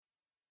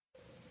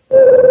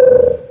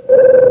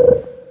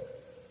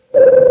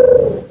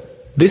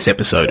This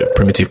episode of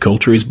Primitive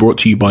Culture is brought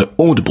to you by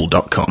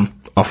Audible.com,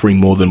 offering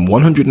more than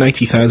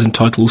 180,000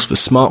 titles for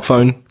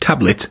smartphone,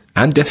 tablet,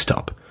 and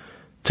desktop.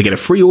 To get a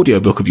free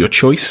audiobook of your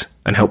choice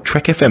and help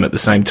Trek FM at the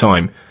same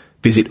time,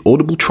 visit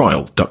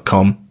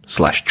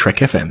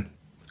audibletrial.com/trekfm.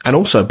 And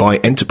also by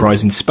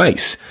Enterprise in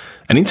Space,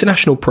 an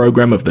international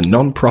program of the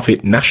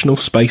non-profit National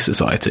Space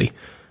Society.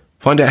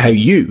 Find out how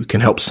you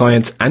can help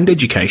science and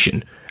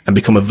education and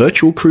become a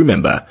virtual crew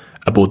member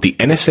aboard the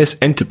NSS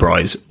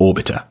Enterprise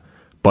Orbiter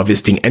by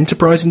visiting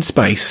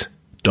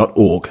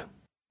enterpriseinspace.org.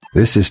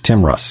 This is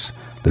Tim Russ,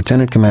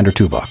 Lieutenant Commander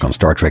Tuvok on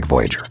Star Trek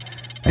Voyager,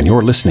 and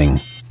you're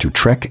listening to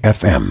Trek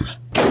FM.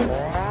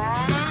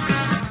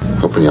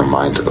 Open your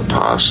mind to the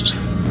past.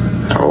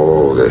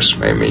 All this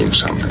may mean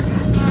something.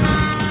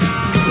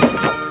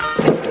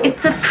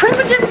 It's a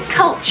primitive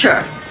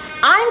culture.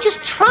 I'm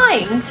just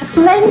trying to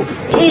blend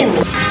in.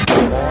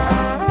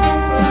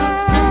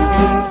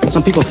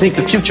 Some people think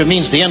the future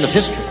means the end of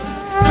history.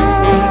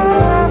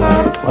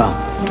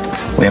 Well,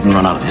 we haven't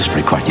run out of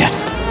history quite yet.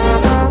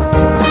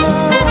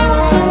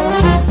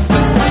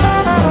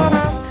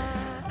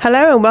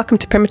 Hello and welcome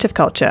to Primitive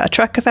Culture, a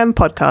Trek FM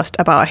podcast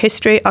about our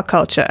history, our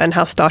culture, and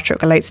how Star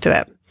Trek relates to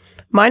it.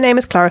 My name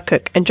is Clara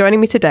Cook, and joining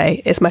me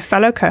today is my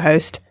fellow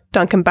co-host,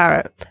 Duncan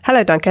Barrett.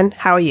 Hello, Duncan.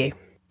 How are you?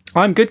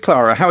 I'm good,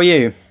 Clara. How are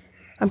you?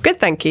 I'm good,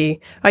 thank you.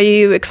 Are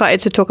you excited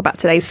to talk about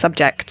today's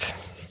subject?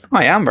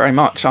 I am very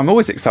much. I'm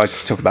always excited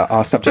to talk about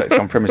our subjects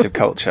on primitive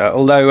culture.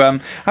 Although I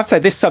have to say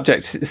this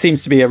subject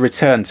seems to be a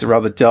return to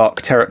rather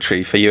dark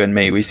territory for you and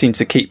me. We seem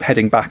to keep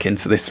heading back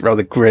into this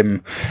rather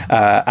grim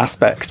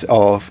aspect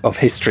of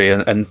history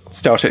and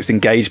Star Trek's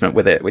engagement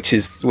with it, which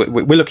is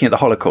we're looking at the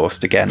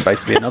Holocaust again,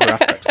 basically another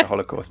aspect of the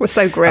Holocaust. We're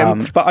so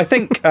grim. But I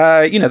think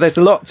there's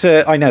a lot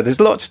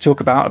to talk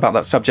about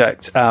that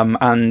subject,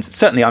 and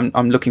certainly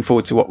I'm looking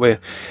forward to what we're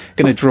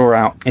going to draw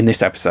out in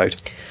this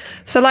episode.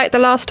 So like the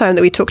last time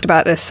that we talked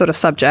about this sort of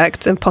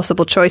subject,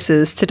 impossible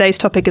choices, today's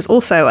topic is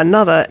also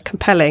another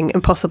compelling,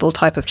 impossible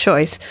type of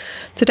choice.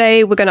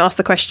 Today, we're going to ask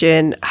the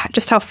question,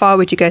 just how far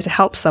would you go to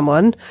help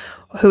someone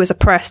who is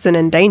oppressed and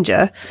in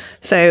danger?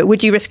 So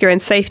would you risk your own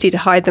safety to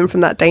hide them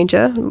from that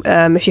danger?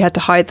 If you had to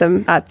hide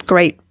them at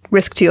great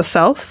risk to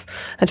yourself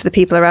and to the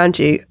people around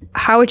you,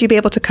 how would you be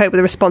able to cope with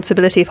the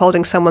responsibility of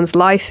holding someone's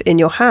life in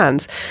your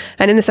hands?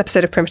 And in this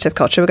episode of Primitive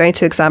Culture, we're going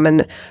to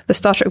examine the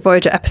Star Trek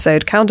Voyager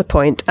episode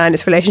Counterpoint and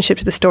its relationship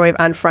to the story of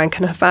Anne Frank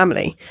and her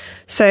family.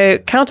 So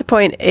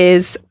Counterpoint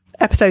is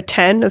episode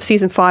 10 of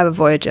season 5 of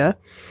Voyager.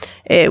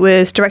 It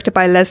was directed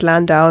by Les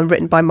Landau and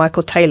written by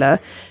Michael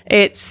Taylor.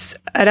 It's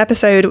an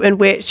episode in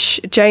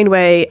which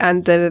Janeway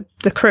and the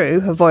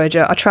crew of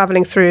Voyager are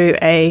traveling through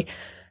a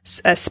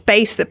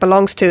space that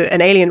belongs to an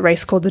alien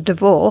race called the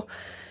Devore.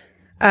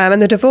 And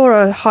the Devore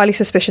are highly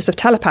suspicious of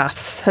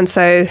telepaths. And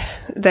so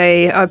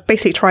they are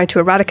basically trying to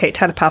eradicate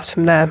telepaths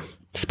from their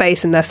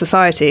space and their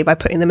society by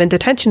putting them in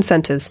detention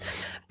centers.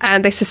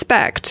 And they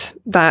suspect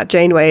that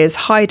Janeway is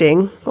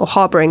hiding or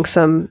harboring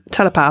some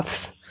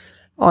telepaths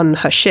on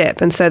her ship.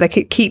 And so they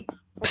keep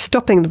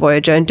stopping the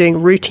Voyager and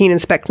doing routine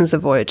inspections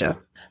of Voyager.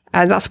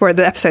 And that's where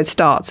the episode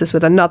starts, is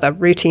with another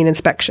routine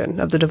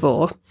inspection of the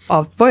Devore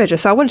of Voyager.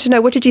 So I wanted to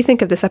know, what did you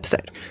think of this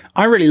episode?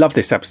 I really love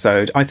this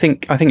episode. I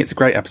think it's a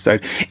great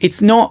episode.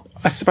 It's not,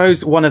 I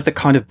suppose, one of the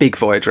kind of big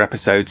Voyager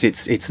episodes.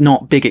 It's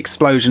not big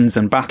explosions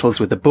and battles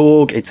with the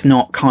Borg. It's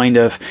not kind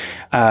of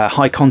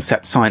high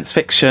concept science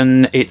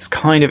fiction. It's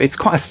quite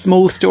a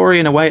small story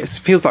in a way. It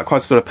feels like quite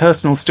a sort of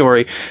personal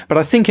story, but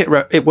I think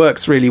it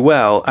works really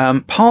well.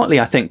 Partly,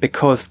 I think,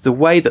 because the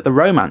way that the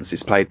romance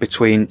is played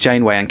between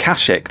Janeway and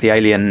Kashyyyk, the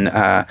alien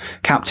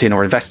captain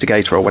or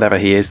investigator or whatever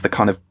he is, the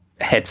kind of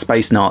head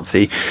space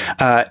Nazi,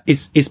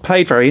 is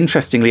played very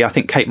interestingly. I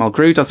think Kate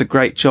Mulgrew does a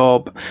great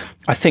job.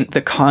 I think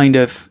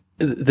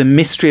the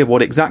mystery of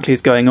what exactly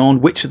is going on,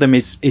 which of them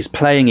is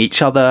playing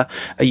each other,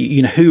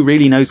 who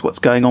really knows what's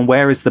going on,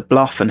 where is the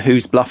bluff and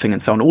who's bluffing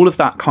and so on. All of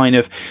that kind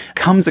of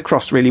comes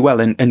across really well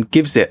and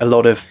gives it a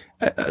lot of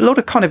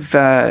kind of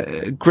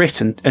grit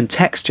and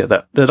texture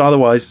that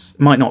otherwise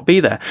might not be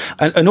there.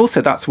 And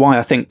also that's why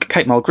I think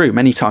Kate Mulgrew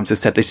many times has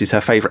said this is her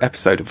favourite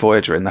episode of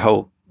Voyager in the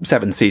whole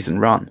 7-season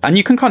run. And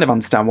you can kind of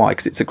understand why,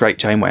 because it's a great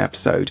Janeway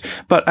episode.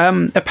 But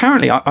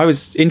apparently, I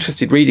was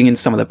interested reading in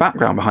some of the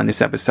background behind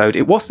this episode.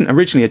 It wasn't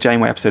originally a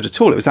Janeway episode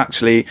at all. It was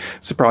actually,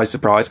 surprise,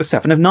 surprise, a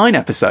 7 of 9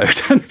 episode.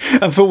 And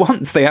for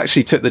once, they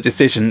actually took the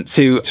decision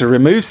to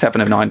remove 7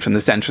 of 9 from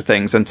the centre of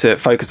things and to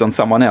focus on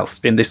someone else,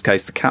 in this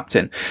case, the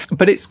captain.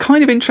 But it's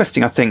kind of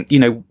interesting, I think,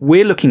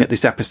 we're looking at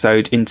this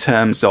episode in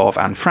terms of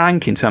Anne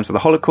Frank, in terms of the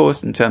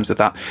Holocaust, in terms of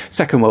that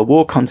Second World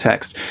War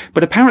context.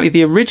 But apparently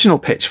the original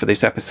pitch for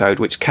this episode,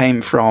 which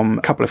came from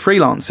a couple of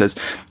freelancers.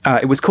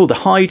 It was called The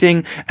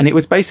Hiding, and it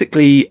was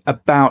basically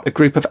about a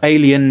group of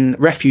alien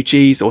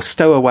refugees or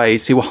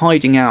stowaways who were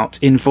hiding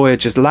out in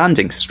Voyager's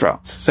landing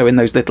struts, so in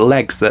those little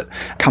legs that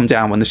come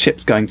down when the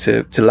ship's going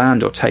to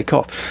land or take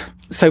off.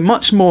 So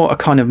much more a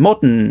kind of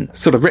modern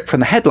sort of ripped from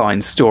the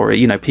headlines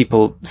story,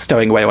 people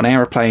stowing away on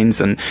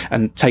aeroplanes and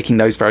taking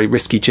those very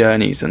risky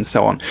journeys and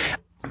so on.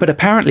 But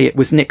apparently it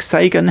was Nick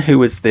Sagan, who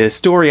was the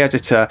story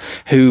editor,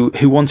 who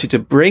wanted to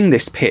bring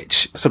this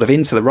pitch sort of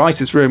into the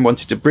writer's room,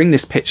 wanted to bring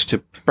this pitch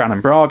to Brannon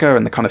Braga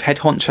and the kind of head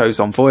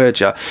honchos on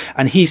Voyager.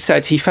 And he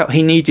said he felt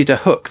he needed a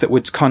hook that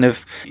would kind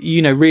of,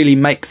 really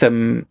make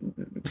them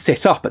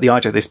sit up at the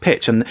idea of this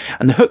pitch. And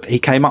the hook that he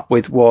came up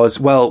with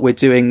was, well, we're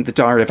doing the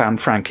Diary of Anne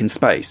Frank in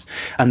space.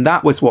 And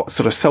that was what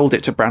sort of sold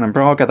it to Brannon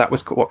Braga. That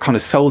was what kind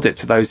of sold it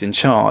to those in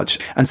charge.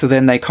 And so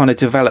then they kind of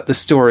developed the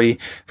story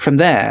from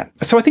there.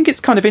 So I think it's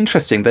kind of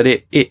interesting that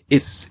it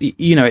is,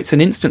 it's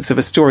an instance of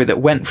a story that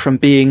went from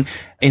being,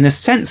 in a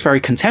sense, very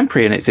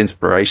contemporary in its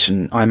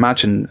inspiration, I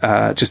imagine,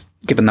 just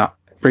given that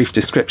brief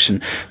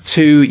description,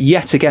 to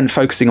yet again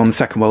focusing on the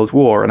Second World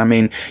War. And I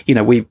mean,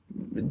 we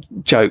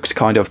joked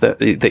kind of that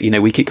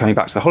we keep coming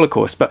back to the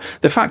Holocaust, but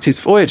the fact is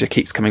Voyager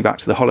keeps coming back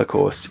to the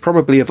Holocaust.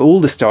 Probably of all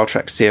the Star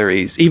Trek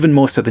series, even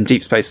more so than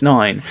Deep Space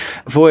Nine,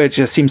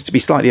 Voyager seems to be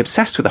slightly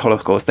obsessed with the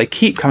Holocaust. They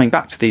keep coming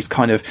back to these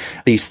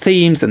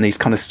themes and these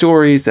kind of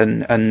stories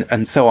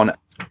and so on.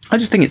 I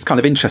just think it's kind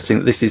of interesting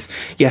that this is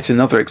yet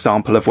another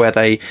example of where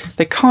they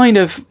kind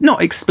of,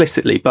 not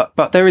explicitly,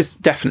 but there is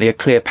definitely a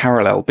clear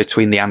parallel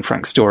between the Anne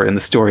Frank story and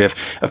the story of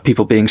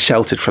people being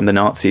sheltered from the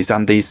Nazis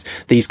and these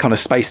kind of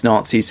space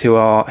Nazis who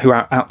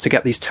are out to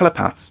get these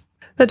telepaths.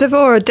 The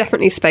Devore are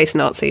definitely space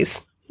Nazis.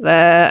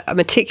 They're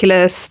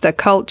meticulous, they're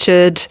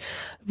cultured,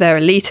 they're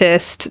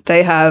elitist,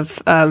 they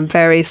have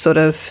very sort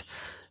of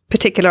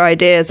particular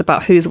ideas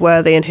about who's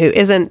worthy and who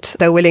isn't.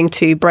 They're willing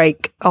to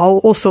break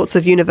all sorts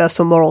of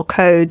universal moral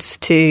codes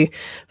to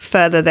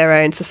further their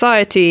own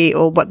society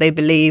or what they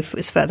believe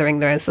is furthering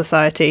their own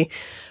society.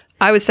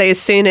 I would say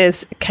as soon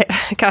as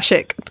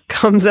Kashyyyk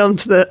comes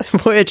onto the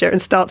Voyager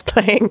and starts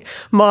playing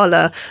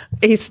Marla,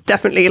 he's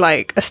definitely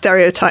like a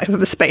stereotype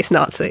of a space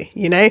Nazi,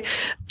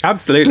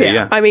 Absolutely,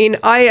 yeah. I mean,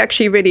 I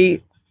actually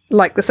really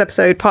like this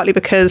episode, partly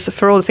because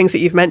for all the things that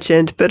you've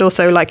mentioned, but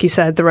also, like you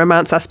said, the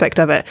romance aspect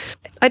of it.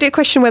 I do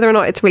question whether or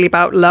not it's really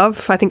about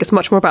love. I think it's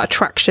much more about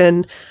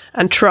attraction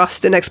and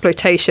trust and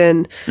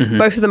exploitation. Mm-hmm.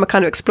 Both of them are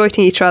kind of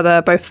exploiting each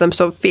other, both of them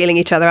sort of feeling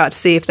each other out to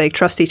see if they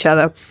trust each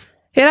other.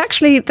 And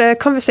actually, their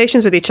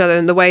conversations with each other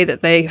and the way that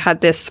they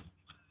had this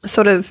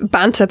sort of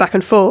banter back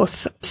and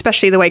forth,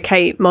 especially the way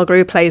Kate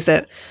Mulgrew plays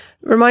it,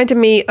 reminded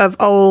me of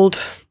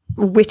old,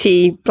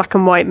 witty black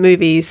and white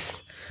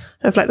movies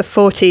of like the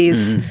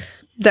 40s. Mm.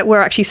 That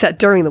were actually set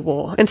during the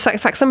war. In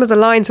fact, some of the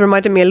lines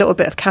reminded me a little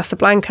bit of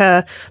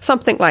Casablanca,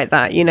 something like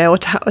that, or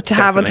to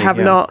have or to have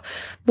not,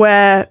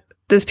 where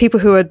there's people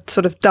who are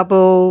sort of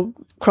double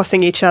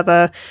crossing each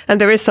other, and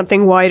there is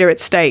something wider at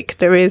stake.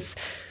 There is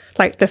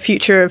like the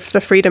future of the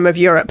freedom of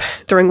Europe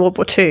during World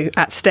War II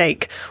at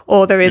stake,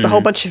 or there is a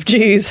whole bunch of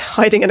Jews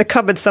hiding in a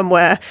cupboard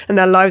somewhere and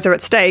their lives are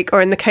at stake,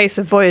 or in the case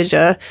of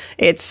Voyager,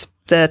 it's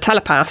the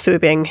telepaths who are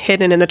being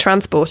hidden in the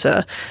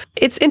transporter.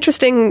 It's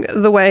interesting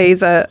the way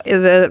that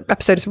the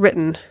episode is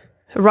written.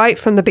 Right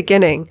from the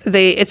beginning,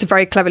 it's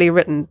very cleverly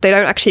written. They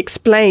don't actually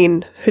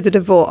explain who the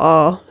Devore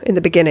are in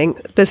the beginning.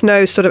 There's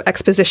no sort of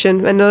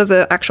exposition, and none of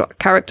the actual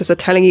characters are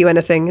telling you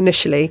anything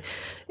initially.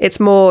 It's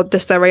more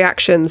just their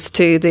reactions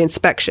to the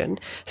inspection.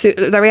 So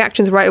their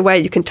reactions right away,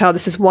 you can tell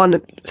this is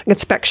one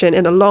inspection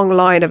in a long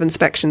line of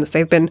inspections.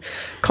 They've been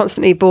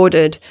constantly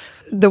boarded.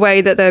 The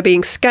way that they're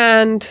being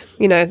scanned,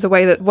 the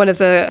way that one of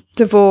the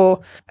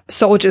Devore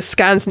soldiers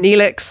scans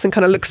Neelix and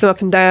kind of looks them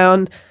up and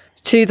down,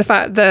 to the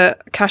fact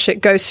that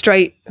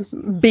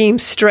Kashyyyk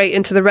beams straight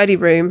into the ready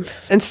room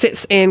and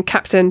sits in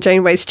Captain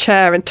Janeway's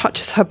chair and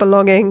touches her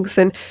belongings.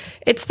 And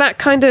it's that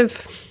kind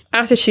of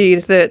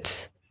attitude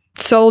that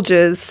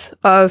soldiers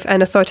of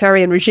an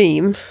authoritarian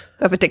regime,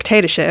 of a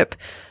dictatorship,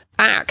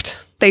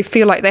 act. They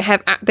feel like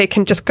they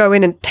can just go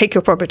in and take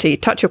your property,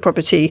 touch your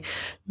property,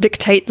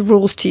 dictate the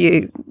rules to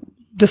you,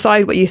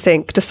 decide what you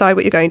think, decide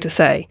what you're going to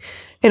say,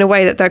 in a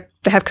way that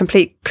they have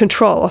complete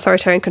control,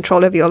 authoritarian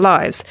control over your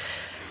lives.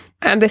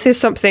 And this is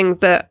something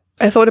that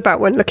I thought about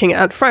when looking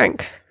at Anne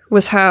Frank,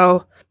 was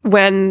how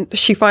when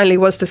she finally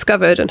was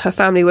discovered and her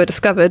family were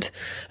discovered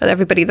and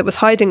everybody that was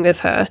hiding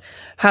with her,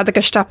 how the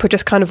Gestapo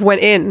just kind of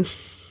went in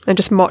and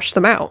just marched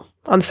them out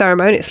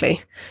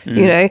unceremoniously.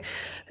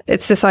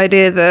 It's this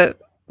idea that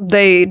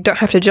they don't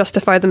have to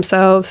justify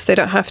themselves. They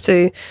don't have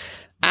to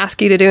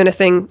ask you to do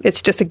anything.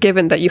 It's just a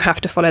given that you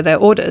have to follow their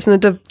orders.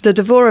 And the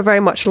Devore are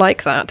very much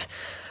like that.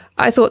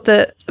 I thought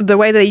that the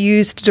way they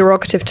used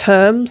derogative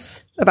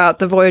terms about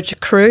the Voyager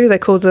crew, they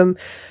called them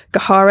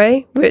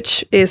Gahare,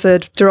 which is a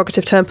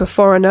derogative term for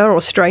foreigner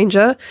or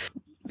stranger.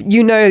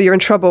 You're in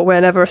trouble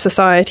whenever a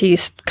society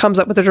comes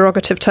up with a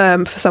derogative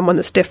term for someone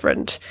that's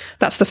different.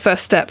 That's the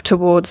first step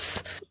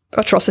towards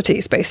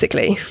atrocities,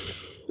 basically.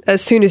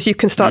 As soon as you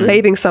can start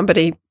labeling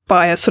somebody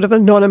by a sort of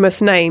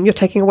anonymous name, you're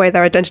taking away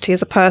their identity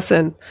as a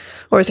person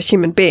or as a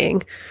human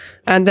being.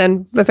 And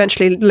then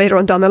eventually later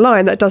on down the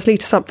line, that does lead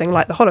to something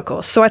like the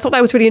Holocaust. So I thought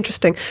that was really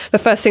interesting. The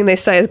first thing they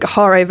say is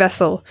Gahare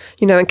vessel,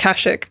 and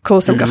Kashyyyk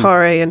calls them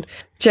Gahare, and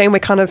Janeway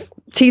kind of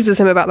teases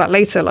him about that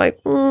later,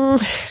 like,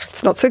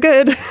 it's not so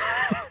good.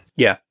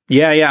 Yeah,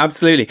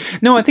 absolutely.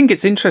 No, I think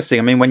it's interesting.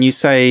 I mean, when you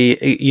say,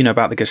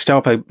 about the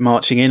Gestapo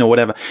marching in or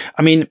whatever,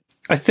 I mean,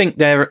 I think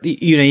there,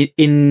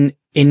 in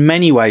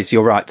many ways,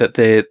 you're right that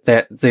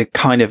the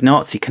kind of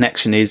Nazi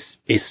connection is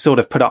sort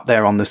of put up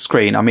there on the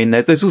screen. I mean,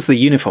 there's also the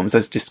uniforms.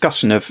 There's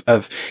discussion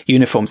of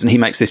uniforms, and he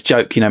makes this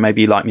joke,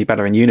 maybe you like me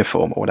better in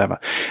uniform or whatever.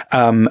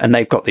 And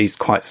they've got these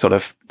quite sort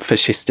of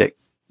fascistic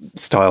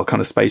style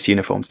kind of space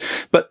uniforms.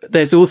 But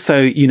there's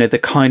also, the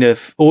kind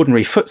of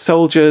ordinary foot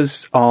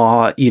soldiers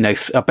are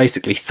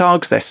basically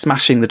thugs. They're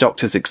smashing the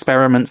doctor's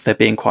experiments. They're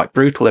being quite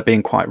brutal. They're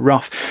being quite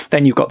rough.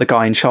 Then you've got the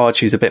guy in charge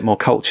who's a bit more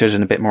cultured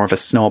and a bit more of a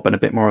snob and a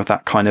bit more of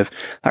that kind of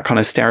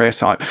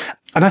stereotype.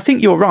 And I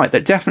think you're right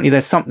that definitely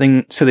there's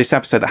something to this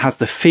episode that has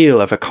the feel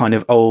of a kind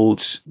of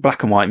old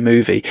black and white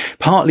movie.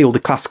 Partly all the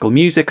classical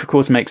music, of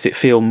course, makes it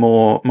feel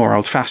more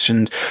old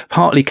fashioned.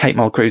 Partly Kate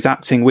Mulgrew's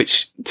acting,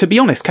 which, to be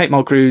honest, Kate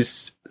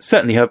Mulgrew's,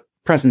 certainly her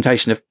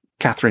presentation of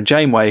Catherine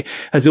Janeway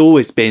has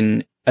always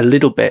been a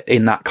little bit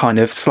in that kind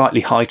of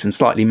slightly heightened,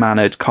 slightly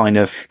mannered kind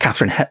of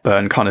Catherine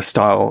Hepburn kind of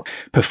style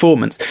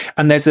performance.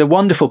 And there's a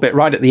wonderful bit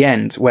right at the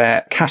end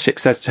where Kashyyyk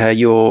says to her,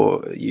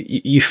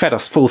 you fed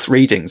us false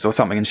readings or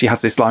something. And she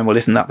has this line, well,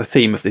 isn't that the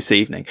theme of this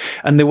evening?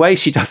 And the way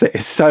she does it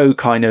is so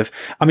kind of,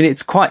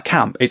 it's quite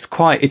camp.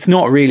 It's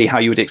not really how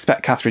you would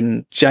expect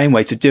Catherine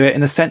Janeway to do it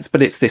in a sense,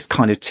 but it's this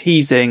kind of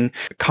teasing,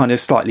 kind of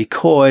slightly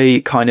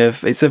coy,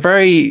 it's a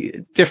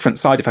very different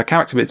side of her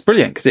character, but it's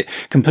brilliant because it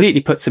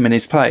completely puts him in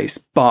his place.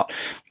 But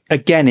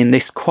again, in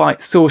this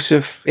quite sort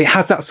of, it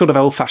has that sort of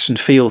old-fashioned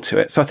feel to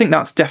it. So I think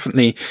that's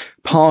definitely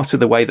part of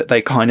the way that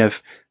they kind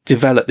of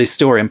develop this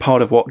story and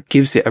part of what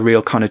gives it a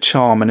real kind of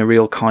charm and a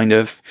real kind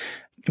of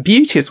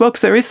beauty as well,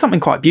 because there is something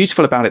quite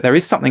beautiful about it. There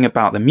is something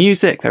about the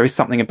music. There is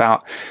something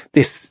about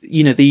this,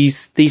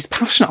 these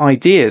passionate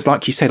ideas,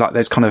 like you say, like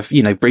there's kind of,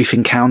 Brief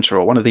Encounter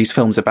or one of these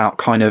films about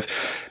kind of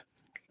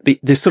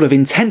this sort of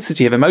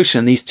intensity of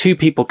emotion, these two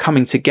people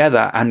coming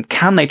together, and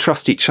can they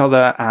trust each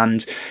other?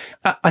 And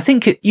I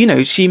think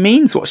she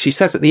means what she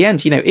says at the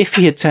end. If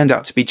he had turned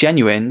out to be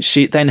genuine,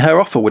 then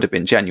her offer would have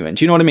been genuine.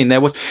 Do you know what I mean? There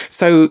was,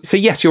 so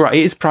yes, you're right.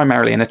 It is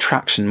primarily an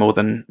attraction more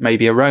than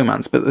maybe a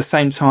romance, but at the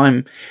same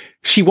time,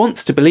 she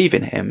wants to believe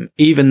in him,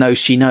 even though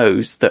she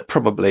knows that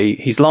probably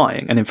he's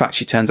lying. And in fact,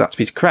 she turns out to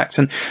be correct.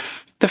 And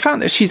the fact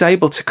that she's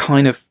able to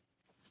kind of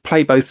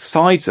play both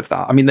sides of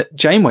that. That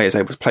Janeway is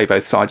able to play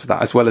both sides of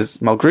that, as well as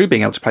Mulgrew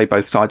being able to play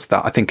both sides of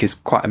that, I think is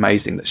quite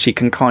amazing, that she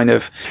can kind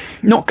of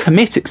not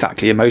commit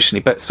exactly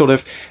emotionally, but sort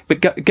of,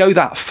 go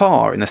that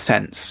far in a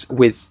sense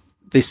with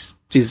this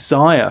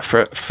desire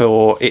for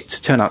it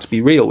to turn out to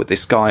be real with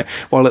this guy,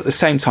 while at the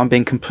same time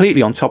being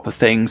completely on top of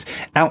things,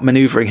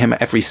 outmaneuvering him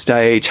at every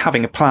stage,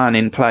 having a plan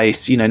in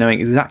place, knowing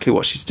exactly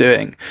what she's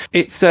doing.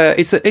 It's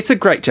a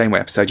great Janeway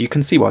episode. You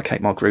can see why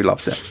Kate Mulgrew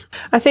loves it.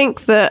 I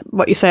think that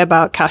what you say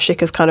about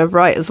Kashyyyk is kind of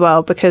right as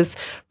well, because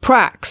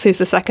Prax, who's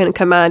the second in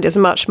command, is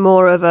much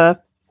more of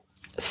a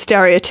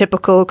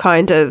stereotypical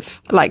kind of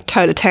like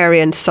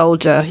totalitarian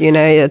soldier,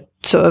 a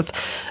sort of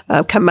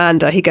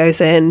commander. He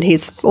goes in,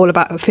 he's all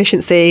about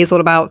efficiency, he's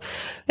all about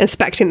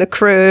inspecting the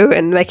crew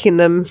and making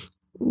them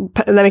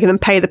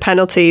pay the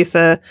penalty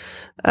for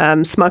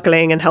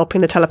smuggling and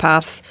helping the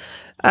telepaths.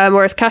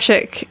 Whereas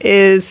Kashyyyk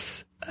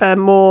is a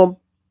more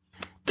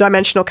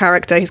dimensional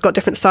character. He's got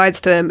different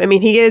sides to him.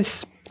 He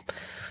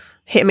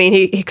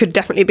could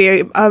definitely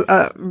be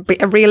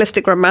a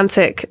realistic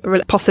romantic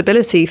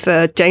possibility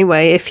for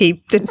Janeway if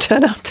he didn't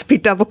turn out to be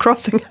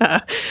double-crossing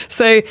her.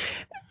 So,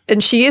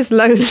 and she is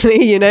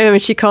lonely,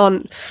 she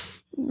can't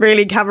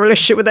really have a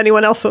relationship with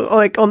anyone else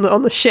like on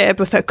the ship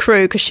with her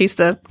crew because she's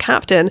the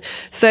captain.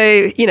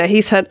 So,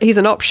 he's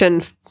an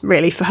option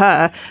really for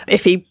her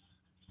if he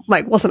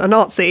wasn't a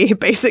Nazi,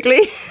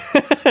 basically.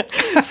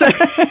 So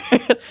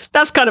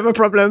that's kind of a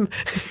problem.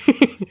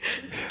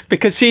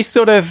 Because she's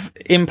sort of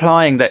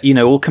implying that,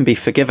 all can be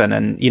forgiven.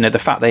 And, the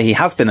fact that he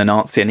has been a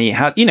Nazi and he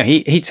had,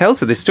 he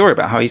tells her this story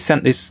about how he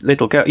sent this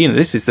little girl,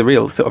 this is the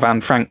real sort of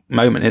Anne Frank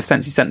moment. In a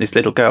sense, he sent this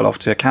little girl off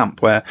to a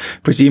camp where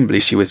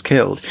presumably she was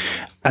killed.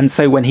 And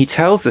so when he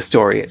tells the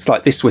story, it's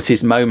like this was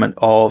his moment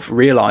of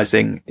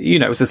realizing,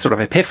 it was a sort of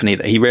epiphany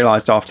that he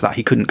realized after that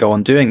he couldn't go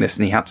on doing this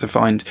and he had to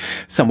find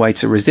some way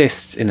to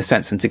resist in a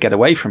sense and to get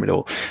away from it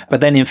all. But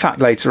then in fact,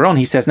 later on,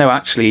 he says, no,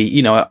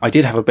 actually, I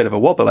did have a bit of a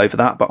wobble over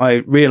that, but I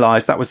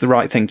realized that was the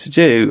right thing to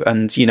do.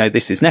 And,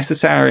 this is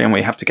necessary and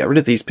we have to get rid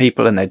of these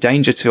people and they're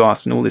danger to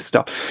us and all this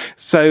stuff.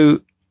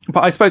 So,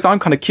 but I suppose I'm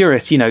kind of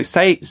curious,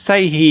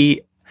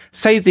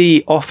 say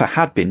the offer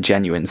had been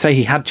genuine, say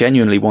he had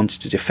genuinely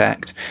wanted to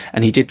defect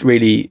and he did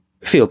really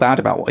feel bad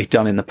about what he'd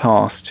done in the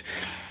past.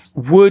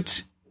 Would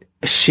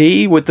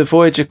the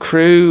Voyager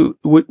crew,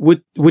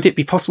 would it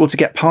be possible to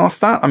get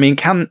past that?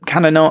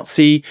 Can a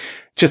Nazi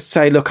just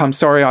say, look, I'm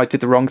sorry, I did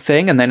the wrong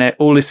thing and then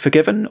all is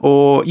forgiven?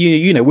 Or,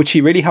 would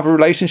she really have a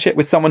relationship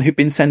with someone who'd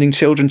been sending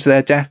children to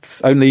their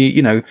deaths only,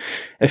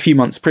 a few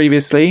months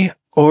previously?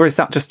 Or is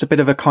that just a bit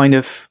of a kind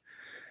of,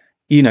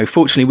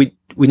 fortunately,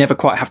 we never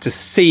quite have to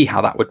see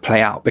how that would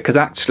play out because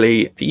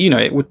actually,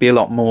 it would be a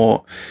lot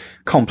more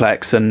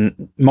complex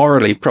and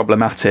morally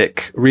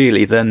problematic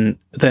really than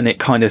it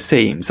kind of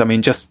seems.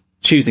 Just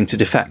choosing to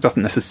defect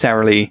doesn't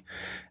necessarily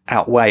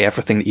outweigh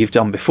everything that you've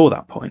done before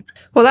that point.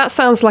 Well, that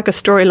sounds like a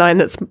storyline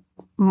that's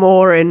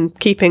more in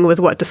keeping with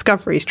what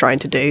Discovery is trying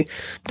to do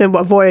than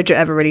what Voyager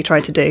ever really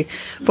tried to do.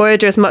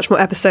 Voyager is much more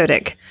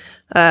episodic.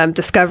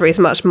 Discovery is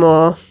much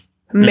more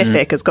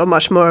mythic. It's got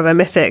much more of a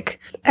mythic,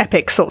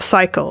 epic sort of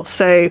cycle.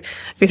 So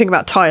if you think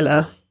about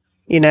Tyler,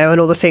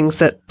 and all the things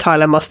that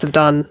Tyler must have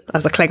done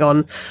as a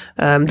Klingon,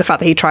 the fact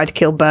that he tried to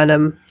kill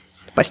Burnham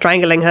by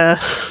strangling her,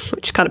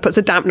 which kind of puts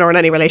a dampener on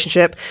any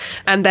relationship.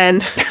 And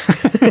then,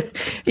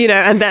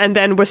 and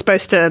then we're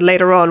supposed to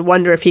later on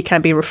wonder if he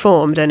can be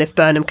reformed and if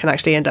Burnham can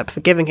actually end up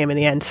forgiving him in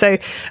the end. So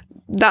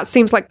that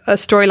seems like a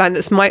storyline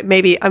that's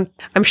maybe,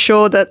 I'm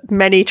sure that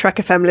many Trek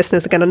FM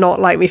listeners are going to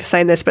not like me for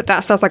saying this, but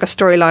that sounds like a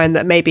storyline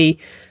that maybe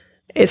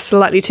is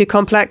slightly too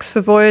complex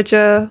for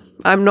Voyager.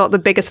 I'm not the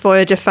biggest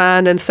Voyager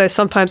fan, and so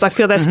sometimes I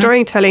feel their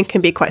storytelling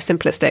can be quite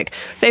simplistic.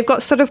 They've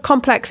got sort of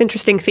complex,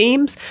 interesting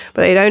themes,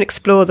 but they don't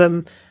explore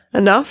them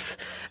enough.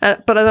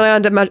 But then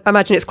I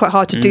imagine it's quite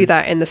hard to do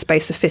that in the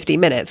space of 50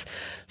 minutes.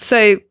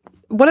 So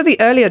one of the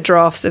earlier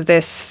drafts of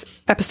this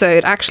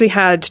episode actually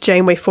had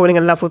Janeway falling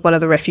in love with one of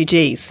the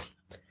refugees,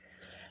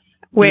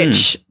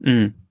 which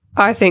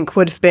I think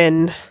would have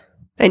been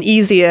an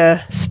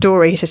easier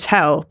story to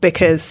tell,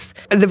 because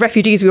the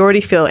refugees we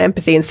already feel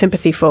empathy and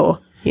sympathy for.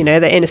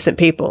 They're innocent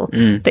people.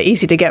 They're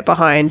easy to get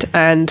behind.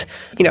 And,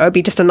 it would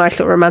be just a nice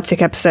little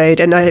romantic episode.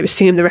 And I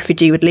assume the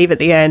refugee would leave at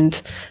the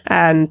end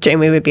and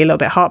Janeway would be a little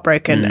bit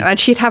heartbroken. And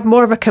she'd have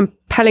more of a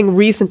compelling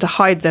reason to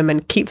hide them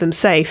and keep them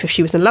safe if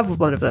she was in love with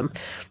one of them.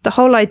 The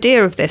whole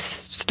idea of this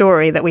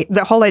story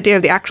the whole idea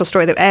of the actual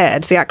story that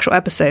aired, the actual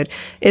episode,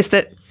 is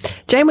that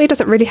Janeway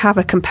doesn't really have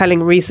a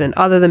compelling reason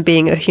other than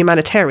being a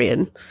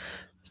humanitarian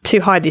to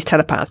hide these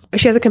telepaths.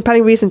 She has a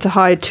compelling reason to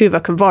hide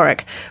Tuvok and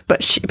Vorik,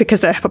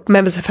 because they're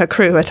members of her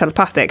crew who are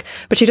telepathic,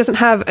 but she doesn't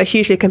have a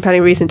hugely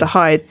compelling reason to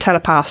hide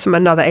telepaths from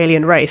another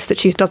alien race that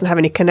she doesn't have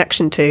any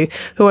connection to,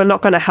 who are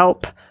not going to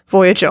help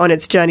Voyager on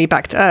its journey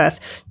back to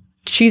Earth.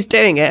 She's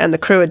doing it, and the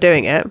crew are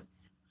doing it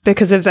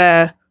because of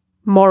their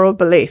moral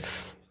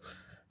beliefs.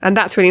 And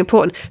that's really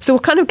important. So we're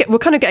kind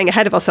of getting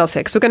ahead of ourselves here,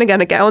 because we're going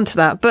to get onto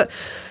that. But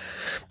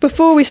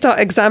before we start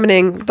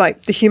examining the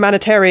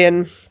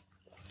humanitarian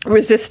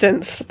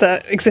resistance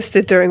that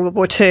existed during World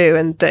War II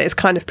and that is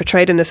kind of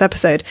portrayed in this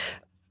episode,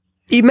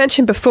 you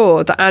mentioned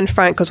before that Anne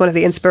Frank was one of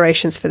the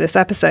inspirations for this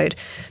episode.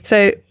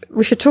 So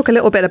we should talk a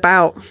little bit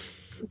about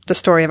the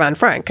story of Anne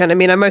Frank. And I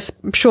mean, I'm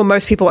sure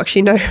most people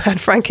actually know who Anne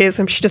Frank is,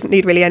 and she doesn't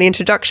need really any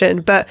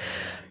introduction, but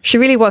she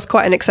really was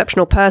quite an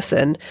exceptional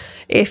person.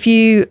 If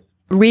you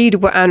read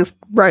what Anne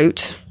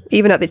wrote,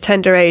 even at the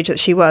tender age that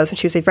she was, when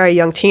she was a very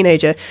young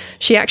teenager,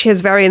 she actually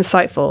is very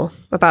insightful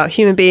about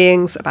human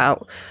beings,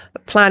 about the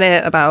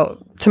planet,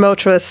 about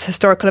tumultuous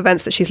historical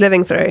events that she's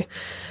living through.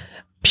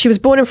 She was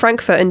born in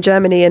Frankfurt in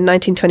Germany in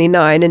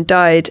 1929 and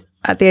died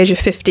at the age of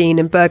 15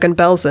 in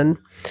Bergen-Belsen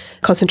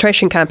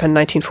concentration camp in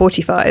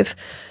 1945.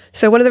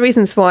 So one of the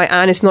reasons why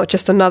Anne is not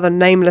just another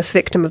nameless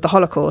victim of the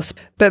Holocaust,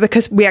 but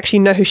because we actually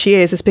know who she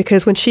is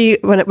because when she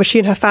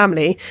and her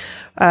family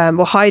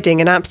were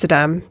hiding in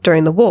Amsterdam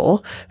during the war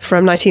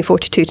from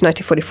 1942 to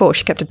 1944,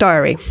 she kept a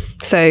diary.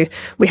 So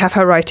we have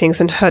her writings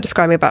and her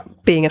describing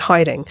about being in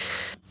hiding.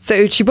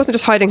 So she wasn't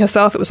just hiding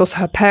herself, it was also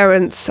her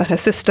parents and her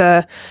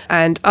sister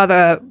and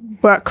other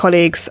work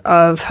colleagues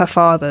of her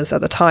father's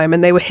at the time.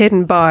 And they were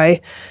hidden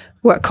by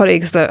work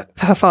colleagues that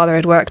her father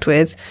had worked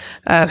with,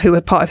 who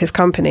were part of his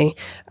company.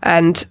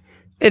 And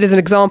it is an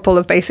example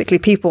of basically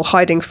people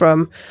hiding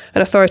from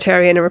an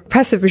authoritarian and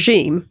repressive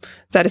regime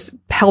that is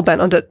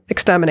hell-bent on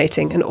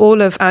exterminating. And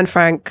all of Anne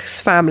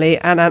Frank's family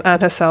and Anne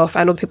herself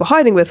and all the people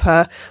hiding with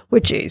her were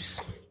Jews.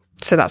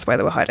 So that's why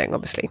they were hiding,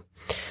 obviously.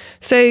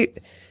 So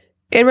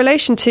in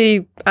relation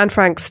to Anne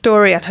Frank's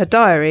story and her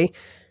diary,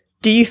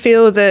 do you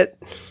feel that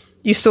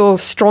you saw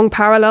strong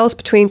parallels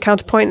between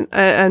Counterpoint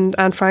and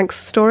Anne Frank's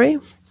story?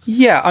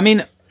 Yeah, I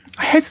mean,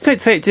 I hesitate to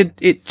say it did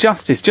it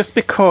justice, just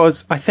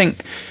because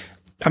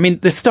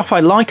the stuff I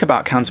like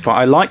about Counterpoint,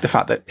 I like the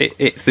fact that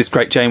it's this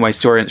great Janeway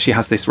story and she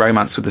has this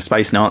romance with the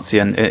space Nazi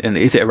and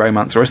is it a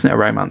romance or isn't it a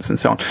romance and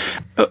so on.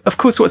 Of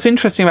course, what's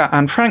interesting about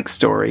Anne Frank's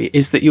story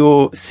is that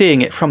you're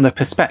seeing it from the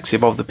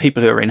perspective of the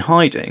people who are in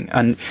hiding.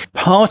 And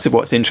part of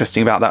what's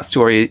interesting about that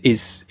story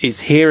is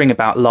hearing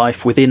about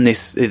life within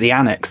the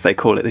annex, they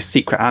call it, this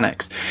secret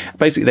annex.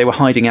 Basically, they were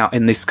hiding out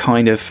in this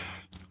kind of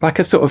like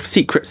a sort of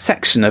secret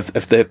section of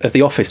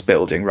the office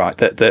building, right?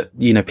 That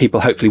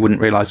people hopefully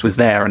wouldn't realize was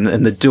there.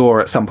 And the door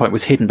at some point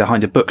was hidden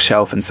behind a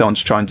bookshelf and so on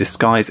to try and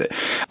disguise it.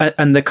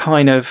 And the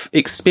kind of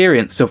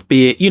experience of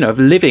of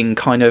living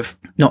kind of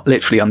not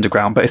literally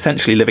underground, but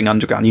essentially living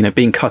underground,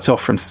 being cut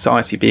off from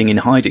society, being in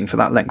hiding for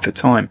that length of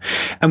time.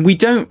 And we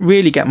don't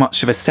really get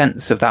much of a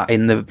sense of that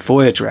in the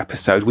Voyager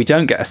episode. We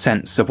don't get a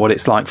sense of what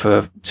it's like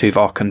for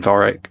Tuvok and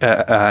Vorik,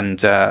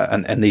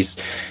 and these,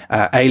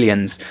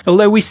 aliens.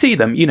 Although we see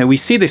them, we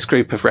see this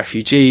group of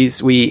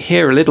refugees. We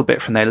hear a little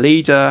bit from their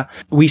leader.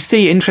 We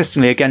see,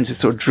 interestingly, again, to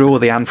sort of draw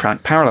the Anne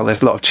Frank parallel,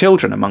 there's a lot of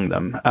children among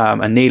them.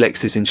 And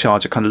Neelix is in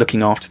charge of kind of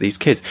looking after these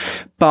kids.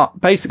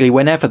 But basically,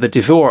 whenever the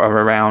Devore are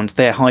around,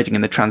 they're hiding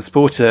in the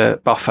transporter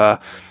buffer.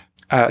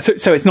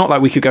 So it's not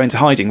like we could go into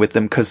hiding with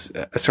them because,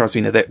 as far as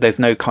we know, there's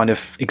no kind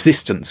of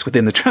existence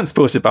within the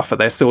transporter buffer.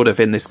 They're sort of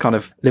in this kind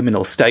of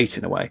liminal state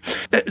in a way.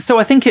 So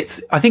I think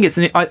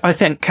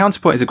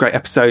Counterpoint is a great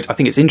episode. I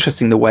think it's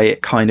interesting the way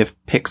it kind of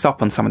picks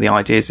up on some of the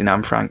ideas in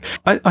Anne Frank.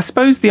 I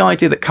suppose the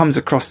idea that comes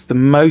across the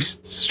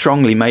most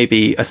strongly,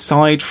 maybe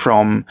aside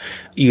from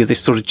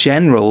this sort of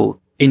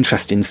general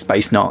interest in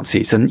space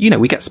Nazis, and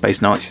we get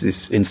space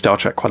Nazis in Star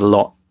Trek quite a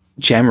lot.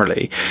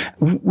 Generally,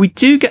 we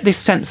do get this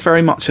sense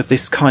very much of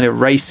this kind of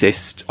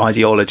racist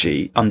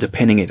ideology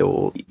underpinning it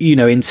all,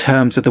 in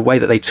terms of the way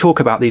that they talk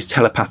about these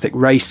telepathic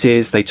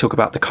races. They talk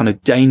about the kind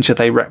of danger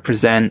they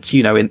represent.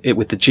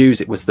 With the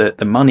Jews, it was the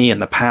money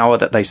and the power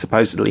that they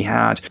supposedly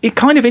had. It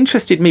kind of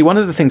interested me. One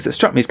of the things that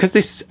struck me is because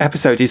this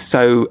episode is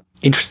so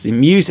interested in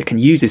music and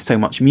uses so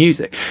much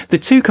music. The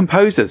two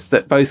composers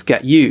that both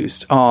get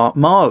used are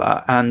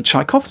Mahler and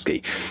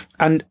Tchaikovsky.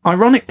 And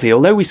ironically,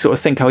 although we sort of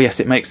think, oh yes,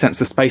 it makes sense,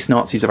 the space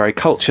Nazis are very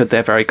cultured,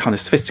 they're very kind of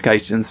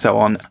sophisticated and so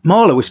on.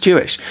 Mahler was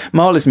Jewish.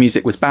 Mahler's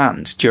music was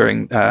banned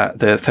during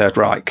the Third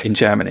Reich in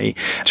Germany.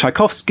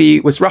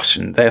 Tchaikovsky was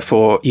Russian,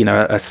 therefore,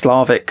 a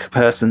Slavic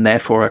person,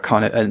 therefore a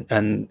kind of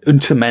an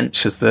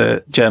Untermensch, as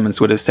the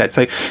Germans would have said.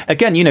 So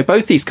again,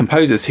 both these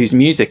composers whose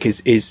music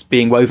is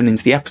being woven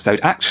into the episode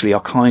actually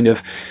are kind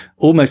of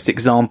almost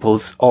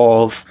examples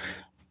of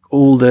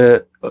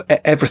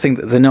everything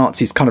that the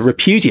Nazis kind of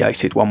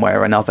repudiated one way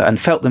or another and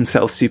felt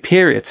themselves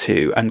superior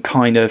to, and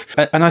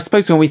I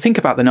suppose when we think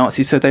about the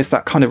Nazis, so there's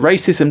that kind of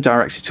racism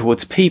directed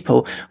towards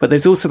people, but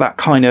there's also that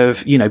kind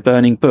of,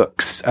 burning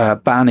books,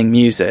 banning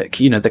music,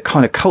 the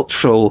kind of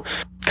cultural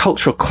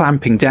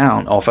clamping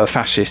down of a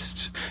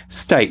fascist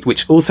state,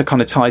 which also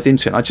kind of ties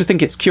into it. And I just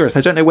think it's curious.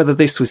 I don't know whether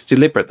this was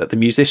deliberate, that the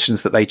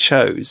musicians that they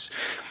chose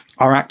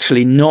are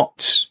actually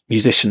not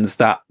musicians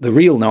that the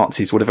real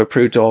Nazis would have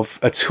approved of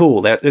at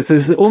all.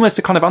 There's almost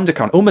a kind of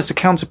undercurrent, almost a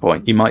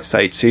counterpoint, you might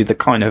say, to the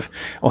kind of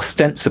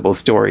ostensible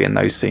story in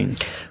those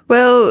scenes.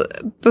 Well,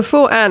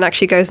 before Anne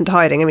actually goes into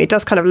hiding, it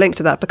does kind of link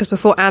to that, because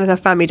before Anne and her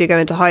family do go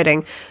into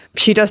hiding,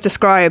 she does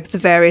describe the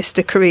various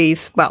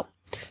decrees. Well,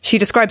 she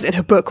describes it in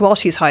her book while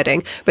she's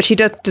hiding, but she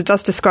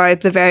does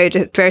describe the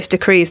various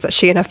decrees that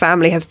she and her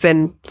family have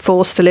been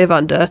forced to live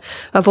under,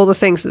 of all the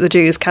things that the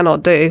Jews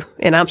cannot do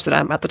in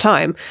Amsterdam at the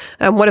time.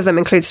 And one of them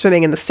includes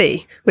swimming in the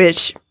sea,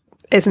 which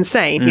is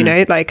insane,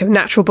 like a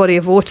natural body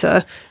of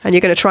water, and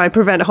you're going to try and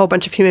prevent a whole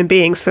bunch of human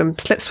beings from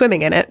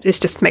swimming in it. It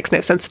just makes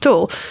no sense at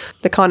all.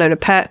 They can't own a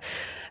pet.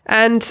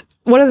 And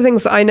one of the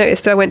things that I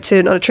noticed, I went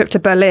on a trip to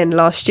Berlin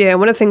last year, and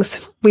one of the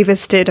things, we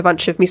visited a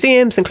bunch of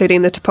museums,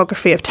 including the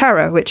Topography of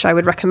Terror, which I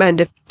would recommend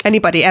if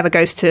anybody ever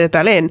goes to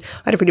Berlin.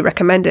 I'd really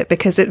recommend it,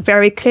 because it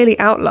very clearly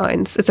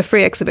outlines, it's a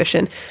free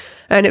exhibition,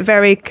 and it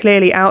very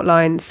clearly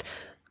outlines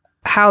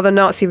how the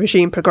Nazi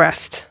regime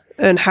progressed,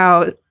 and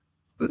how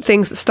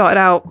things that started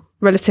out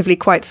relatively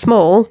quite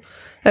small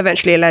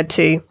eventually led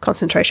to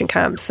concentration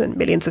camps and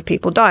millions of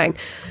people dying.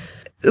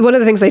 One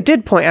of the things they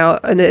did point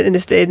out in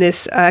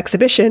this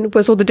exhibition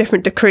was all the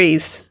different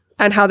decrees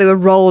and how they were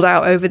rolled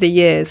out over the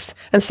years.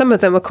 And some of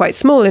them were quite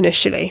small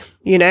initially,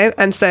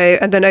 and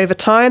then over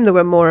time there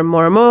were more and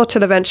more and more,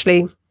 till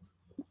eventually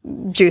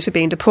Jews were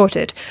being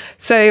deported.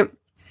 So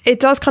it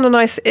does kind of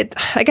nice.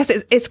 I guess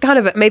it's kind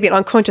of maybe an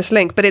unconscious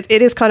link, but it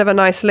is kind of a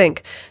nice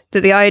link.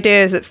 That the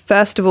idea is that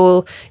first of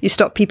all, you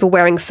stop people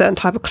wearing a certain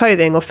type of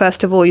clothing, or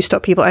first of all, you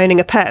stop people owning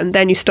a pet, and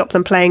then you stop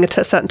them playing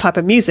a certain type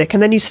of music,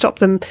 and then you stop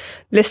them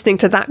listening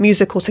to that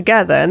music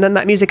altogether, and then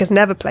that music is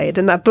never played,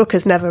 and that book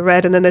is never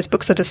read, and then those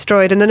books are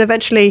destroyed, and then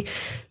eventually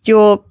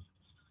you're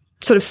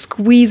sort of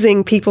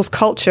squeezing people's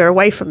culture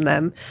away from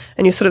them,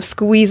 and you're sort of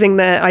squeezing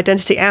their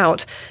identity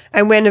out.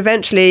 And when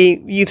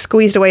eventually you've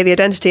squeezed away the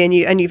identity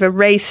and you've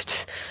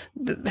erased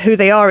who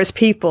they are as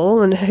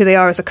people and who they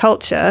are as a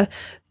culture,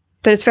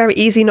 then it's very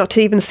easy not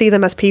to even see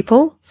them as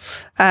people.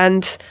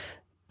 And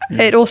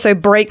it also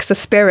breaks the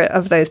spirit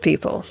of those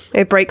people.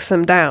 It breaks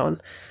them down.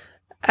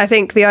 I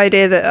think the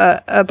idea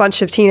that a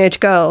bunch of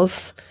teenage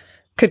girls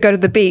could go to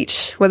the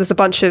beach where there's a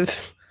bunch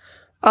of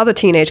other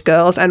teenage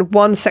girls, and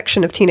one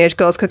section of teenage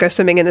girls could go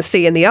swimming in the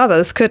sea and the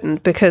others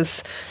couldn't,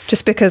 because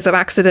of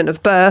accident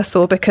of birth,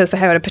 or because they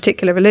had a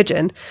particular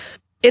religion,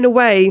 in a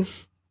way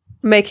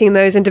making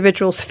those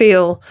individuals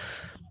feel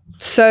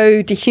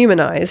so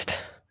dehumanized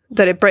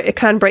that it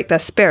can break their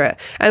spirit.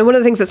 And one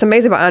of the things that's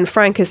amazing about Anne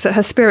Frank is that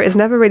her spirit is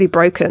never really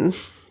broken,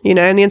 in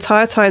the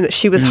entire time that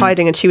she was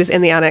hiding and she was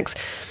in the annex.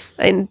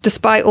 And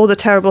despite all the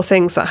terrible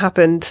things that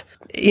happened,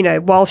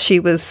 while she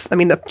was,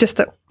 just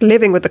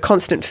living with the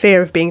constant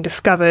fear of being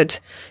discovered,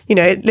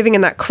 living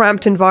in that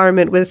cramped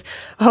environment with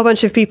a whole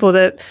bunch of people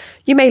that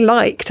you may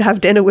like to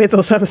have dinner with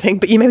or something,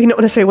 but you maybe not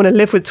necessarily want to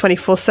live with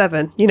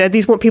 24/7.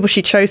 These weren't people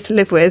she chose to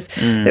live with.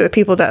 They were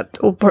people that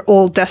were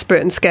all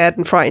desperate and scared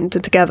and frightened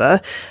and together.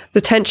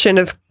 The tension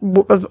of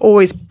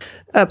always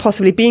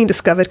possibly being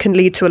discovered can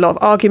lead to a lot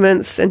of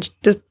arguments, and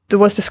there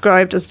was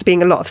described as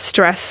being a lot of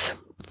stress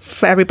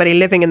for everybody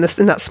living in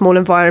that small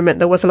environment.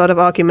 There was a lot of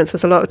arguments, there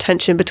was a lot of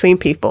tension between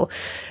people,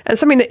 and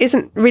something that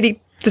isn't really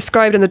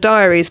described in the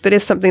diaries, but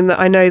is something that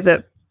I know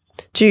that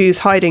Jews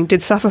hiding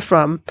did suffer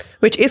from,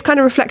 which is kind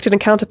of reflected in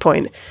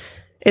Counterpoint,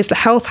 is the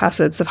health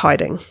hazards of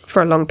hiding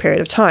for a long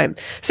period of time.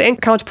 So in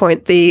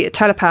Counterpoint, the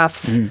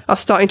telepaths are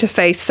starting to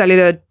face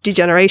cellular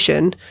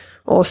degeneration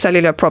or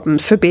cellular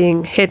problems for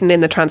being hidden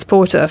in the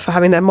transporter, for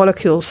having their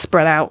molecules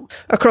spread out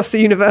across the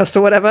universe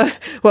or whatever,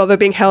 while they're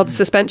being held in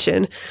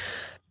suspension.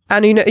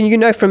 And you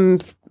know from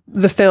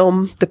the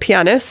film The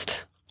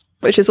Pianist,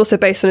 which is also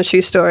based on a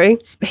true story,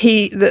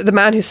 the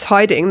man who's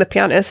hiding, the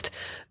pianist,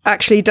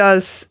 actually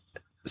does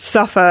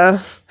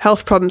suffer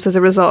health problems as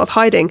a result of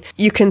hiding.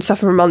 You can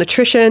suffer from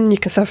malnutrition, you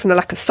can suffer from a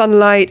lack of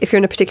sunlight. If you're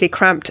in a particularly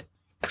cramped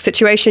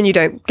situation, you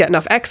don't get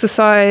enough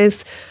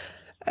exercise.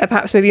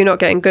 Perhaps maybe you're not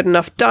getting good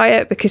enough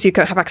diet because you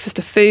don't have access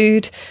to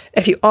food.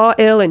 If you are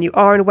ill and you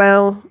are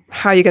unwell,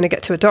 how are you going to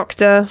get to a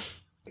doctor?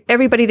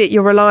 Everybody that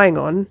you're relying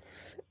on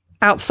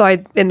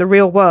outside in the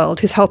real world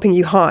who's helping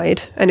you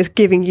hide and is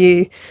giving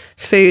you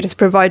food, is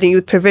providing you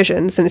with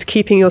provisions and is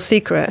keeping your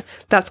secret,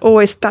 that's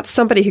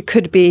somebody who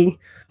could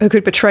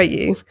betray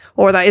you,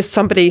 or that is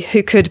somebody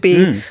who could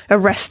be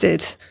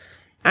arrested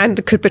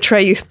and could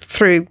betray you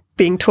through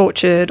being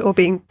tortured or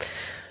being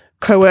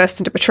coerced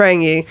into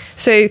betraying you.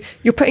 So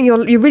you're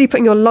really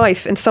putting your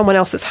life in someone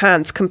else's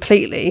hands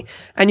completely,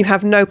 and you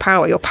have no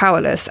power. You're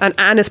powerless. And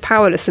Anne is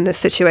powerless in this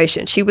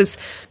situation.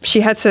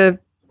 She had to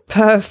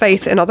put her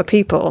faith in other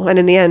people, and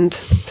in the end,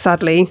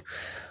 sadly,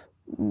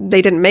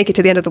 they didn't make it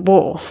to the end of the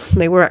war.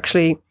 They were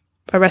actually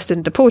arrested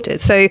and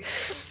deported. So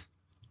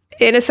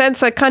in a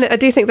sense, I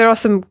do think there's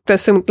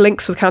some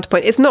links with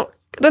Counterpoint.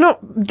 They're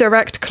not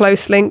direct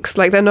close links,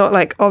 like they're not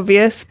like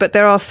obvious, but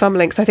there are some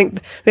links. I think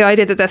the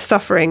idea that they're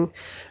suffering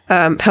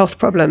health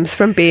problems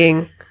from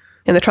being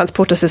in the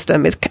transporter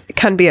system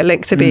can be a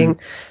link to being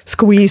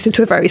squeezed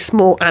into a very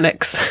small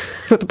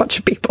annex with a bunch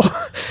of people.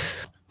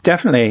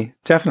 Definitely.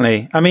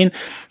 I mean,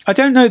 I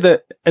don't know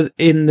that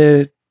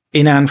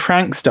in Anne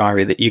Frank's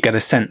diary that you get a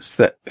sense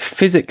that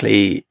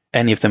physically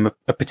any of them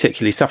are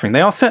particularly suffering.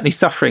 They are certainly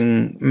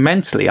suffering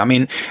mentally. I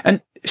mean,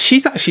 and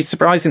she's actually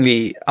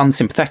surprisingly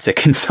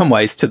unsympathetic in some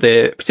ways to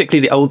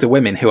particularly the older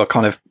women who are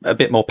kind of a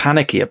bit more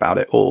panicky about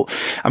it all.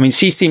 I mean,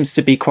 she seems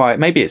to be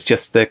maybe it's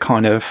just the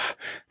kind of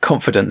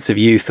confidence of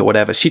youth or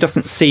whatever. She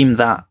doesn't seem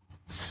that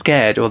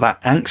scared or that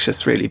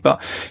anxious really,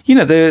 but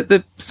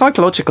the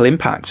psychological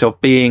impact of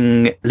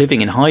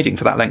living in hiding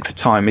for that length of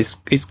time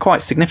is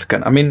quite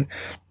significant. I mean,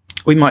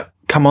 we might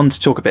come on to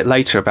talk a bit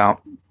later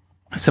about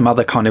some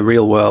other kind of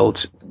real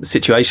world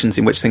situations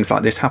in which things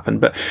like this happen.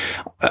 But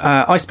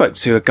I spoke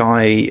to a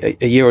guy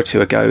a year or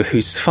two ago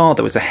whose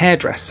father was a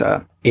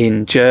hairdresser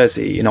in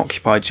Jersey, in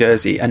occupied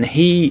Jersey. And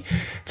he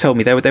told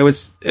me there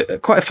was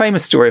quite a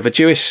famous story of a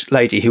Jewish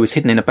lady who was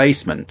hidden in a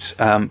basement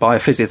by a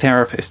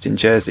physiotherapist in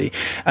Jersey.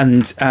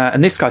 And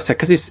this guy said,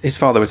 because his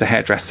father was a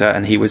hairdresser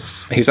and he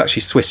was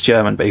actually Swiss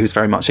German, but he was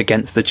very much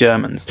against the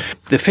Germans.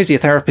 The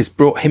physiotherapist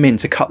brought him in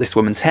to cut this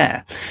woman's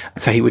hair.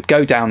 So he would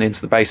go down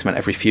into the basement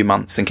every few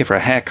months and give her a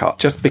haircut,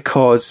 just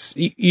because,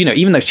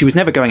 even though she was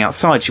never going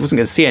outside, she wasn't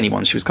going to see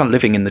anyone. She was kind of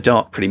living in the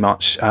dark pretty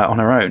much on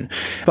her own.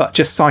 But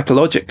just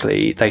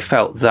psychologically, they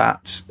felt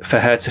that for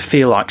her to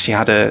feel like she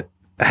had a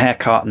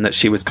haircut and that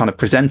she was kind of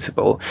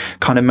presentable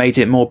kind of made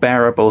it more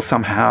bearable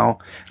somehow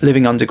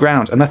living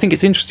underground. And I think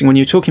it's interesting when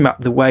you're talking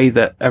about the way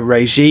that a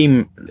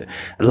regime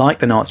like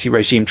the Nazi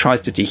regime tries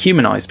to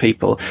dehumanize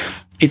people.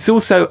 It's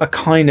also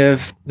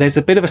there's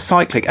a bit of a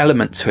cyclic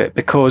element to it,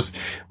 because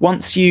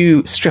once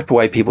you strip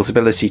away people's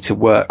ability to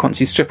work, once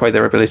you strip away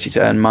their ability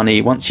to earn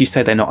money, once you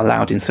say they're not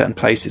allowed in certain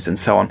places and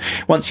so on,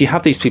 once you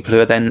have these people who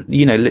are then,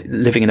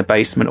 living in a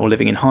basement or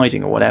living in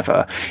hiding or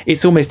whatever,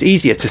 it's almost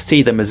easier to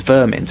see them as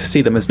vermin, to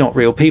see them as not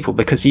real people,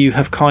 because you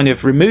have kind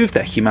of removed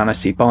their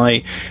humanity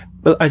by,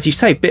 well, as you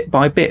say, bit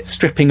by bit,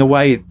 stripping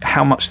away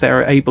how much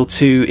they're able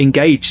to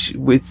engage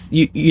with,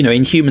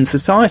 in human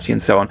society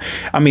and so on.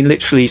 I mean,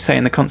 literally, say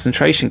in the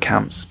concentration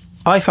camps,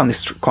 I found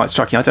this quite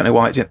striking. I don't know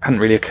why it hadn't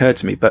really occurred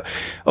to me, but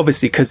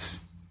obviously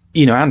because,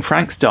 Anne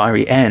Frank's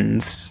diary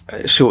ends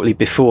shortly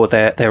before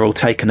they're all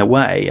taken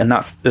away. And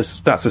that's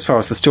as far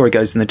as the story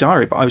goes in the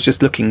diary. But I was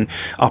just looking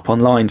up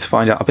online to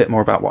find out a bit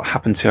more about what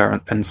happened to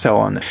her and so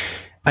on.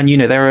 And,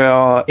 there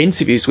are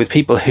interviews with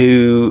people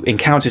who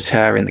encountered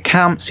her in the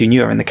camps, who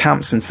knew her in the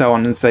camps and so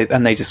on.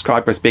 And they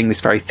describe her as being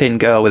this very thin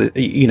girl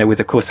with,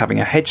 of course, having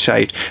her head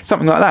shaved,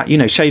 something like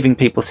that, shaving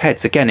people's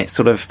heads. Again, it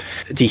sort of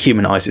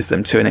dehumanizes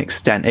them to an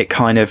extent.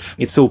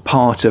 It's all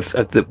part of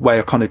the way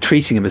of kind of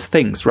treating them as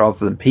things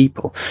rather than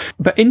people.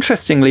 But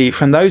interestingly,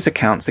 from those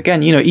accounts,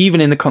 again, even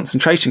in the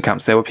concentration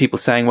camps, there were people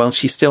saying, well,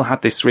 she still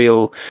had this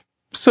real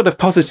sort of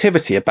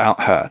positivity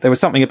about her. There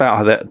was something about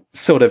her that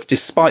sort of,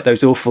 despite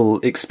those awful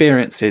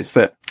experiences,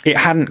 that it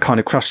hadn't kind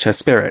of crushed her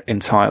spirit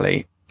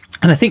entirely.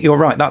 And I think you're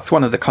right. That's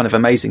one of the kind of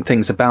amazing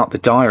things about the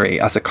diary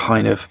as a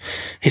kind of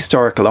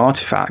historical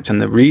artifact.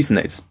 And the reason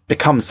that it's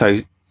become so,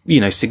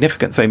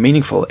 significant, so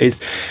meaningful is,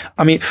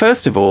 I mean,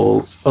 first of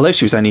all, although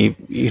she was only,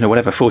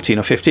 14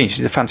 or 15,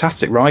 she's a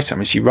fantastic writer. I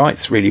mean, she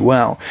writes really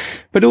well,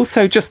 but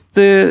also just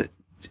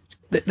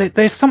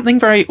there's something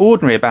very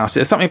ordinary about it.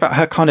 There's something about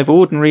her kind of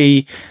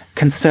ordinary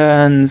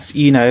concerns,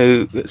 you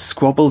know,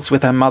 squabbles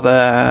with her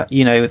mother,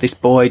 you know, this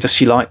boy, does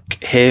she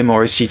like him,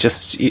 or is it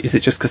just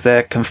because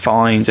they're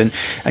confined, and,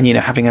 you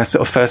know, having her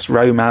sort of first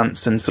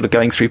romance and sort of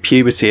going through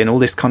puberty and all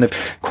this kind of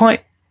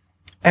quite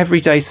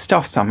everyday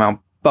stuff somehow,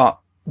 but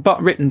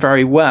written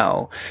very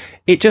well.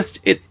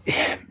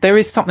 There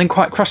is something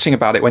quite crushing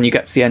about it when you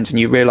get to the end and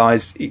you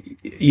realise,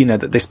 you know,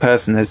 that this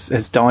person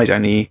has died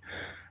only,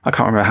 I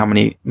can't remember how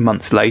many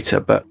months later,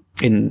 but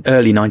in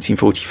early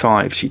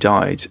 1945 she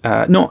died.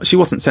 She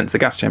wasn't sent to the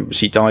gas chamber, but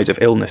she died of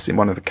illness in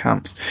one of the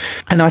camps.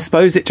 And I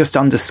suppose it just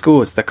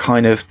underscores the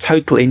kind of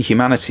total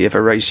inhumanity of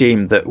a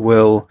regime that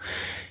will,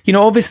 you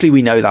know, obviously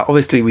we know that.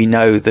 Obviously we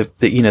know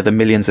the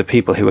millions of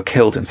people who were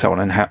killed and so on,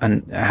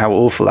 and how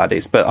awful that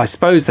is. But I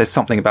suppose there's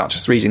something about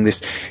just reading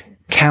this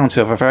account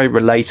of a very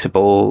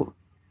relatable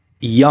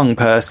young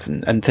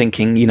person and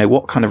thinking, you know,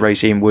 what kind of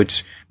regime would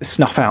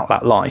snuff out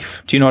that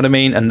life? Do you know what I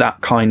mean? And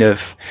that kind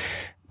of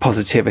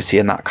positivity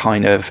and that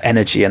kind of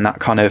energy and that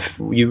kind of,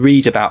 you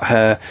read about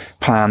her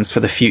plans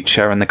for the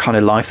future and the kind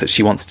of life that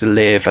she wants to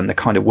live and the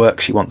kind of work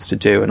she wants to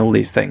do and all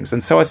these things.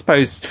 And so I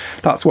suppose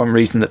that's one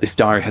reason that this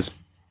diary has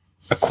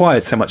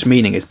acquired so much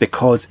meaning, is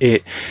because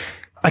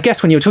I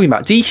guess when you're talking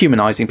about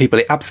dehumanizing people,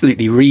 it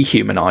absolutely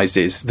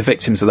rehumanizes the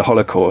victims of the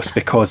Holocaust,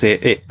 because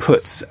it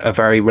puts a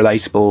very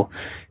relatable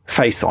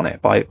face on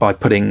it by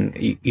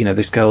putting, you know,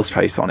 this girl's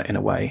face on it in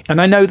a way.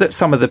 And I know that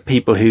some of the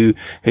people who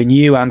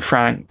knew Anne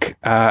Frank,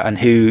 and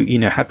who, you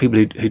know, had people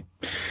who'd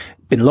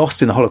been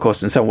lost in the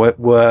Holocaust and so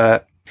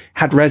on,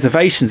 had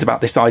reservations about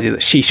this idea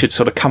that she should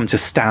sort of come to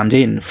stand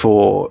in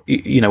for,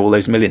 you know, all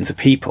those millions of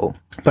people.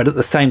 But at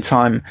the same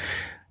time,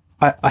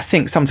 I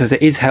think sometimes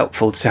it is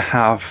helpful to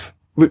have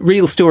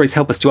real stories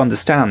help us to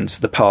understand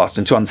the past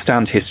and to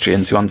understand history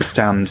and to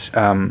understand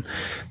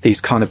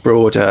these kind of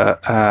broader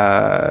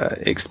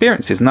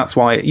experiences. And that's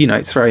why, you know,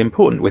 it's very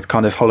important with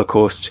kind of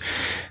Holocaust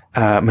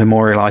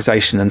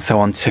memorialization and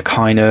so on, to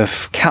kind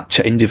of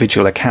capture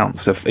individual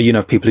accounts of, you know,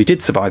 of people who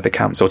did survive the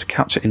camps, or to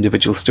capture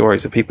individual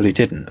stories of people who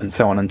didn't, and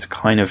so on, and to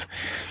kind of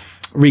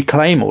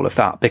reclaim all of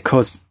that,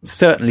 because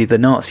certainly the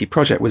Nazi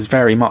project was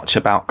very much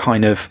about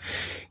kind of,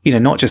 you know,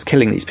 not just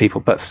killing these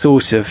people, but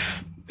sort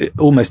of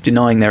almost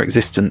denying their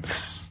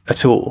existence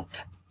at all.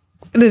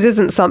 This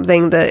isn't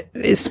something that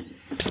is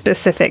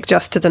specific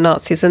just to the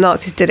Nazis. The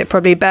Nazis did it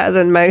probably better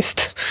than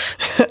most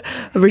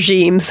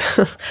regimes,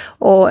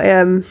 or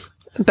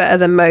better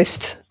than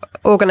most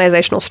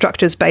organizational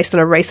structures based on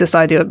a racist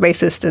idea,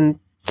 racist and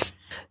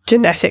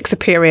genetic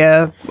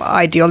superior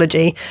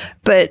ideology.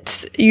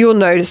 But you'll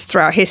notice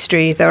throughout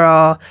history there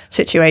are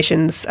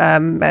situations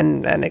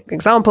and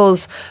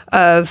examples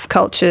of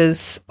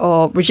cultures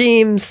or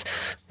regimes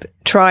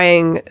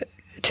trying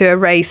to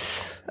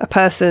erase a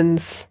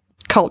person's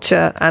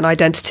culture and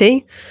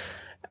identity.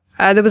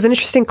 There was an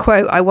interesting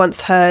quote I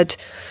once heard.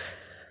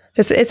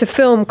 It's a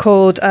film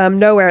called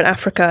Nowhere in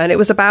Africa, and it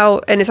was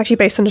about, and it's actually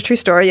based on a true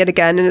story yet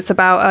again, and it's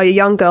about a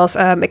young girl's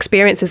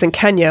experiences in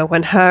Kenya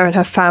when her and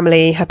her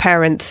family, her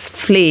parents,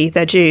 flee.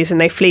 They're Jews, and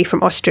they flee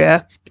from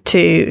Austria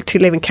to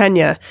live in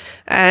Kenya.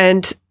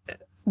 And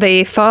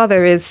the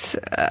father is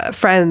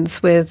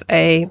friends with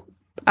a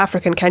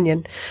African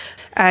Kenyan,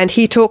 and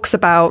he talks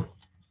about,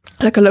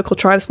 like a local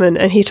tribesman,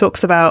 and he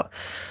talks about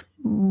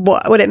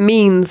what it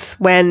means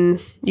when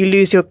you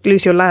lose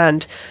your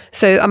land.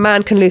 So a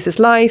man can lose his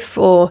life,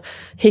 or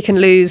he can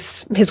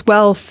lose his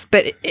wealth,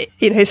 but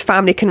you know, his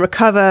family can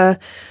recover.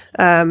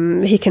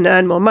 He can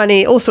earn more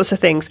money, all sorts of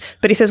things.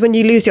 But he says when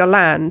you lose your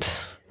land,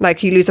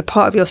 like you lose a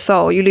part of your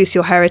soul, you lose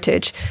your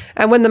heritage.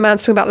 And when the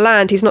man's talking about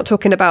land, he's not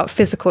talking about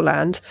physical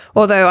land.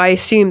 Although I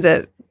assume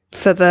that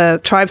for the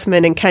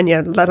tribesmen in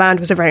Kenya, the land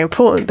was very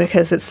important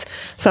because it's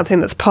something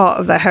that's part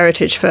of their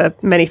heritage for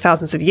many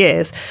thousands of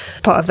years,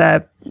 part of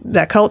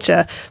their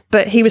culture.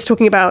 But he was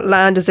talking about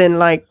land as in,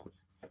 like,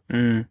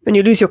 when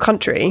you lose your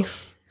country.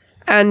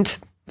 And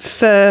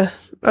for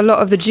a lot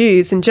of the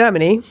Jews in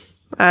Germany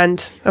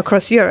and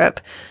across Europe,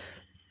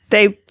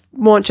 they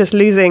weren't just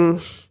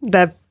losing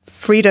their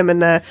freedom and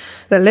their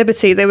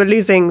liberty, they were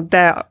losing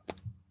their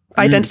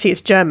identity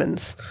as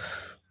Germans.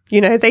 You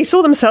know, they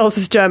saw themselves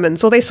as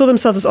Germans, or they saw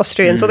themselves as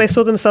Austrians, or they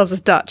saw themselves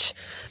as Dutch.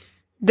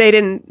 They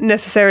didn't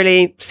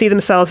necessarily see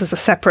themselves as a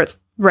separate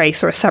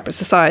race or a separate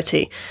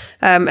society.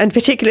 And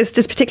this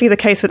is particularly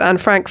the case with Anne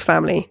Frank's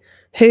family,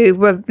 who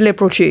were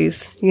liberal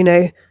Jews, you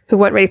know, who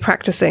weren't really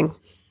practicing.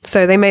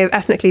 So they may have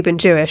ethnically been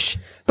Jewish,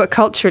 but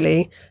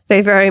culturally,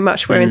 they very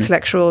much were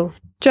intellectual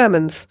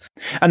Germans.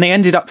 And they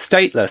ended up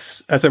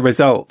stateless as a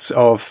result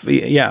of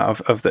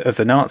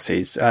the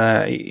Nazis,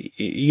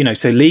 you know,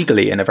 so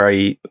legally in a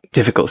very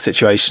difficult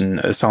situation,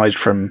 aside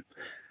from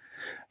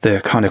the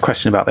kind of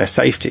question about their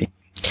safety.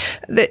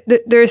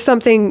 There is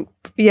something,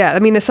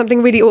 there's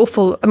something really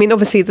awful. I mean,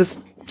 obviously there's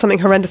something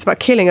horrendous about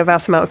killing a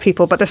vast amount of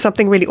people, but there's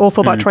something really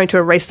awful about trying to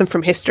erase them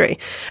from history.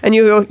 And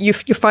you're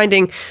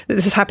finding that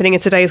this is happening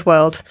in today's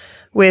world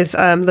with the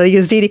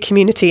Yazidi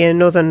community in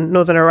northern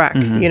Iraq,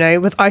 you know,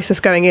 with ISIS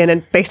going in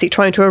and basically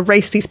trying to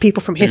erase these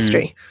people from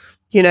history,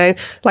 you know,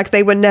 like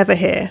they were never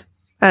here.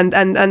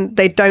 and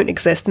they don't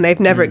exist, and they've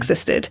never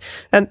existed.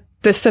 And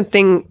there's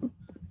something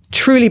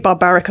truly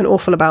barbaric and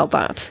awful about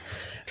that.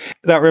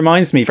 That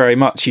reminds me very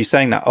much, you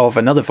saying that, of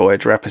another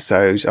Voyager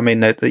episode. I mean,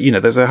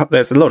 there's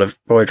a lot of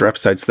Voyager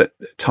episodes that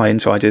tie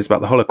into ideas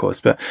about the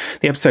Holocaust, but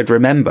the episode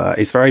Remember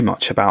is very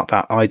much about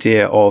that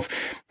idea of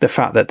the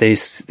fact that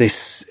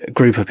this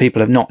group of people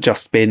have not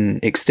just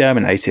been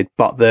exterminated,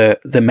 but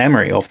the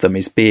memory of them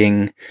is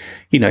being,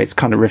 it's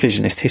kind of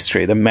revisionist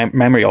history. The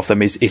memory of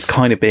them is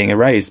kind of being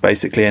erased,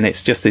 basically. And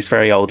it's just this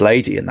very old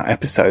lady in that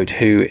episode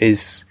who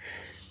is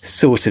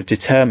sort of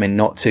determined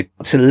not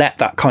to let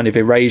that kind of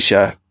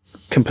erasure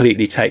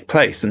completely take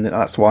place. And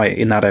that's why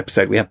in that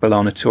episode we have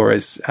B'Elanna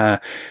Torres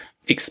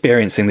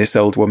experiencing this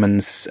old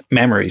woman's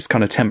memories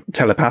kind of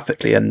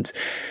telepathically and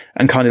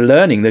kind of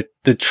learning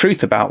the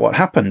truth about what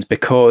happened,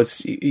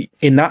 because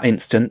in that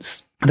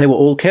instance they were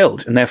all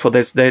killed, and therefore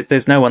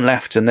there's no one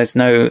left, and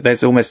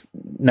there's almost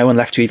no one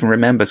left who even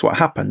remembers what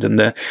happened. And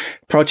the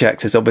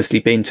project has obviously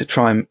been to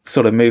try and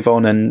sort of move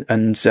on and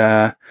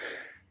kind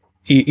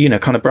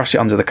of brush it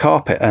under the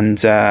carpet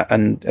and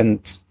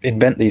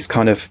invent these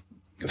kind of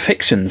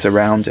fictions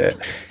around it.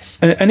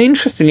 And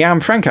interestingly, Anne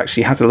Frank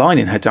actually has a line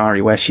in her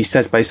diary where she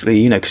says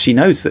basically, because she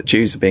knows that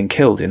Jews are being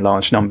killed in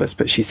large numbers,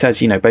 but she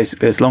says,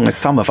 basically, as long as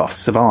some of us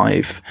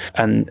survive,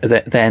 and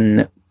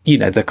then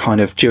the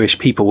kind of Jewish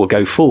people will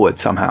go forward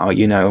somehow,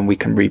 and we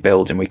can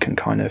rebuild and we can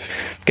kind of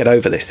get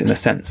over this in a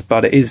sense.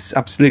 But it is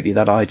absolutely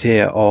that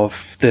idea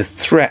of the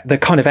threat, the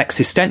kind of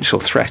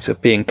existential threat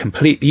of being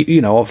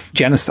completely, of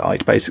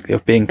genocide, basically,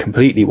 of being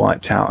completely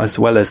wiped out, as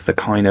well as the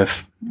kind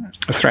of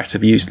threat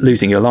of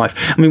losing your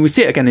life. I mean, we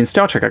see it again in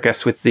Star Trek, I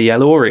guess, with the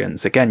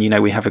El-Aurians.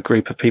 Again, we have a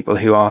group of people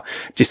who are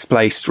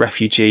displaced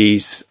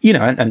refugees,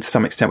 and to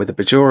some extent with the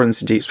Bajorans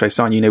in Deep Space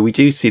Nine, we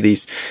do see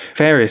these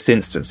various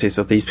instances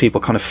of these people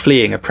kind of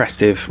fleeing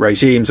oppressive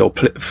regimes or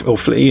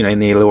in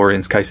the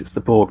El-Aurians case, it's the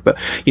Borg, but,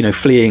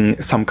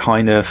 fleeing some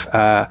kind of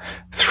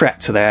threat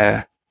to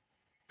their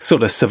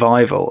sort of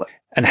survival.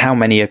 And how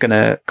many are going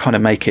to kind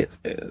of make it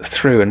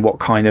through, and what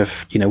kind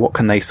of, what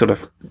can they sort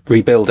of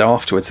rebuild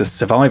afterwards as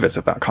survivors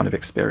of that kind of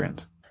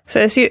experience?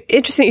 So it's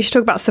interesting you should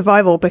talk about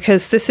survival,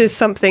 because this is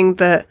something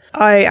that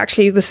I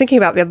actually was thinking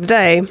about the other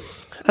day,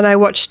 and I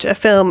watched a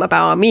film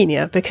about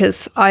Armenia,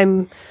 because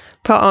I'm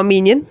part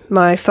Armenian.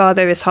 My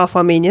father is half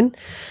Armenian,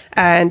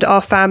 and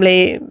our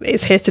family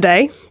is here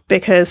today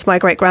because my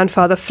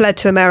great-grandfather fled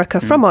to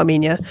America from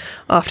Armenia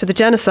after the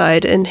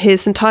genocide, and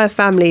his entire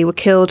family were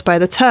killed by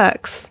the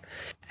Turks.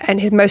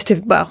 And most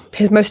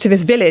of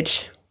his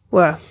village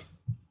were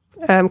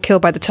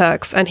killed by the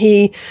Turks. And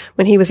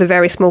when he was a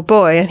very small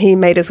boy, and he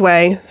made his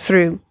way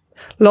through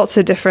lots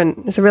of different,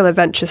 it's a real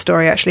adventure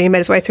story, actually. He made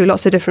his way through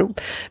lots of different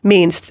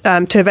means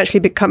to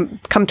eventually come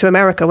to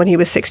America when he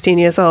was 16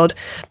 years old.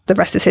 The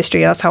rest is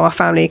history. That's how our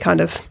family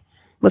kind of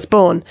was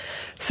born.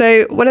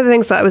 So one of the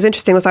things that was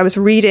interesting was I was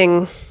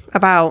reading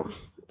about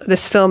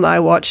this film that I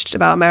watched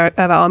about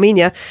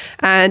Armenia,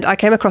 and I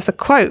came across a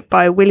quote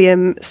by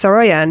William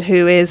Soroyan,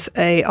 who is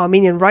an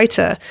Armenian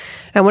writer.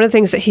 And one of the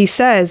things that he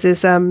says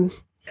is, and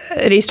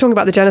he's talking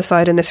about the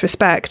genocide in this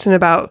respect, and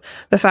about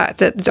the fact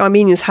that the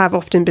Armenians have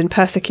often been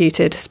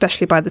persecuted,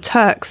 especially by the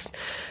Turks.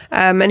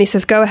 And he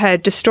says, go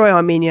ahead, destroy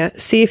Armenia,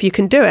 see if you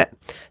can do it.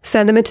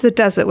 Send them into the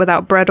desert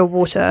without bread or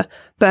water,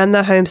 burn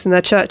their homes and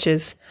their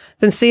churches.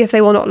 Then see if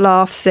they will not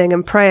laugh, sing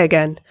and pray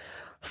again.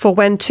 For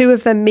when two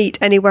of them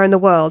meet anywhere in the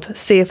world,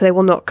 see if they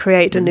will not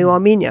create a new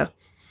Armenia.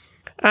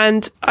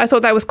 And I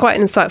thought that was quite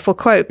an insightful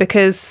quote,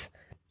 because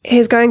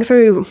he's going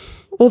through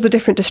all the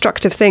different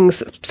destructive things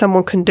that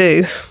someone can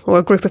do, or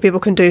a group of people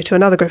can do to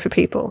another group of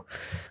people.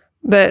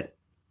 But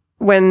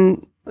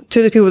when two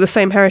of the people with the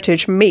same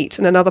heritage meet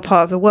in another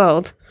part of the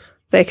world,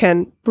 they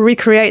can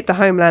recreate the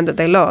homeland that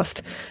they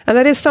lost. And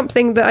that is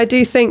something that I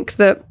do think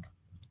that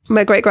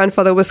my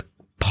great-grandfather was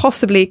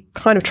possibly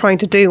kind of trying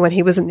to do when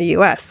he was in the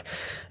US.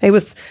 He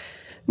was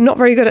not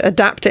very good at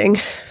adapting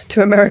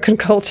to American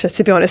culture,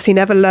 to be honest. He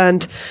never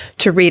learned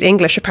to read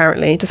English,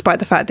 apparently, despite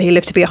the fact that he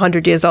lived to be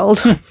 100 years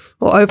old,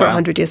 or over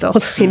 100 years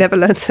old. He never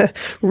learned to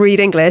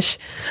read English.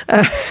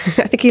 I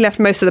think he left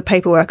most of the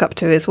paperwork up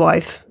to his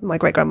wife, my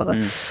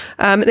great-grandmother.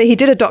 He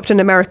did adopt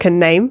an American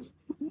name,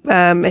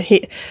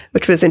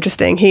 which was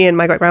interesting. He and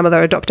my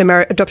great-grandmother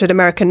adopted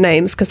American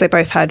names because they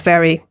both had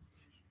very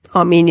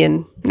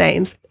Armenian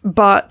names.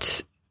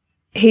 But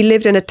he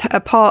lived in a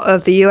part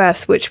of the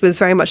US which was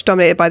very much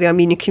dominated by the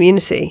Armenian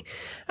community.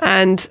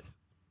 And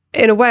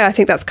in a way, I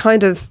think that's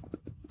kind of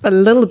a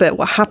little bit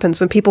what happens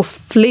when people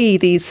flee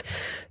these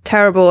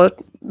terrible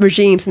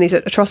regimes and these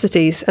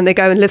atrocities, and they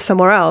go and live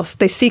somewhere else.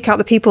 They seek out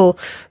the people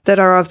that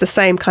are of the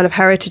same kind of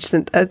heritage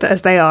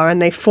as they are,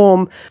 and they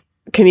form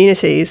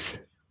communities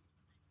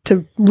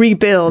to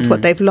rebuild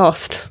what they've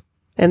lost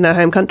in their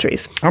home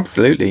countries.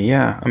 Absolutely,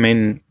 yeah. I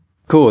mean,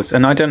 course.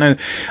 And I don't know,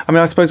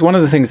 I suppose one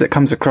of the things that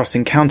comes across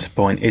in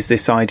Counterpoint is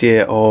this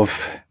idea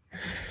of,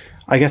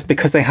 I guess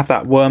because they have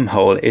that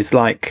wormhole, is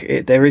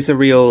like there is a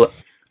real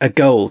a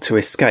goal to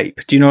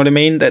escape. Do you know what I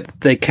mean? That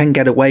they can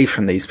get away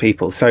from these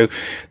people. So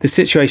the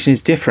situation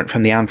is different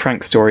from the Anne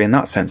Frank story in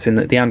that sense, in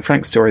that the Anne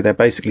Frank story, they're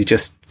basically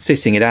just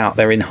sitting it out.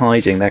 They're in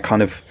hiding. They're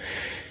kind of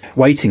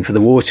waiting for the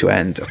war to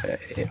end,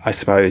 I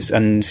suppose.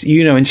 And,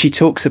 you know, and she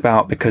talks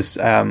about, because,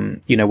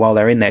 you know, while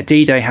they're in there,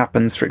 D-Day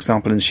happens, for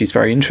example, and she's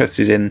very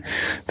interested in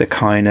the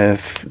kind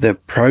of the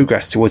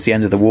progress towards the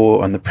end of the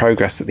war and the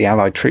progress that the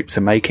Allied troops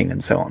are making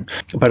and so on.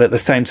 But at the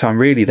same time,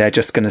 really, they're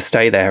just going to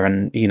stay there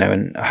and, you know,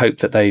 and hope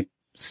that they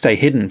stay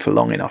hidden for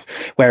long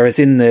enough. Whereas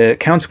in the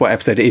Counterpoint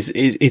episode,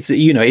 it's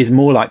you know, is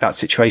more like that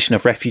situation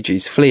of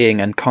refugees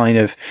fleeing and kind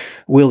of,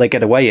 will they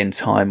get away in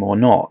time or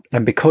not?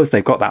 And because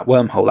they've got that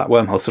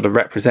wormhole sort of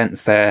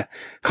represents their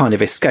kind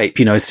of escape.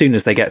 You know, as soon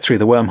as they get through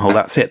the wormhole,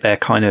 that's it.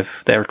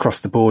 They're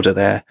across the border.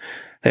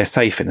 They're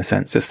safe in a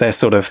sense. It's their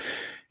sort of,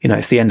 you know,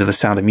 it's the end of The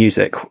Sound of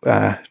Music,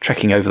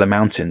 trekking over the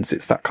mountains.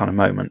 It's that kind of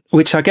moment,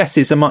 which I guess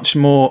is a much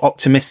more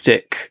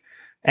optimistic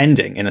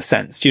ending in a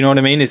sense. Do you know what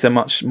I mean? Is a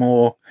much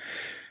more,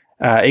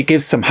 it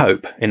gives some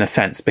hope in a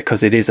sense,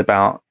 because it is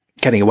about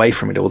getting away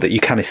from it all, that you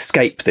can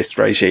escape this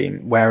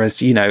regime.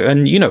 Whereas, you know,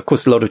 and, you know, of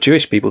course, a lot of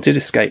Jewish people did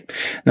escape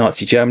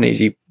Nazi Germany,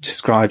 as you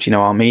described, you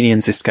know,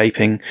 Armenians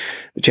escaping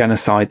the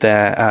genocide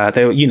there.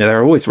 There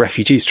are always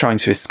refugees trying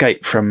to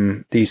escape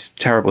from these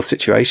terrible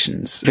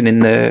situations. Even in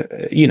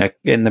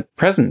the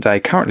present day,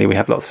 currently, we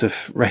have lots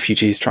of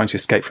refugees trying to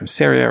escape from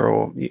Syria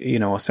or, you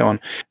know, or so on.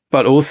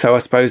 But also, I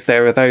suppose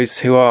there are those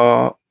who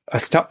are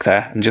stuck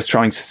there and just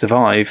trying to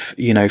survive,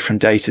 you know, from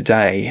day to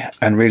day,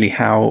 and really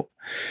how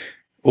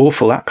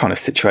awful that kind of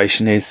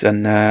situation is.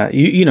 And,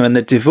 you know, and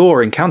the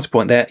Devore in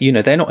Counterpoint, they're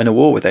not in a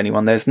war with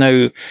anyone. There's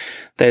no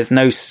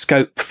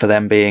scope for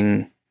them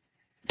being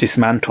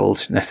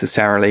dismantled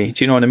necessarily.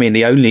 Do you know what I mean?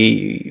 The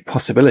only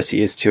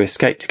possibility is to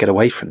escape, to get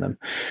away from them.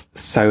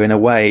 So in a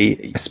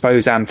way, I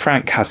suppose Anne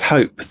Frank has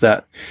hope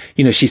that,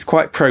 you know, she's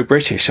quite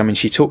pro-British. I mean,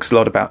 she talks a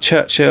lot about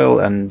Churchill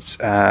and,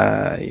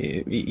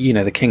 you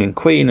know, the King and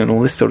Queen and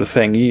all this sort of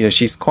thing. You know,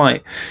 she's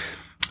quite,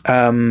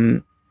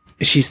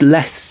 she's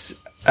less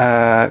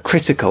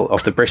critical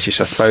of the British,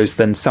 I suppose,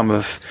 than some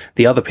of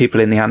the other people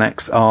in the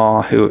Annex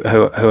are, who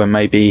are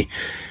maybe,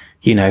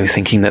 you know,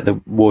 thinking that the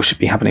war should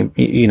be happening,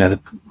 you know, the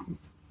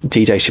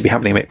D-Day should be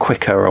happening a bit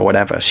quicker or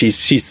whatever.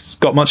 She's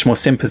got much more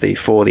sympathy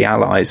for the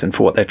Allies and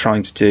for what they're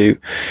trying to do,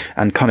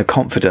 and kind of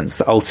confidence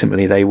that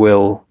ultimately they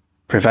will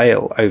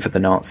prevail over the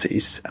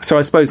Nazis. So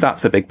I suppose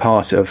that's a big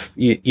part of,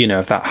 you know,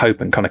 of that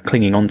hope, and kind of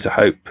clinging on to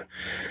hope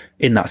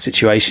in that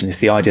situation, is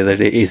the idea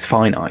that it is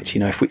finite. You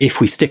know, if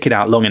we stick it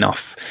out long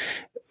enough,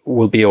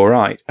 we'll be all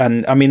right.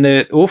 And I mean,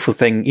 the awful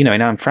thing, you know,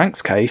 in Anne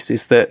Frank's case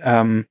is that,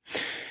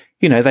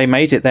 you know, they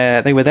made it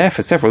there. They were there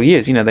for several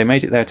years. You know, they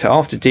made it there to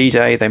after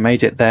D-Day. They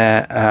made it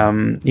there.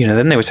 You know,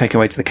 then they were taken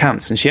away to the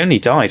camps, and she only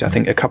died, I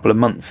think, a couple of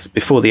months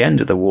before the end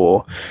of the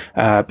war,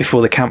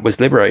 before the camp was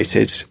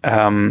liberated.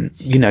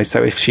 You know,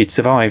 so if she'd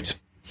survived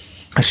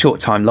a short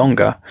time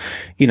longer,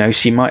 you know,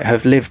 she might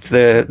have lived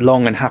the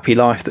long and happy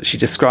life that she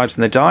describes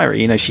in the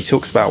diary. You know, she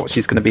talks about what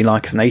she's going to be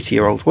like as an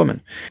 80-year-old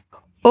woman.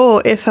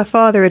 Or if her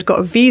father had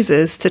got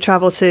visas to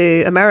travel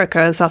to America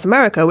and South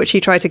America, which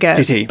he tried to get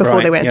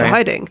before they went into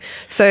hiding.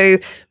 So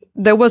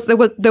there was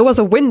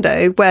a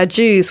window where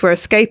Jews were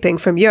escaping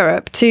from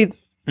Europe to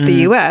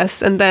the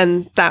US, and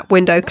then that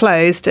window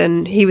closed,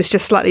 and he was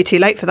just slightly too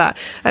late for that.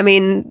 I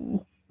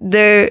mean,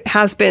 there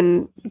has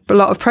been a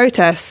lot of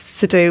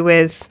protests to do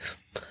with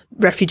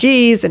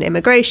refugees and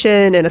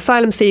immigration and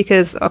asylum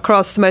seekers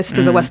across most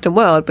of the Western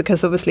world,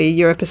 because obviously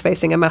Europe is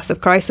facing a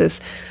massive crisis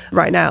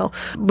right now,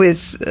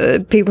 with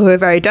people who are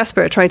very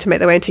desperate trying to make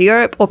their way into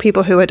Europe, or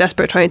people who are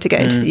desperate trying to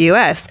get into the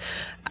US.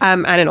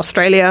 And in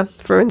Australia,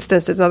 for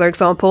instance, is another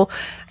example.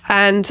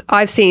 And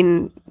I've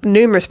seen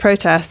numerous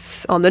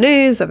protests on the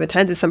news. I've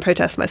attended some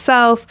protests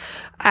myself.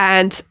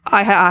 And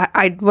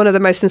I one of the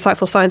most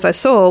insightful signs I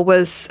saw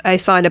was a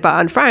sign about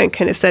Anne Frank.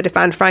 And it said if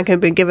Anne Frank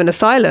had been given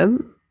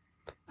asylum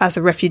as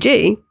a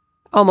refugee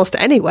almost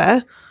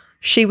anywhere,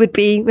 she would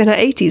be in her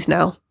 80s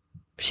now.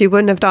 She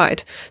wouldn't have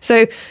died.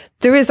 So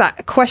there is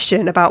that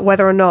question about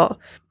whether or not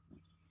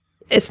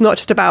it's not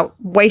just about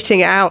waiting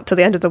it out till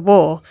the end of the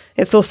war.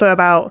 It's also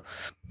about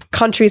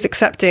countries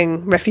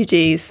accepting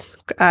refugees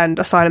and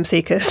asylum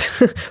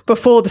seekers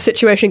before the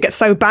situation gets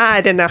so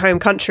bad in their home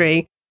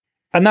country.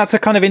 And that's a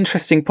kind of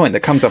interesting point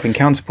that comes up in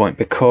Counterpoint,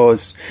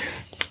 because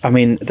I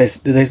mean,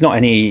 there's not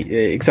any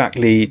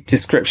exactly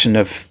description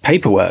of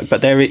paperwork,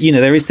 but there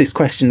is this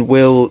question: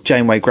 will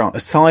Janeway grant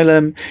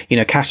asylum? You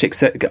know,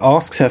 Kashyyyk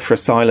asks her for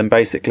asylum.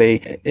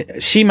 Basically,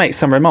 she makes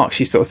some remarks.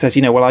 She sort of says,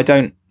 well, I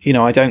don't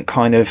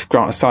kind of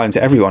grant asylum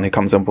to everyone who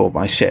comes on board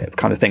my ship,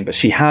 kind of thing. But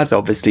she has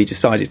obviously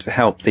decided to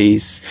help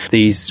these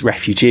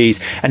refugees.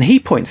 And he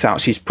points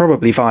out she's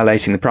probably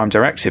violating the Prime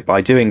Directive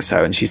by doing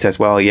so. And she says,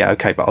 well, yeah,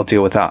 okay, but I'll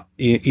deal with that,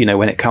 you know,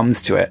 when it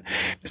comes to it.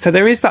 So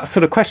there is that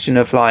sort of question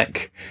of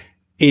like,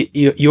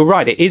 you're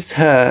right. It is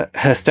her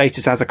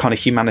status as a kind of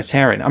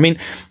humanitarian. I mean,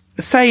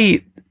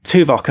 say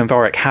Tuvok and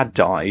Vorik had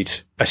died,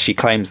 as she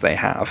claims they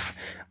have.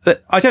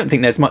 I don't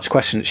think there's much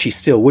question that she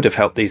still would have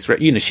helped these.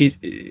 You know, she's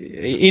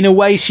in a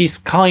way, she's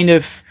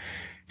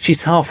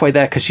she's halfway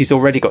there because she's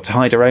already got to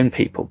hide her own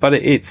people. But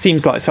it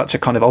seems like such a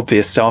kind of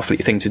obvious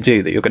Starfleet thing to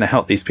do, that you're going to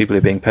help these people who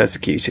are being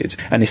persecuted.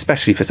 And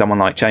especially for someone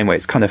like Janeway,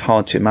 it's kind of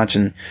hard to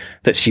imagine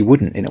that she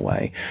wouldn't, in a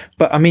way.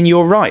 But I mean,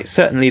 you're right.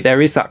 Certainly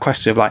there is that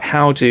question of like,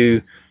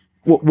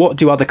 what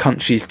do other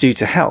countries do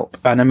to help?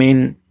 And I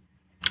mean,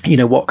 you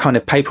know, what kind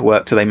of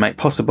paperwork do they make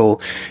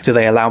possible? Do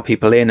they allow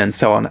people in and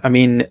so on? I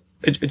mean,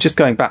 just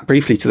going back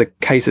briefly to the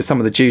case of some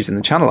of the Jews in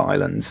the Channel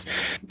Islands,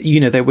 you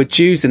know, there were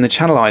Jews in the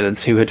Channel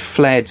Islands who had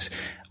fled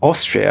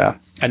Austria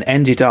and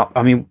ended up,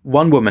 I mean,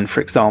 one woman,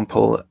 for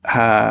example,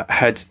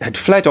 had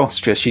fled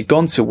Austria. She'd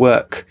gone to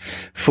work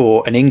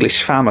for an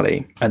English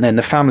family, and then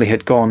the family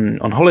had gone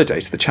on holiday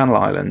to the Channel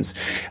Islands,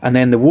 and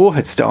then the war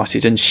had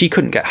started and she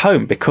couldn't get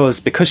home because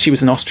she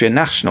was an Austrian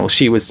national.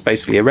 She was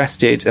basically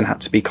arrested and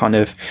had to be kind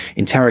of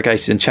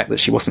interrogated and checked that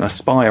she wasn't a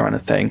spy or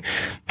anything.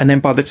 And then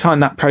by the time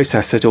that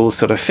process had all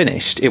sort of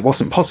finished, it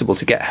wasn't possible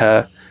to get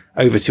her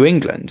over to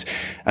England.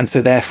 And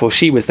so therefore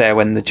she was there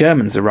when the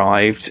Germans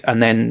arrived,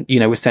 and then, you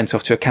know, was sent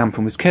off to a camp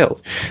and was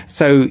killed.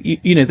 So,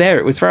 you know, there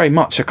it was very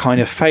much a kind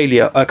of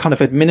failure, a kind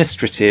of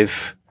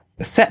administrative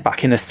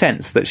setback, in a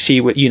sense that she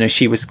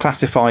was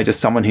classified as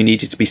someone who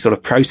needed to be sort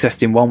of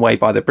processed in one way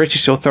by the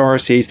British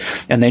authorities.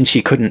 And then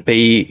she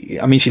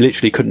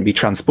literally couldn't be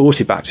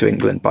transported back to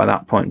England by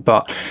that point.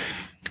 But,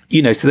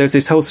 you know, so there's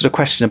this whole sort of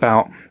question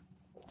about,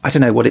 I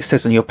don't know what it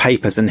says on your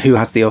papers and who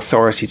has the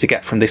authority to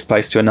get from this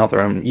place to another.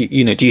 And,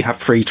 you know, do you have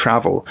free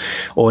travel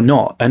or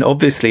not? And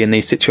obviously in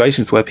these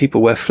situations where people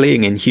were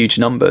fleeing in huge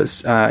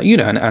numbers, you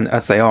know, and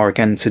as they are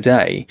again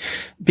today,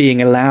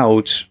 being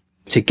allowed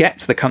to get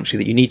to the country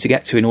that you need to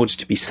get to in order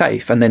to be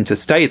safe, and then to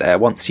stay there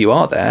once you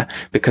are there,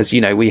 because,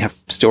 you know, we have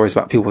stories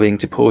about people being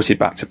deported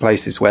back to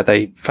places where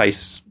they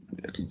face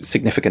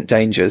significant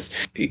dangers.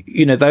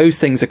 You know, those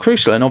things are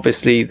crucial. And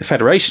obviously the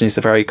Federation is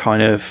a very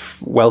kind of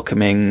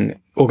welcoming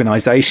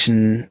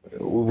organization,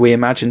 we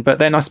imagine. But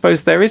then I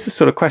suppose there is a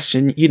sort of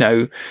question, you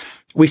know,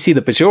 we see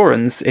the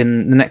Bajorans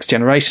in the Next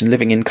Generation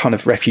living in kind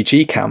of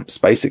refugee camps,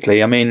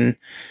 basically. I mean,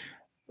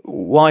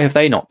 why have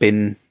they not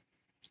been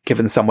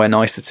given somewhere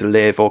nicer to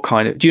live, or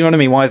kind of, do you know what I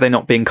mean? Why have they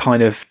not been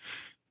kind of,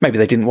 maybe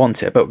they didn't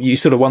want it, but you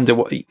sort of wonder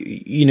what,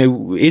 you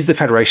know, is the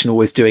Federation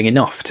always doing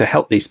enough to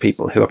help these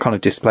people who are kind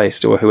of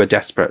displaced or who are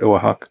desperate or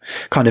are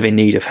kind of in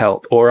need of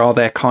help? Or are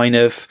there kind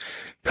of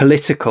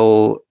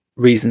political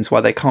reasons why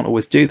they can't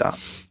always do that?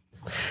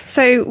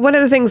 So one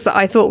of the things that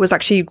I thought was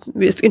actually,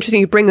 it's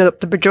interesting you bring up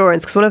the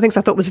Bajorans, because one of the things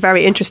I thought was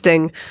very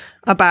interesting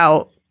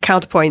about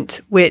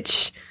Counterpoint,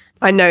 which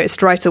I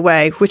noticed right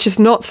away, which is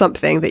not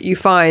something that you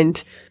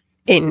find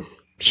in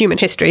human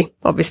history,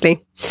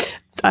 obviously,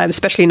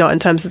 especially not in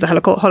terms of the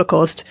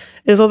Holocaust,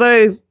 is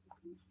although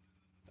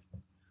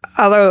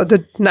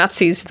the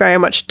Nazis very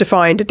much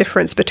defined a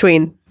difference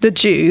between the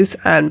Jews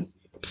and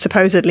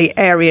supposedly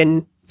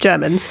Aryan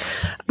Germans,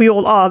 we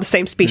all are the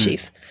same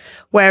species.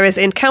 Whereas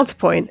in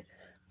Counterpoint,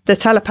 the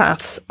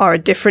telepaths are a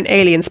different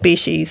alien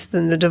species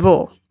than the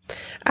Devore.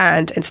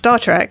 And in Star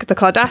Trek, the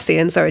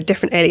Cardassians are a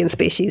different alien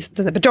species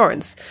than the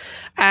Bajorans.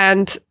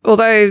 And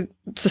although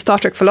the Star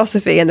Trek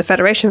philosophy and the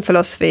Federation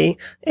philosophy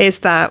is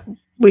that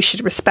we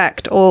should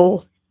respect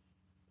all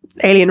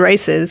alien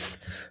races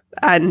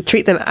and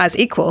treat them as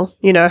equal,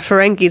 you know, a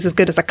Ferengi is as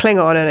good as a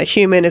Klingon, and a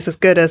human is as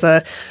good as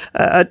a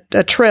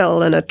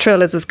Trill, and a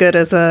Trill is as good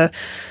as a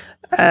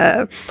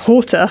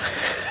Horta.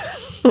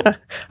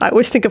 I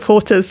always think of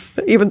Hortas,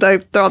 even though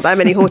there aren't that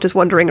many Hortas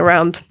wandering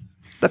around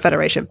the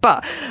Federation.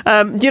 But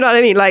you know what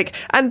I mean?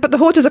 But the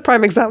Horta is a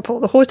prime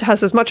example. The Horta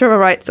has as much of a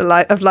right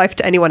of life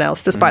to anyone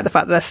else, despite the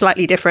fact that they're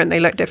slightly different,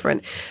 they look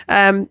different.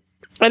 And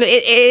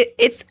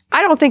it's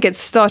I don't think it's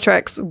Star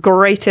Trek's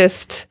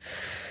greatest.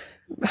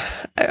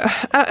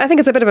 I think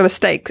it's a bit of a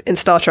mistake in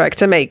Star Trek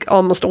to make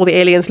almost all the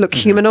aliens look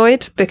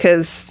humanoid,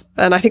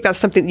 and I think that's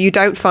something that you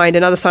don't find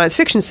in other science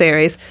fiction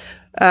series.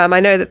 I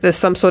know that there's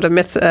some sort of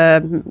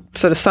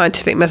sort of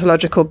scientific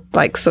mythological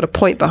sort of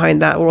point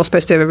behind that. We're all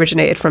supposed to have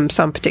originated from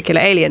some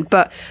particular alien,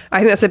 but I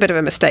think that's a bit of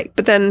a mistake.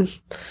 But then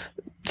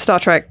Star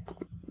Trek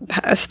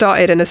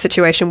started in a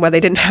situation where they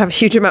didn't have a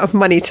huge amount of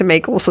money to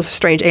make all sorts of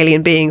strange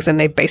alien beings, and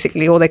they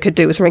basically all they could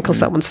do was wrinkle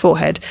someone's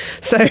forehead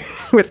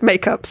with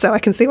makeup. So I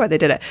can see why they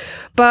did it.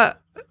 But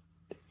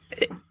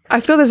I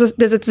feel there's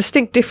a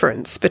distinct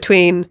difference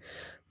between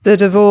the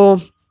Devore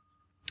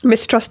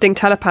mistrusting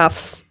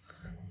telepaths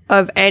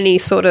of any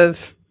sort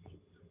of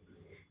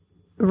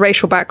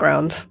racial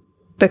background,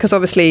 because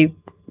obviously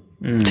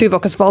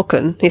Tuvok is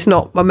Vulcan. He's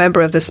not a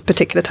member of this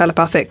particular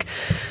telepathic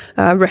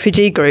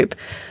refugee group.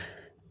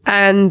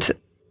 And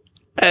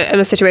in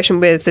a situation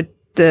with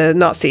the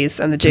Nazis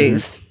and the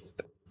Jews.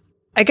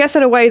 I guess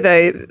in a way,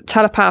 though,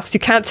 telepaths, you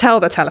can't tell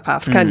they're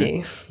telepaths, can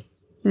you?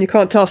 And you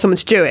can't tell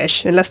someone's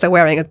Jewish unless they're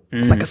wearing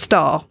a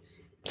star.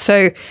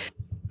 So,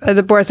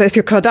 whereas if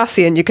you're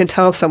Cardassian, you can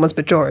tell if someone's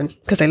Bajoran,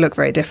 because they look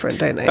very different,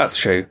 don't they? That's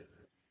true.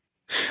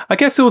 I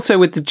guess also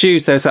with the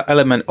Jews, there's that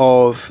element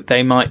of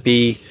they might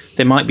be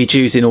there might be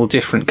Jews in all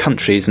different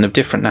countries and of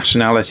different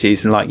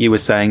nationalities. And like you were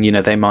saying,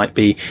 they might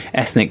be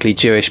ethnically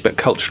Jewish, but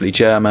culturally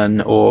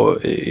German, or,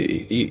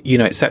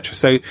 etc.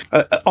 So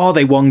are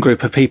they one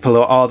group of people,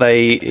 or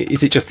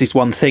is it just this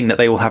one thing that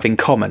they all have in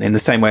common, in the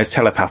same way as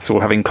telepaths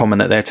all have in common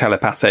that they're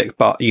telepathic,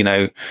 but,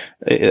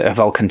 a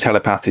Vulcan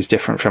telepath is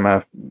different from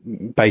a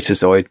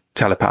Betazoid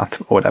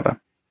telepath or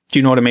whatever. Do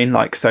you know what I mean?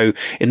 Like, so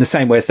in the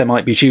same way as there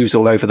might be Jews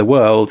all over the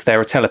world, there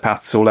are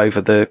telepaths all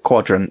over the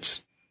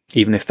quadrant,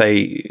 even if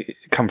they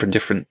come from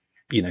different,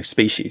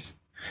 species.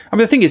 I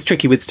mean, I think it's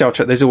tricky with Star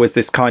Trek. There's always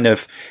this kind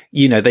of,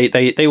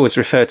 they always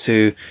refer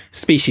to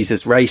species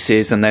as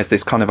races, and there's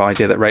this kind of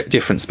idea that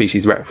different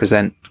species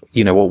represent,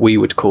 what we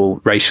would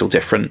call racial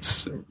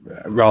difference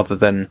rather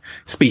than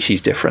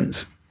species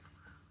difference.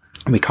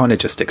 And we kind of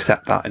just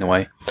accept that in a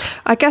way.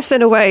 I guess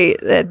in a way,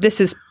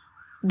 this is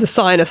the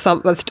sign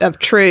of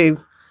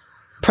true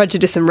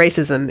prejudice and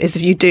racism, is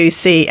if you do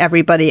see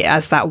everybody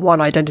as that one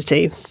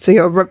identity. So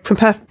you're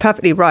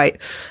perfectly right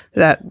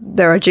that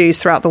there are Jews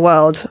throughout the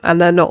world and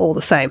they're not all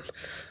the same.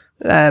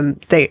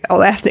 They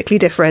are ethnically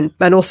different,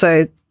 and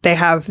also they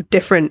have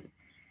different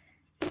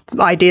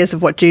ideas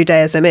of what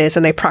Judaism is,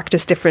 and they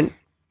practice different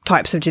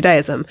types of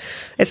Judaism.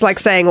 It's like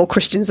saying all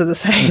Christians are the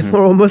same,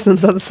 or all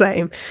Muslims are the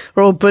same,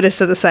 or all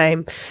Buddhists are the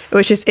same,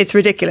 it's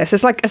ridiculous.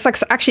 It's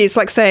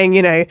like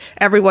saying,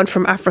 everyone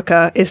from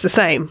Africa is the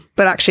same,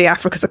 but actually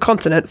Africa's a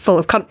continent full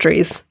of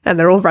countries, and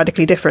they're all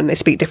radically different. They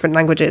speak different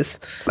languages,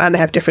 and they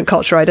have different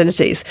cultural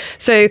identities.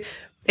 So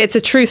it's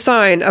a true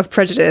sign of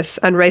prejudice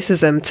and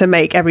racism to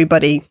make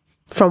everybody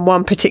from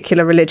one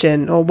particular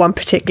religion or one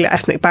particular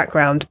ethnic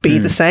background be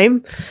the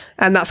same.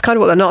 And that's kind of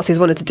what the Nazis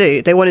wanted to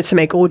do. They wanted to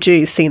make all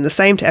Jews seem the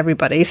same to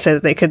everybody so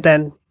that they could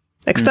then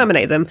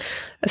exterminate them.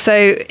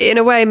 So in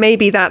a way,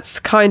 maybe that's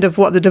kind of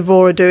what the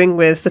Devore are doing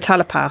with the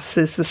telepaths,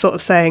 is the sort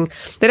of saying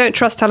they don't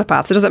trust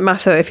telepaths. It doesn't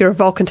matter if you're a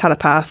Vulcan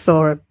telepath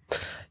or a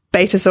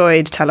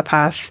Betazoid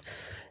telepath.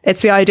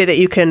 It's the idea that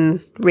you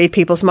can read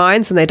people's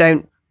minds, and they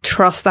don't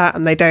trust that,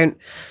 and they don't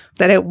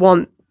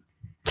want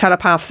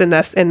telepaths in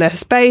their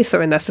space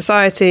or in their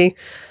society.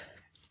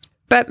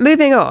 But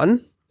moving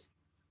on,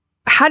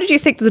 how did you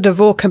think the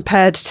Devore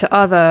compared to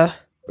other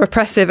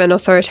repressive and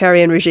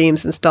authoritarian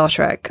regimes in Star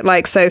Trek?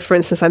 Like, so for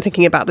instance, I'm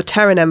thinking about the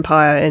Terran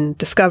Empire in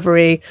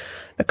Discovery,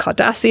 the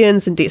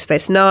Cardassians in Deep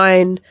Space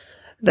Nine,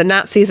 the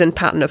Nazis in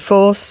Pattern of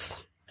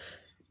Force,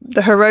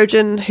 the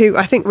Hirogen, who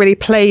I think really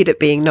played at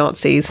being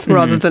Nazis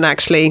rather than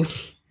actually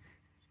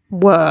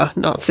were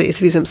Nazis,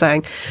 if you see what I'm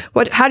saying.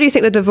 How do you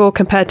think the Devore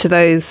compared to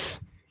those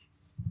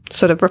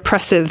sort of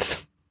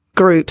repressive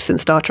groups in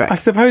Star Trek? I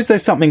suppose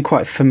there's something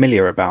quite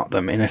familiar about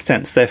them, in a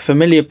sense. They're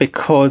familiar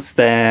because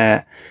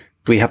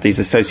we have these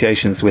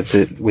associations with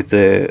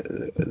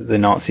the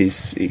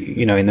Nazis,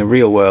 in the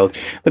real world,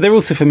 but they're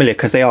also familiar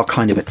because they are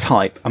kind of a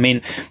type. I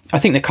mean, I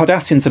think the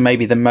Cardassians are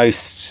maybe the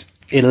most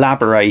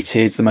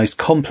elaborated, the most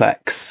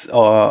complex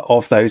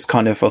of those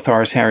kind of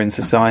authoritarian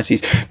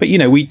societies. But,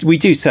 we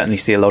do certainly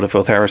see a lot of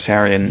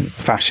authoritarian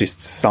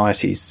fascist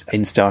societies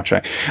in Star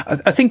Trek.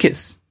 I think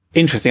it's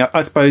interesting.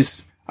 I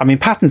suppose,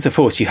 Patterns of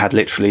Force, you had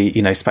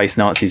literally, space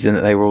Nazis in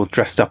that they were all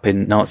dressed up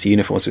in Nazi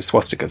uniforms with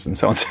swastikas and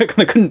so on. So it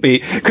kind of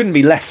couldn't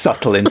be less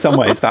subtle in some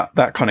ways,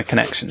 that kind of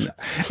connection.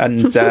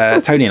 And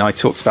Tony and I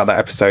talked about that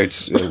episode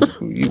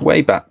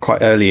way back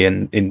quite early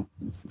in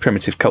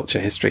primitive culture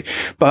history.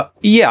 But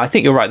yeah, I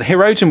think you're right. The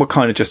Hirogen were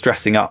kind of just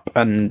dressing up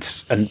and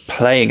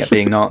playing at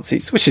being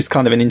Nazis, which is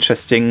kind of an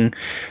interesting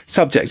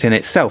subject in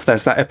itself.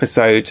 There's that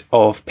episode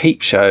of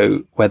Peep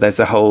Show where there's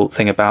a whole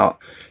thing about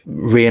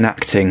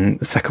reenacting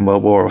the Second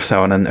World War or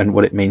so on, and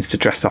what it means to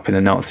dress up in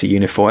a Nazi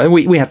uniform. And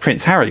we had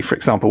Prince Harry, for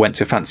example, went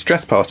to a fancy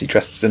dress party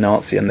dressed as a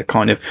Nazi, and the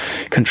kind of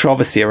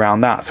controversy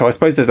around that. So I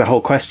suppose there's a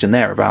whole question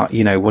there about,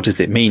 what does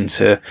it mean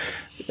to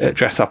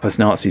dress up as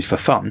Nazis for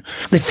fun?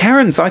 The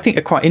Terrans, I think,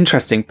 are quite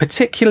interesting,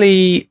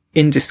 particularly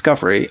in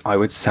Discovery, I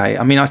would say.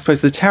 I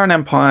suppose the Terran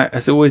Empire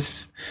has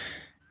always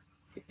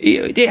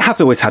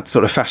had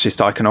sort of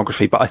fascist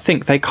iconography, but I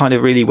think they kind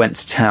of really went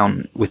to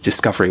town with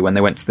Discovery when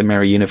they went to the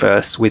Mirror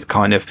Universe, with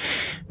kind of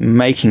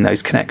making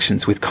those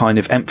connections, with kind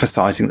of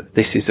emphasizing that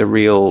this is a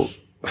real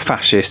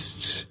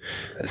fascist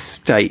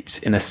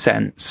state in a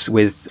sense,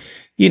 with,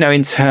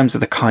 in terms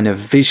of the kind of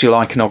visual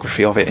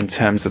iconography of it, in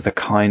terms of the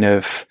kind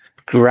of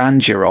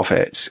grandeur of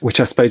it, which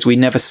I suppose we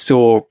never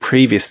saw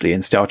previously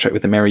in Star Trek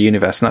with the Mirror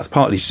Universe. And that's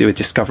partly to do with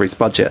Discovery's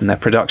budget and their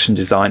production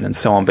design and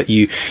so on. But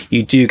you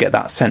do get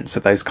that sense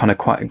of those kind of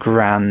quite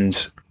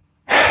grand,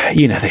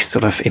 this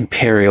sort of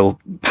imperial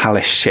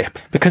palace ship.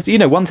 Because,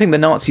 one thing the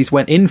Nazis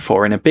went in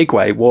for in a big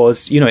way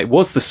was, it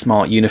was the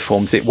smart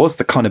uniforms. It was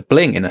the kind of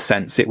bling, in a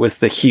sense. It was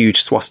the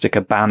huge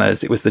swastika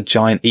banners. It was the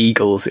giant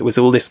eagles. It was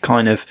all this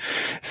kind of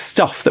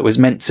stuff that was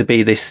meant to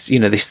be this,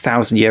 this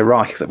 1,000-year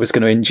Reich that was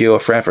going to endure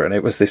forever. And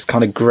it was this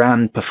kind of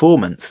grand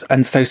performance.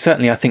 And so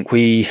certainly I think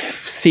we've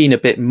seen a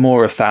bit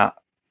more of that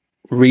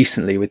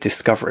recently with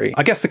Discovery.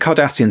 I guess the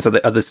Cardassians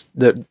are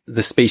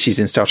the species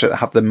in Star Trek that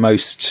have the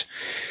most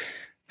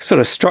sort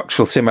of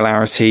structural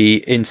similarity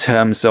in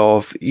terms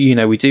of,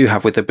 we do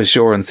have with the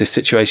Bajorans this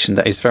situation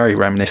that is very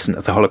reminiscent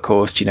of the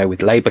Holocaust,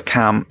 with labor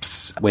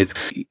camps, with,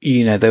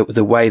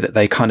 the way that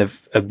they kind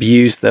of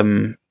abuse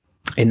them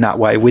in that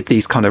way with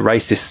these kind of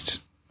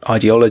racist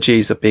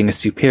ideologies of being a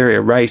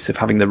superior race, of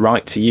having the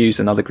right to use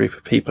another group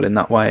of people in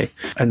that way,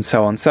 and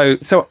so on. So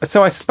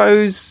I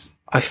suppose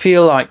I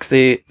feel like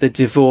the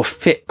Devore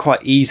fit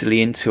quite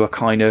easily into a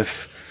kind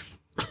of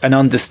an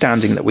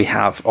understanding that we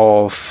have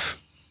of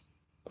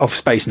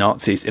space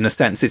Nazis, in a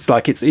sense. It's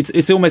like,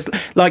 it's almost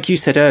like you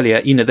said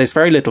earlier, there's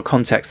very little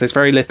context. There's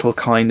very little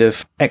kind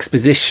of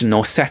exposition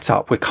or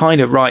setup. We're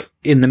kind of right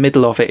in the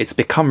middle of it. It's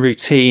become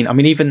routine. I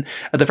mean, even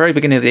at the very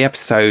beginning of the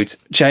episode,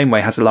 Janeway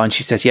has a line.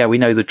 She says, yeah, we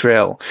know the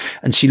drill.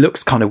 And she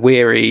looks kind of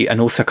weary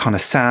and also kind of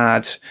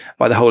sad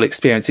by the whole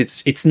experience.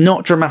 It's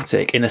not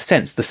dramatic in a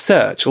sense. The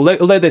search,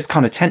 although there's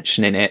kind of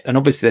tension in it, and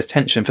obviously there's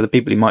tension for the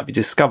people who might be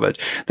discovered,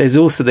 there's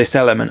also this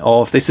element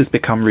of this has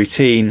become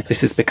routine.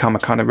 This has become a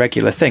kind of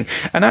regular thing.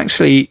 And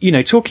actually,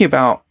 talking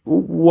about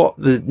what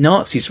the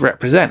Nazis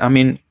represent, I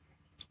mean,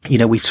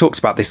 we've talked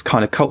about this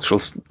kind of cultural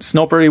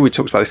snobbery. We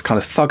talked about this kind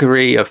of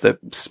thuggery of the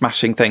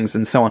smashing things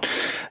and so on.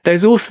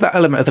 There's also that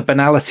element of the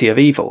banality of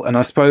evil. And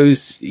I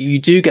suppose you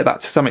do get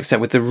that to some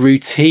extent with the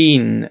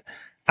routine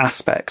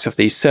aspect of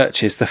these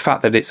searches, the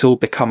fact that it's all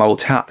become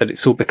old hat, that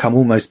it's all become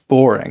almost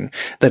boring,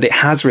 that it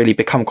has really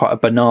become quite a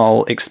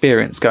banal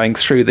experience going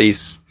through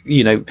these,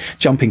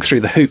 jumping through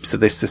the hoops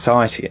of this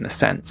society in a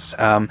sense.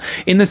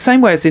 In the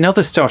same way as in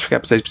other Star Trek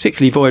episodes,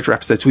 particularly Voyager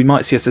episodes, we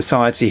might see a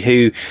society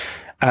who,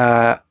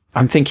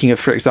 I'm thinking of,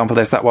 for example,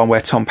 there's that one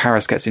where Tom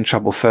Paris gets in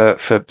trouble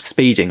for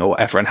speeding or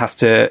whatever and has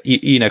to,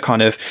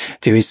 kind of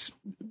do his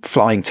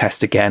flying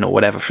test again or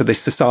whatever, for this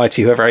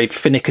society who are very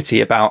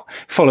finicky about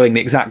following the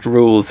exact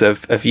rules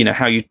of,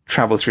 how you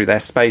travel through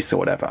their space or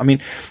whatever. I mean,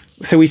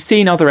 so we've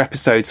seen other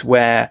episodes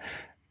where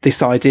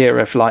this idea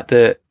of like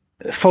the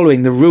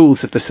following the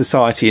rules of the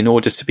society in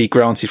order to be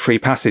granted free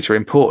passage are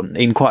important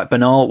in quite a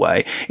banal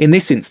way. In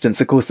this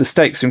instance, of course, the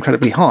stakes are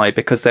incredibly high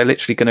because they're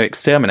literally going to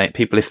exterminate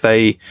people if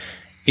they,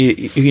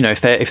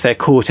 if they're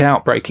caught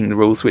out breaking the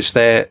rules, which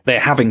they're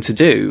having to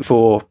do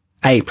for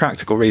A,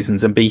 practical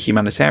reasons, and B,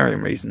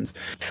 humanitarian reasons.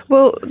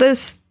 Well,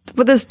 there's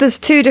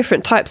two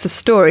different types of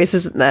stories,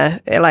 isn't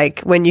there?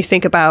 Like when you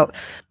think about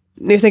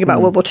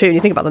World War II and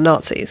you think about the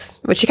Nazis,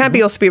 which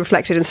can also be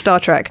reflected in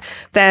Star Trek.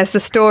 There's the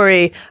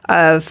story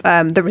of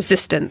the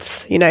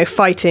resistance,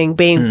 fighting,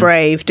 being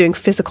brave, doing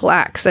physical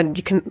acts, and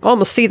you can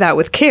almost see that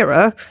with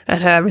Kira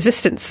and her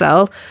resistance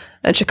cell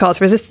and Shakar's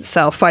resistance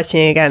cell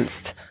fighting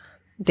against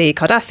the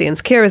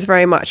Cardassians. Kira is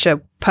very much a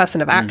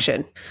person of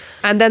action.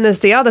 And then there's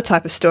the other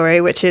type of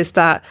story, which is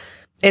that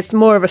it's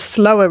more of a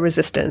slower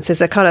resistance.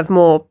 It's a kind of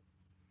more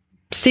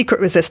secret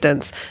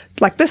resistance,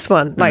 like this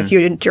one. Like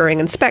you're enduring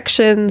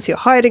inspections, you're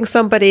hiding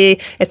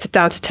somebody, it's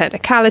down to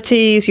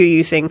technicalities, you're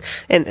using,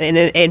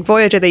 in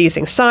Voyager, they're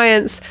using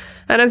science.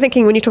 And I'm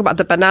thinking, when you talk about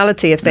the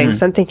banality of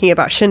things, I'm thinking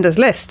about Schindler's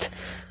List.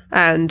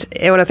 And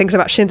one of the things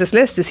about Schindler's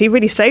List is he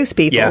really saves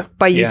people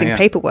by using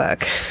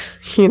paperwork.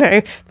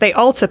 They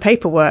alter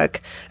paperwork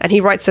and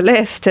he writes a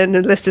list, and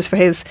the list is for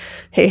his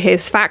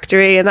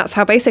factory. And that's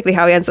how basically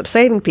how he ends up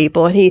saving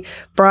people. And he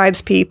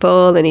bribes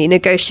people and he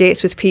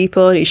negotiates with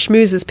people and he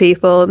schmoozes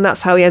people. And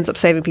that's how he ends up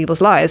saving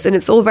people's lives. And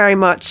it's all very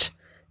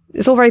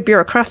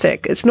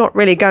bureaucratic. It's not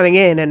really going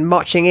in and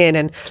marching in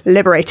and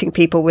liberating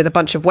people with a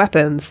bunch of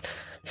weapons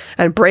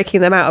and breaking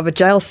them out of a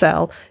jail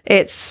cell.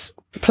 It's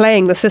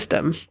playing the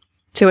system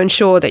to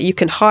ensure that you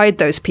can hide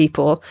those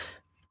people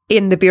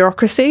in the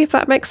bureaucracy, if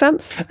that makes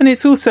sense. And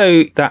it's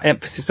also that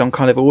emphasis on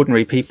kind of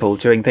ordinary people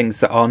doing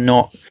things that are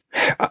not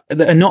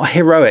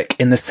heroic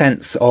in the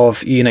sense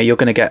of, you're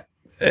going to get,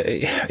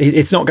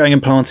 it's not going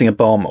and planting a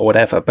bomb or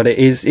whatever, but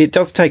it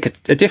does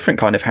take a different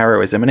kind of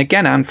heroism. And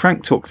again, Anne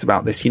Frank talks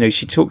about this,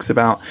 she talks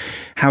about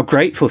how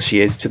grateful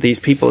she is to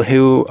these people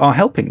who are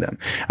helping them.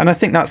 And I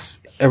think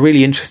that's a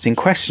really interesting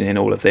question in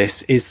all of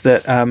this, is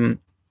that,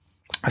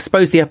 I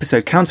suppose the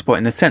episode Counterpoint,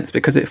 in a sense,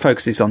 because it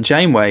focuses on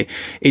Janeway,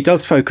 it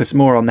does focus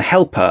more on the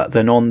helper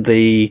than on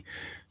the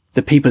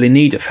people in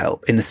need of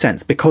help, in a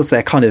sense, because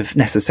they're kind of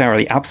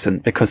necessarily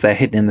absent, because they're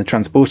hidden in the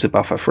transporter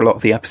buffer for a lot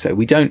of the episode.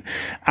 We don't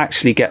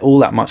actually get all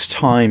that much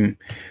time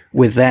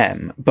with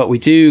them, but we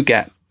do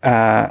get,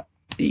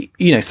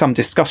 some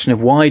discussion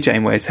of why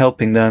Janeway is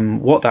helping them,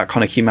 what that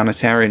kind of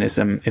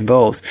humanitarianism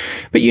involves.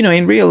 But,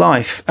 in real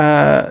life,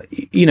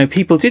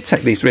 people did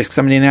take these risks.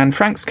 I mean, in Anne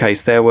Frank's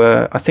case, there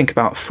were, I think,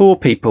 about 4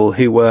 people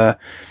who were,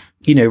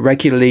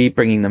 regularly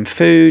bringing them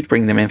food,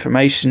 bringing them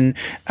information,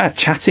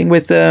 chatting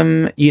with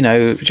them,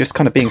 just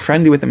kind of being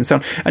friendly with them and so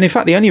on. And in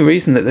fact, the only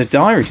reason that the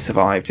diary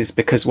survived is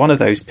because one of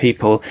those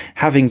people,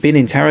 having been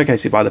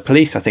interrogated by the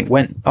police, I think,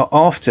 went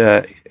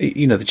after,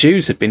 the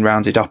Jews had been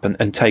rounded up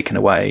and taken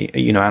away,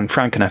 Anne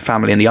Frank and her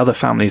family and the other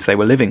families they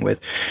were living with,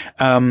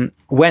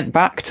 went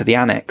back to the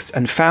annex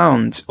and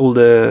found all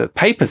the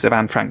papers of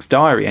Anne Frank's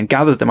diary and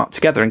gathered them up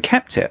together and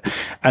kept it.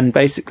 And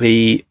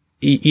basically,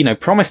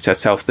 promised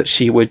herself that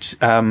she would,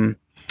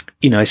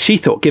 as she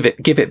thought, give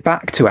it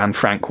back to Anne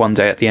Frank one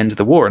day at the end of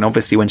the war. And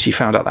obviously when she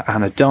found out that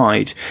Anne had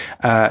died,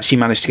 she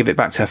managed to give it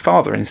back to her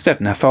father instead.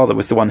 And her father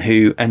was the one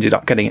who ended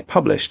up getting it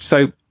published.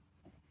 So,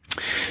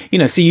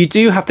 so you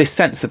do have this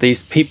sense of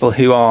these people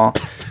who are,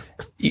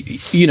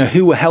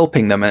 who were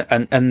helping them.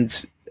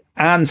 And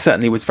Anne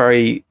certainly was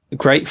very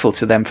grateful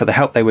to them for the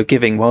help they were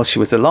giving while she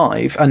was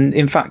alive. And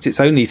in fact, it's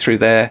only through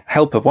their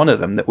help of one of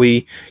them that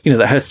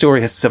that her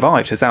story has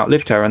survived, has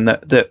outlived her, and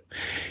that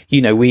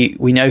we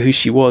know who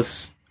she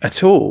was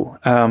at all.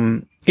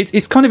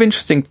 It's kind of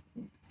interesting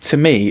to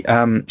me.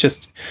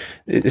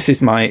 This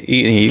is my,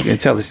 you can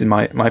tell this is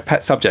my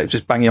pet subject,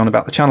 just banging on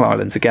about the Channel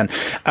Islands again.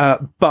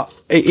 But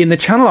in the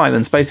Channel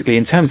Islands, basically,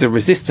 in terms of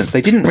resistance,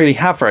 they didn't really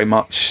have very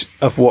much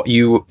of what what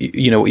you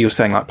were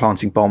saying, like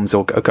planting bombs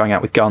or going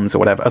out with guns or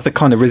whatever, of the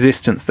kind of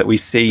resistance that we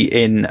see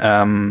in,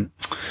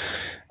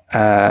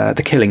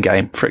 The Killing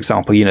Game, for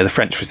example, the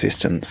French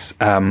resistance,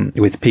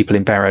 with people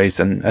in berets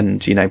and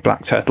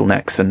black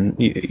turtlenecks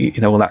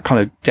and, all that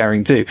kind of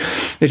daring do.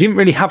 They didn't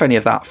really have any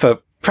of that for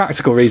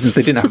practical reasons.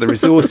 They didn't have the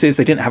resources.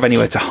 They didn't have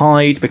anywhere to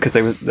hide because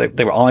they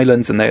were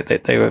islands and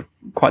they were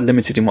quite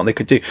limited in what they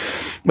could do.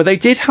 But they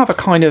did have a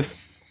kind of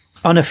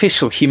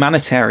unofficial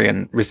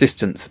humanitarian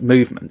resistance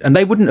movement, and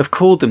they wouldn't have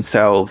called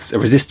themselves a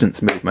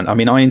resistance movement. I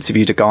mean, I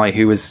interviewed a guy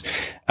who was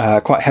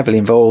quite heavily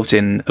involved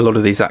in a lot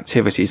of these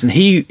activities, and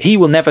he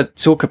will never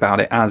talk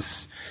about it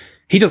as,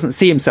 he doesn't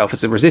see himself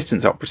as a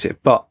resistance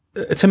operative, but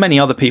to many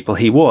other people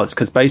he was,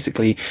 because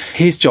basically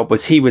his job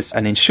was, he was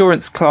an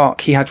insurance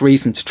clerk. He had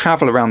reason to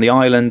travel around the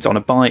island on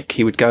a bike.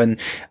 He would go and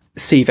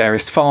see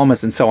various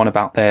farmers and so on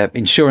about their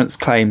insurance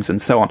claims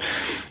and so on.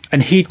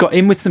 And he'd got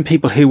in with some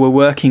people who were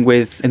working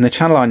with, in the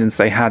Channel Islands,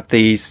 they had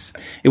these,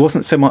 it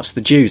wasn't so much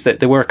the Jews, that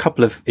there were a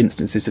couple of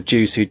instances of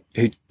Jews who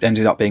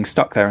ended up being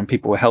stuck there and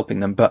people were helping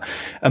them. But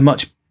a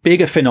much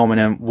bigger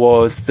phenomenon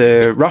was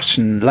the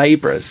Russian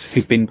labourers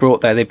who'd been brought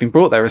there. They'd been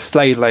brought there as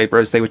slave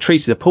labourers. They were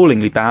treated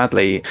appallingly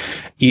badly,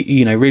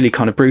 really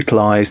kind of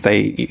brutalised.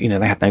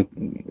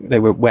 They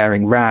were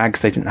wearing rags.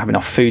 They didn't have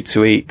enough food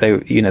to eat. They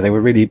were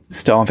really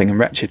starving and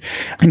wretched.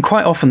 And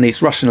quite often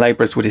these Russian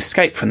labourers would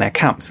escape from their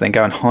camps, then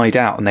go and hide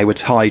out, and they would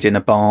hide in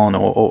a barn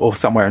or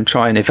somewhere and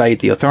try and evade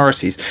the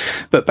authorities.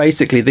 But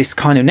basically this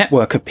kind of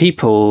network of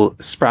people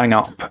sprang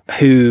up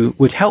who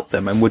would help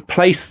them and would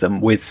place them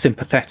with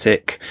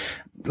sympathetic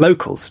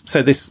locals.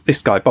 So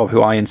this guy, Bob,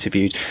 who I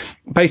interviewed,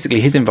 basically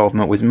his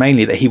involvement was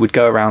mainly that he would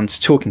go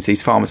around talking to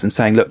these farmers and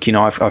saying, look,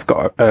 I've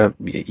got a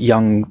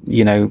young,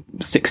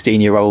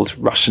 16-year-old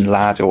Russian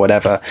lad or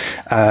whatever.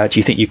 Do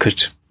you think you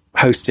could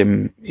host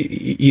him,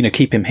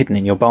 keep him hidden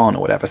in your barn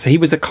or whatever? So he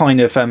was a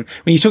kind of, when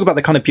you talk about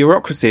the kind of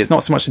bureaucracy, it's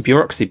not so much the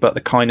bureaucracy, but the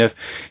kind of,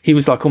 he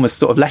was like almost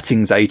sort of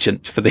lettings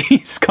agent for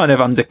these kind of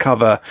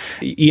undercover,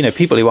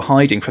 people who were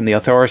hiding from the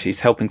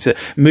authorities, helping to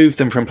move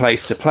them from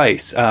place to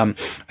place. And,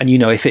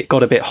 if it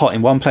got a bit hot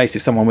in one place,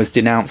 if someone was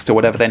denounced or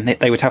whatever, then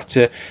they would have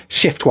to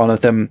shift one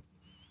of them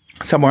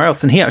somewhere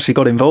else. And he actually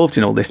got involved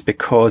in all this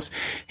because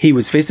he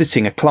was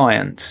visiting a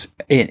client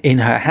in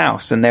her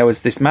house, and there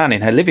was this man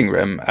in her living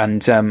room,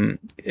 and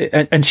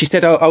she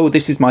said, oh,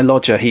 this is my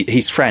lodger.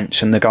 He's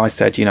French. And the guy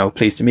said,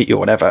 pleased to meet you or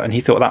whatever. And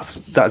he thought,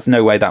 that's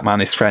no way that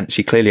man is French.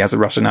 He clearly has a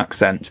Russian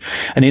accent.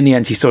 And in the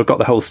end, he sort of got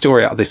the whole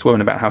story out of this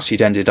woman about how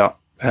she'd ended up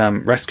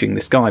rescuing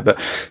this guy, but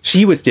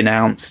she was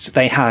denounced.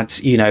 They had,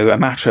 a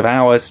matter of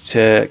hours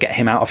to get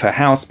him out of her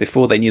house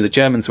before they knew the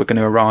Germans were going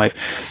to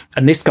arrive.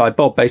 And this guy,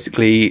 Bob,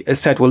 basically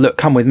said, well, look,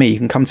 come with me. You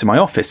can come to my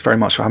office. Very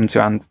much what happened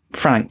to Anne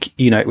Frank.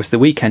 It was the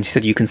weekend. He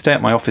said, you can stay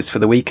at my office for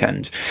the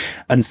weekend.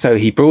 And so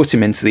he brought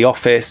him into the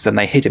office and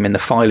they hid him in the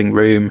filing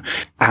room.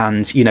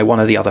 And, one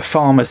of the other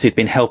farmers who'd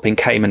been helping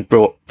came and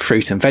brought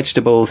fruit and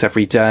vegetables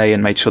every day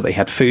and made sure they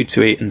had food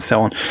to eat and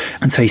so on.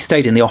 And so he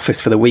stayed in the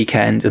office for the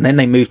weekend, and then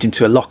they moved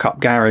into a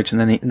lock-up garage,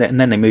 and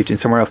then they moved in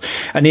somewhere else.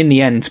 And in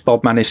the end,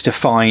 Bob managed to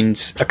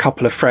find a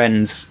couple of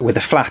friends with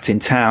a flat in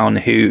town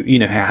who,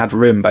 had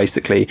room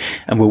basically,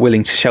 and were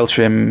willing to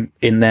shelter him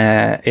in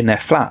their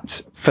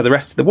flat for the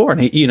rest of the war.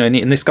 And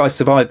and this guy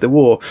survived the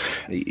war,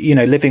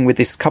 living with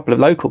this couple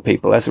of local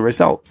people as a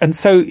result. And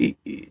so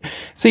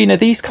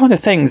these kind of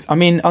things, I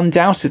mean,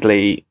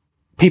 undoubtedly,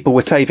 people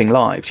were saving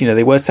lives.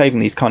 They were saving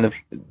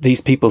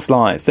these people's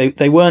lives.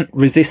 They weren't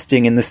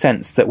resisting in the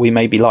sense that we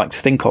maybe like to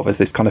think of as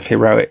this kind of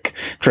heroic,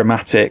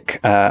 dramatic,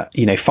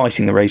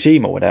 fighting the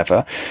regime or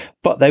whatever.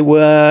 But they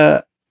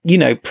were,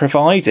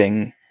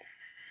 providing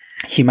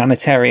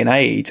humanitarian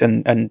aid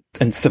and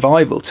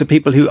survival to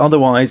people who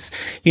otherwise,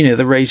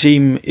 the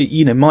regime,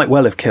 might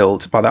well have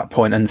killed by that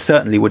point, and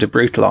certainly would have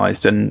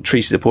brutalized and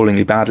treated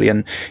appallingly badly.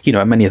 And,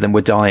 many of them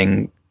were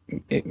dying,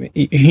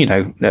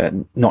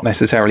 not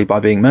necessarily by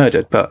being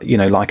murdered, but,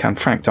 like Anne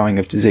Frank, dying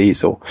of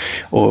disease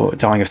or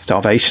dying of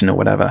starvation or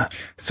whatever.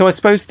 So I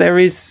suppose there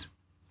is,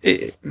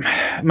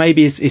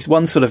 maybe is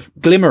one sort of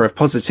glimmer of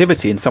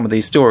positivity in some of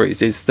these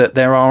stories, is that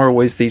there are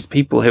always these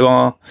people who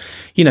are,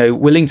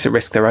 willing to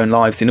risk their own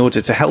lives in order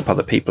to help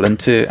other people and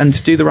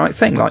to do the right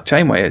thing, like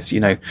Janeway is,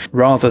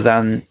 rather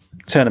than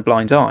turn a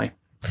blind eye.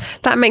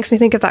 That makes me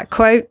think of that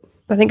quote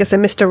I think it's a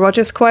Mr.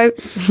 Rogers quote.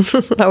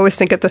 I always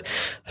think of the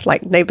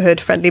like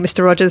neighborhood friendly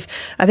Mr. Rogers.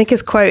 I think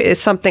his quote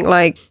is something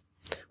like,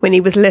 when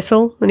he was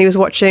little, when he was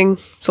watching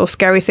sort of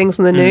scary things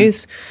on the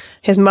news,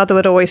 his mother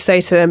would always say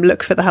to him,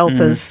 look for the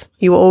helpers.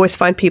 You will always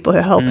find people who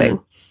are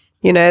helping.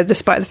 You know,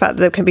 despite the fact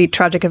that there can be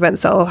tragic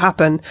events that will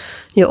happen,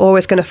 you're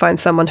always going to find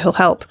someone who'll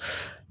help.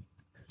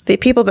 The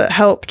people that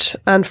helped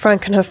Anne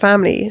Frank and her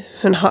family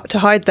and to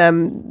hide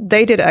them,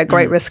 they did it at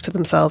great risk to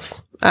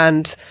themselves.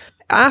 And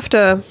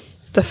after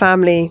the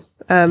family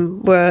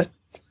were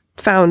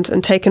found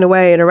and taken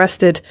away and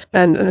arrested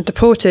and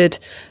deported,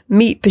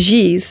 Miep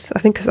Gies, I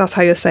think that's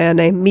how you say her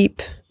name,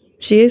 Miep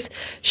Gies,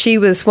 she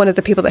was one of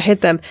the people that hid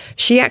them.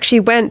 She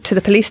actually went to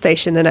the police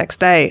station the next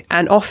day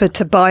and offered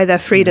to buy their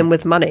freedom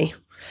with money.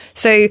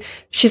 So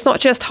she's not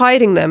just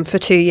hiding them for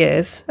 2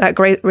 years at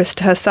great risk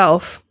to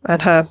herself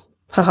and her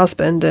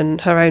husband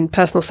and her own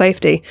personal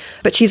safety,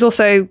 but she's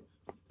also,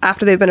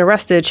 after they've been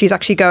arrested, she's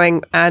actually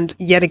going and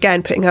yet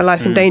again putting her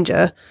life in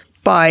danger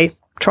by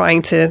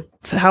trying to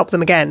help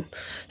them again.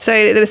 So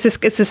it's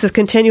this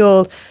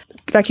continual,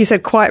 like you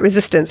said, quiet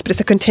resistance, but it's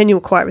a continual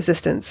quiet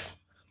resistance.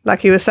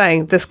 Like you were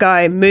saying, this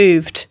guy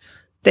moved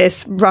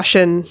this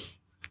Russian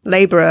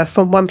laborer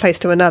from one place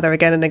to another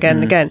again and again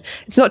and again.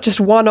 It's not just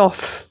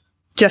one-off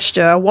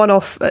gesture, a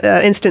one-off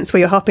instance where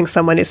you're helping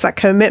someone. It's that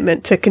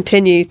commitment to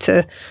continue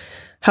to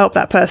help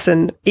that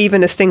person,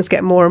 even as things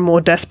get more and more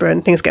desperate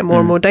and things get more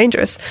and more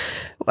dangerous.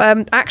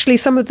 Actually,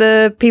 some of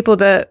the people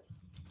that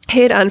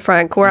hid Anne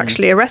Frank were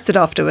actually arrested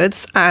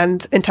afterwards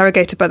and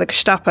interrogated by the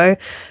Gestapo,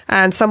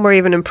 and some were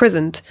even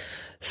imprisoned.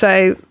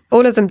 So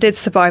all of them did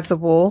survive the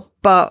war.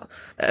 But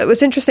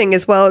what's interesting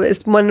as well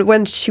is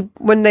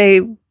when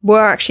they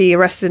were actually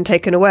arrested and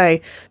taken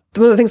away,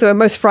 one of the things they were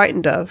most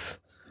frightened of,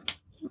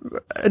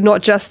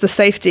 not just the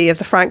safety of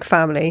the Frank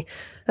family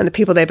and the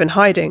people they've been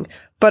hiding,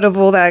 but of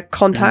all their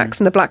contacts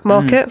in the black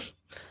market.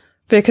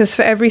 Because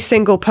for every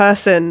single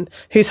person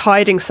who's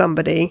hiding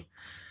somebody,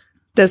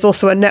 there's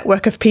also a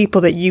network of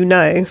people that you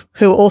know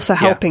who are also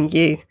helping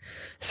you.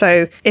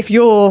 So if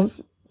you're,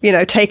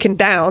 taken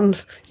down,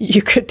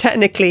 you could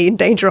technically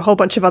endanger a whole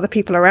bunch of other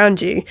people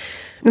around you.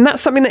 And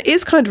that's something that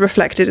is kind of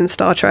reflected in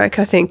Star Trek,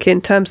 I think, in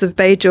terms of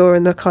Bajor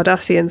and the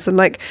Cardassians, and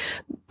like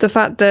the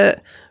fact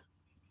that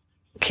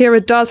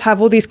Kira does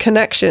have all these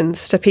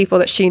connections to people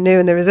that she knew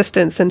in the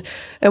Resistance. And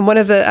one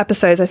of the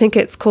episodes, I think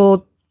it's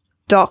called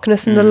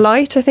Darkness and the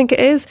Light, I think it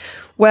is,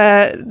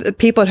 where the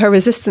people in her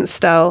Resistance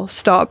cell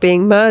start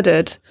being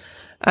murdered.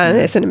 And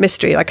it's a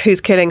mystery, like who's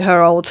killing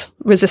her old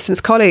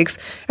Resistance colleagues.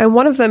 And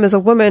one of them is a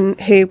woman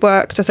who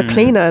worked as a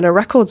cleaner in a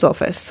records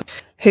office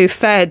who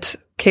fed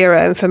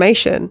Kira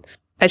information.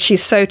 And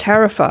she's so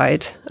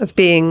terrified of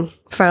being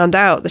found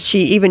out that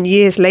she, even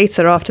years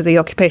later after the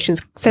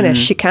occupation's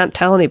finished, she can't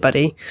tell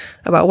anybody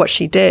about what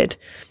she did.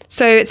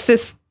 So it's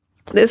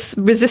this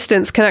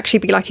resistance can actually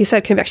be, like you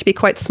said, can actually be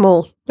quite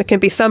small. It can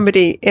be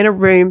somebody in a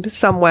room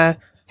somewhere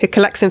who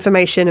collects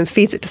information and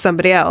feeds it to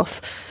somebody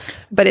else.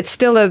 But it's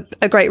still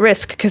a great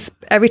risk, because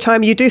every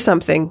time you do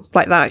something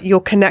like that,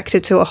 you're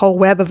connected to a whole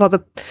web of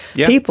other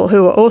people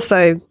who are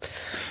also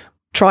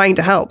trying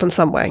to help in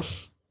some way.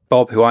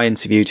 Bob, who I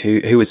interviewed,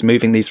 who was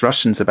moving these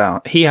Russians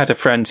about, he had a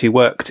friend who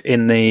worked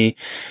in the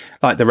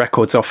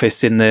records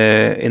office in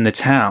the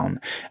town,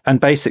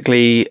 and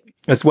basically,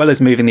 as well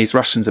as moving these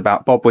Russians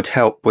about, Bob would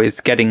help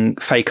with getting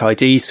fake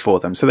IDs for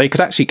them, so they could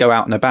actually go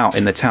out and about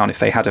in the town if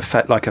they had a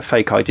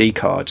fake ID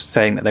card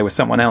saying that they were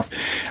someone else.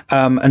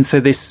 And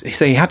so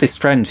he had this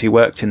friend who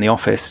worked in the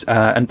office,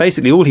 and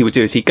basically all he would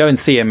do is he'd go and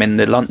see him in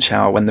the lunch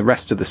hour when the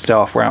rest of the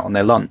staff were out on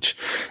their lunch,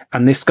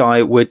 and this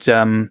guy would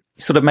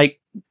sort of make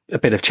a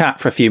bit of chat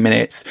for a few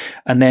minutes,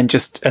 and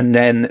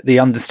then the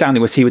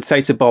understanding was he would say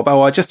to Bob,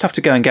 I just have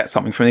to go and get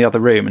something from the other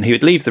room, and he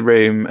would leave the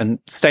room and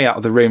stay out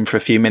of the room for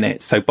a few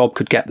minutes so Bob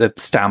could get the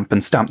stamp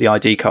and stamp the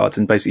ID cards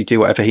and basically do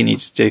whatever he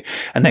needed to do,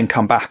 and then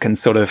come back and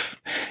sort of,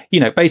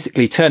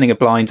 basically turning a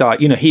blind eye.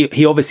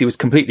 He obviously was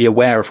completely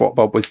aware of what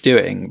Bob was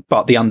doing,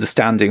 but the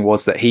understanding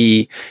was that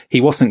he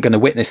wasn't going to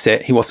witness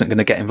it, he wasn't going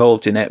to get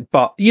involved in it,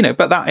 but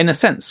that in a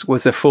sense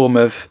was a form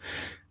of,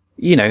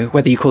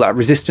 whether you call that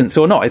resistance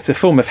or not, it's a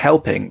form of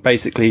helping,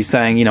 basically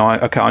saying,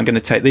 okay, I'm going to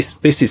take this.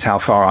 This is how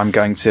far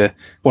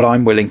what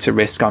I'm willing to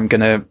risk. I'm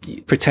going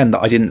to pretend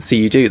that I didn't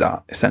see you do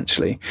that,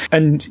 essentially.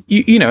 And,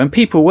 and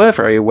people were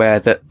very aware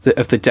of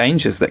the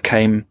dangers that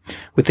came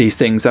with these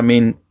things. I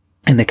mean,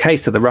 in the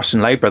case of the Russian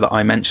labourer that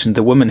I mentioned,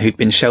 the woman who'd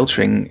been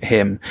sheltering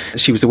him,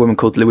 she was a woman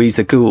called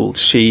Louisa Gould.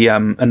 She,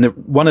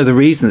 one of the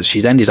reasons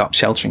she's ended up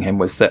sheltering him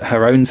was that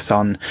her own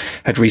son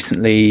had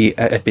recently,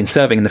 had been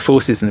serving in the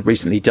forces and had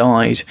recently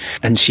died.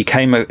 And she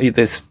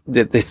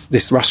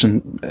this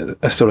Russian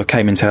sort of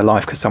came into her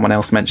life because someone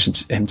else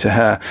mentioned him to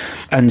her.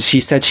 And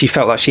she said she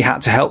felt like she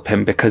had to help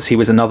him because he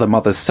was another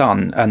mother's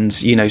son. And,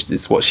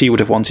 it's what she would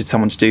have wanted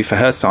someone to do for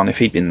her son if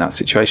he'd been in that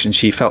situation.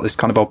 She felt this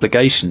kind of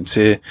obligation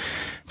to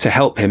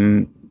help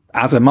him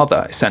as a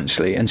mother,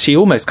 essentially. And she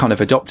almost kind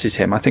of adopted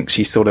him. I think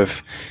she sort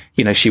of,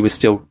 she was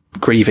still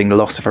grieving the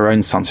loss of her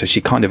own son. So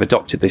she kind of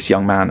adopted this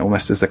young man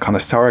almost as a kind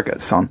of surrogate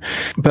son.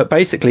 But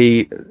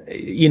basically,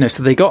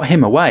 so they got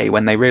him away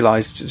when they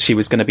realized she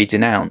was going to be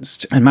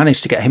denounced and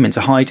managed to get him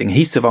into hiding.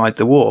 He survived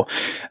the war.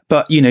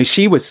 But,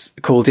 she was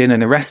called in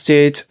and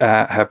arrested.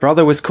 Her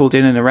brother was called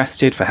in and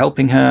arrested for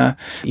helping her.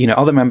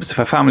 Other members of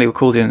her family were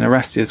called in and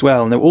arrested as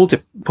well. And they were all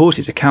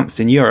deported to camps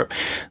in Europe.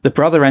 The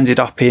brother ended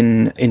up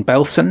in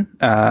Belsen,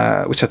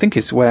 which I think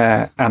is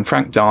where Anne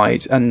Frank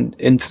died,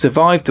 and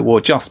survived the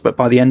war but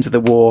by the end of the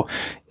war,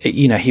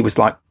 he was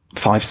like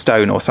 5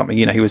 stone or something.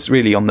 He was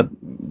really on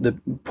the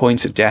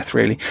point of death,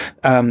 really.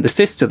 The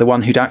sister, the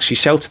one who'd actually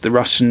sheltered the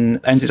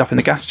Russian, ended up in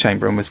the gas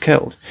chamber and was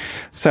killed.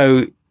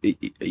 So,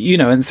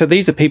 and so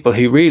these are people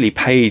who really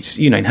paid,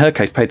 in her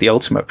case, paid the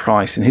ultimate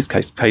price. In his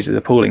case, paid an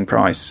appalling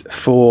price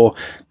for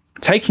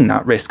taking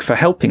that risk, for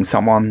helping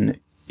someone,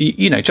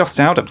 just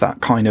out of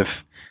that kind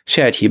of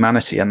shared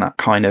humanity and that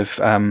kind of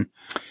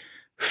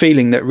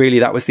feeling that really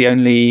that was the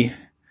only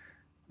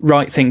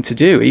right thing to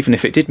do, even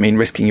if it did mean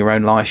risking your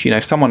own life.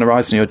 If someone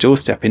arrives on your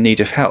doorstep in need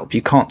of help,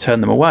 you can't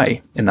turn them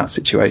away in that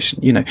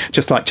situation.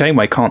 Just like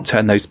Janeway can't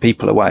turn those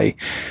people away,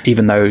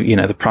 even though,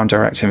 the Prime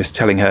Directive is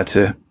telling her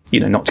to,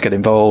 not to get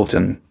involved.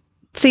 And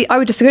see, I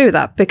would disagree with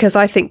that, because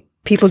I think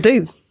people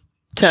do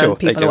turn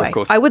people away. Of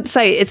course. I wouldn't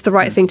say it's the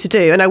right thing to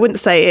do. And I wouldn't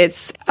say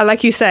it's,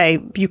 like you say,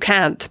 you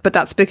can't, but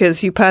that's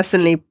because you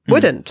personally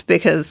wouldn't,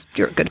 because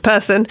you're a good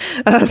person.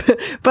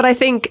 But I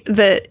think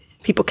that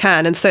people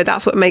can. And so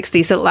that's what makes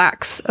these little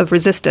acts of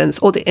resistance,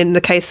 or in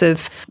the case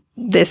of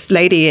this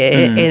lady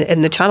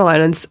in the Channel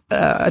Islands,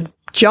 a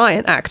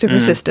giant act of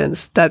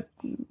resistance that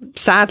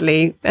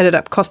sadly ended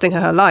up costing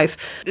her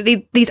life.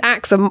 These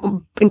acts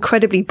are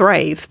incredibly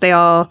brave. They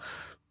are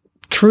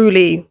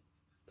truly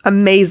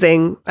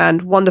amazing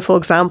and wonderful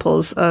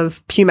examples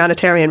of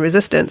humanitarian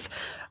resistance.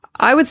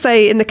 I would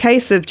say in the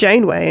case of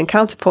Janeway and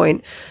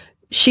Counterpoint,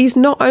 she's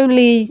not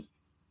only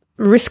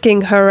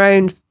risking her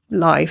own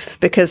life,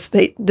 because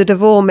the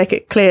Devore make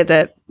it clear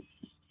that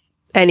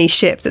any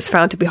ship that's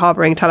found to be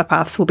harbouring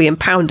telepaths will be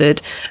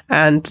impounded,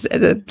 and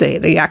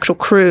the actual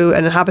crew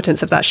and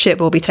inhabitants of that ship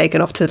will be taken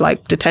off to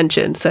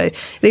detention. So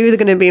they're either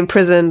going to be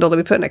imprisoned or they'll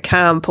be put in a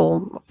camp, or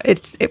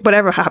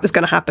whatever is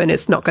going to happen,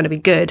 it's not going to be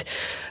good.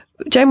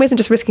 Janeway isn't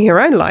just risking her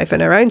own life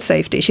and her own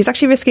safety. She's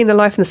actually risking the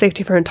life and the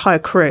safety of her entire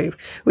crew,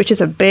 which is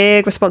a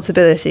big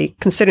responsibility,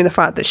 considering the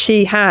fact that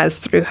she has,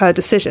 through her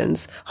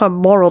decisions, her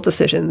moral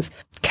decisions,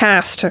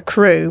 cast her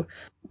crew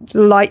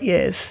light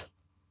years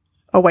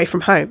away from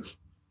home.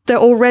 They're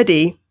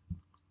already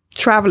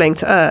travelling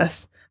to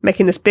Earth,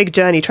 making this big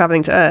journey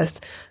travelling to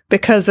Earth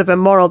because of a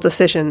moral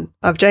decision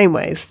of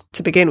Janeway's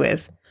to begin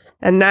with.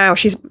 And now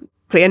she's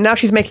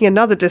making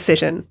another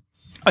decision.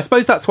 I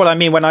suppose that's what I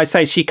mean when I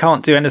say she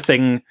can't do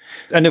anything.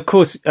 And of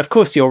course,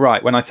 you're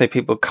right when I say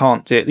people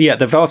can't do it. Yeah,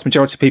 the vast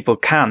majority of people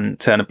can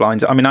turn a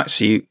blind eye. I mean,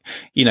 actually,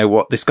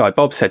 what this guy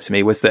Bob said to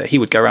me was that he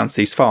would go around to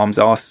these farms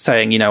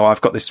saying,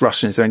 I've got this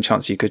Russian, is there any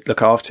chance you could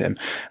look after him?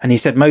 And he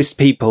said most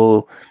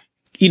people,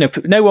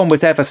 no one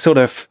was ever sort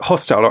of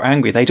hostile or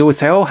angry. They'd always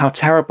say, oh, how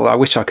terrible, I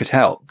wish I could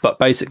help. But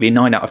basically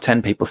 9 out of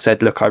 10 people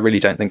said, look, I really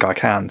don't think I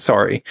can,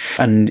 sorry.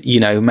 And,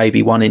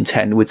 maybe 1 in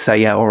 10 would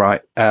say, yeah, all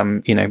right,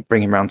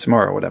 bring him round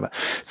tomorrow or whatever.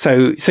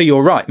 So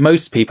you're right.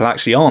 Most people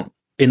actually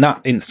in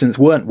that instance,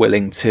 weren't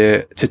willing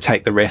to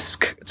take the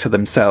risk to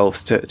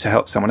themselves to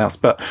help someone else.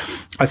 But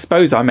I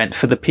suppose I meant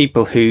for the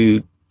people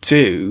who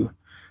do,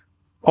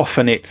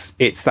 often it's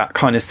that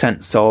kind of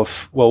sense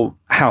of, well,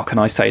 how can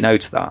I say no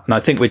to that? And I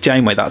think with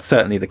Janeway, that's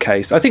certainly the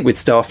case. I think with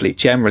Starfleet,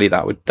 generally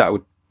that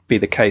would be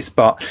the case.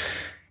 But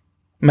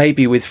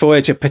maybe with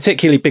Voyager,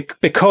 particularly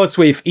because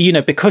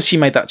because she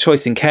made that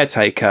choice in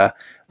Caretaker,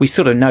 we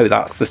sort of know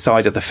that's the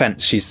side of the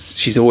fence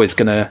she's always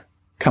going to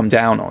come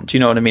down on. Do you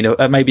know what I mean?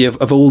 Maybe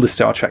of all the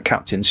Star Trek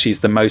captains,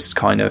 she's the most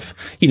kind of,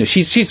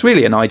 she's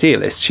really an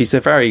idealist. She's a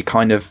very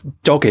kind of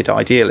dogged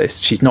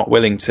idealist. She's not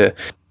willing to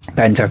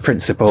bend her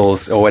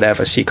principles or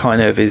whatever. She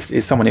kind of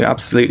is someone who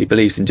absolutely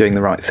believes in doing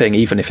the right thing,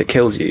 even if it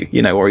kills you,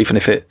 or even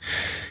if it,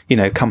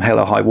 come hell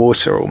or high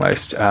water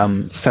almost.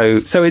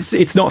 So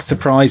it's not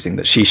surprising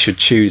that she should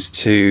choose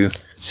to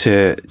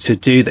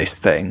do this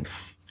thing.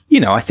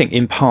 I think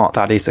in part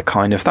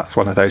that's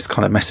one of those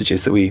kind of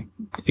messages that we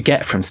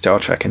get from Star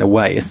Trek in a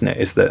way, isn't it?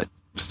 Is that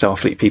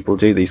Starfleet people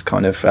do these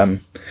kind of,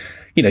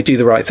 do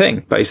the right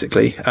thing,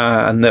 basically.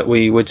 And that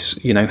we would,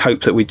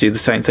 hope that we'd do the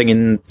same thing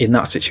in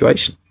that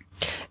situation.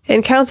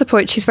 In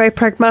Counterpoint, she's very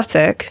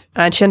pragmatic,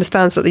 and she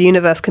understands that the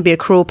universe can be a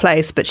cruel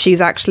place, but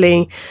she's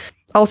actually,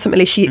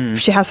 ultimately, she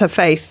has her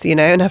faith,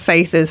 and her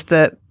faith is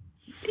that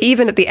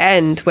even at the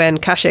end, when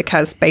Kashyyyk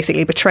has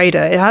basically betrayed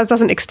her, it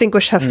doesn't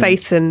extinguish her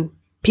faith in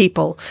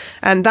people.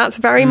 And that's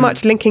very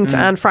much linking to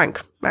Anne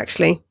Frank,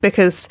 actually,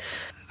 because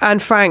Anne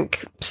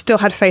Frank still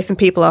had faith in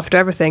people after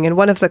everything. And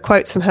one of the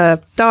quotes from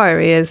her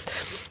diary is,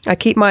 "I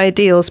keep my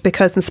ideals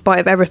because in spite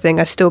of everything,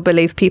 I still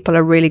believe people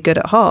are really good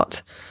at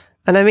heart."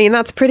 And I mean,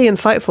 that's pretty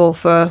insightful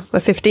for a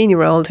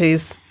 15-year-old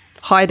who's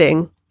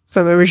hiding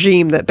from a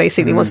regime that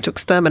basically wants to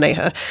exterminate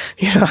her.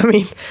 I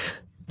mean,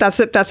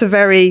 that's a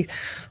very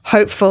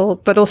hopeful,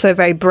 but also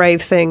very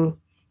brave thing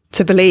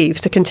to believe,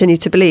 to continue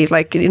to believe,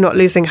 like you're not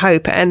losing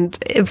hope. And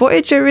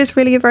Voyager is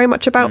really very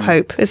much about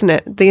hope, isn't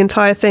it? The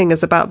entire thing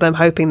is about them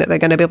hoping that they're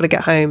going to be able to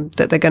get home,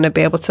 that they're going to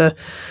be able to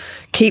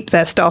keep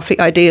their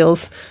Starfleet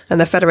ideals and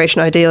their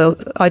Federation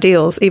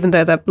ideals, even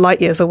though they're light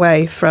years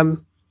away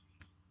from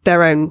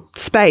their own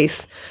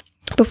space.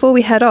 Before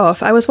we head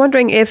off, I was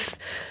wondering if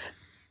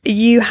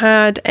you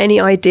had any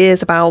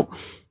ideas about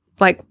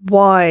like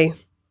why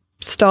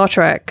Star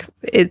Trek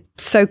is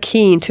so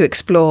keen to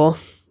explore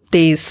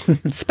these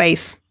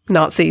space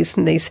Nazis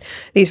and these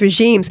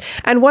regimes,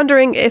 and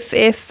wondering if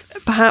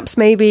perhaps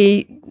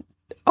maybe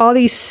are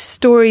these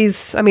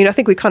stories, I mean, I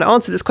think we kind of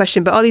answered this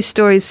question, but are these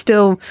stories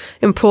still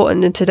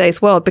important in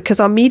today's world? Because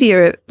our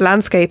media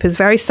landscape is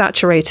very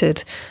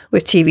saturated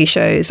with TV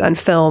shows and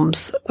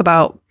films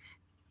about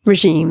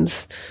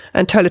regimes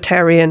and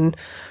totalitarian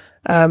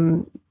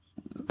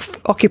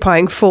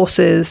occupying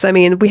forces. I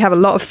mean, we have a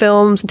lot of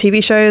films and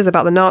TV shows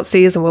about the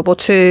Nazis and World War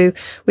II.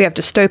 We have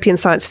dystopian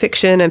science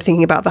fiction. I'm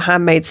thinking about The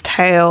Handmaid's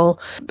Tale,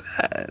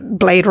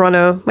 Blade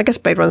Runner. I guess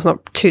Blade Runner's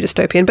not too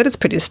dystopian, but it's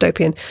pretty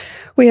dystopian.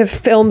 We have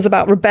films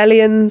about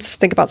rebellions.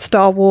 Think about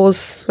Star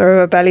Wars, a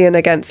rebellion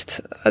against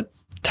a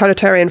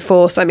totalitarian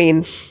force. I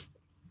mean,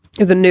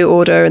 the New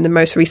Order and the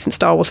most recent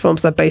Star Wars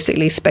films, they're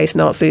basically space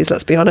Nazis,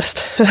 let's be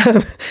honest.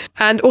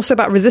 And also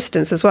about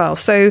resistance as well.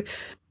 So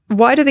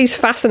why do these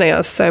fascinate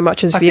us so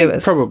much as viewers? I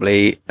think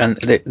probably, and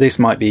this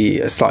might be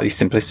a slightly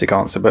simplistic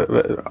answer, but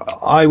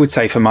I would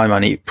say for my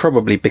money,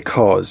 probably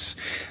because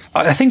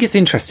I think it's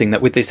interesting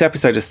that with this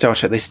episode of Star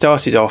Trek, they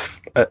started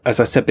off, as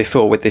I said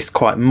before, with this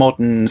quite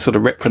modern sort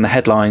of rip from the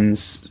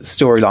headlines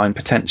storyline,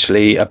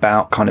 potentially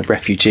about kind of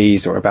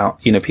refugees or about,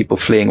 you know, people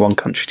fleeing one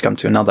country to come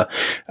to another,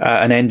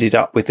 and ended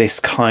up with this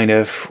kind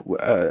of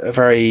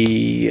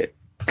very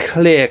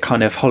clear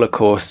kind of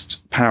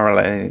Holocaust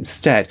parallel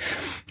instead.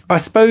 I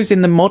suppose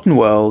in the modern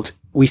world,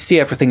 we see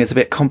everything as a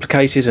bit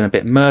complicated and a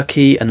bit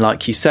murky. And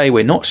like you say,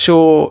 we're not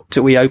sure,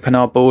 do we open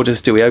our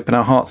borders? Do we open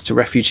our hearts to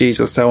refugees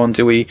or so on?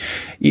 Do we,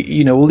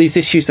 you know, all these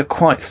issues are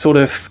quite sort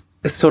of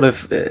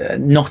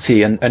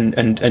knotty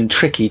and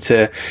tricky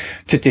to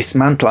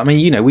dismantle. I mean,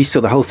 you know, we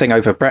saw the whole thing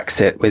over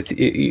Brexit with,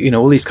 you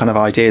know, all these kind of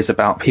ideas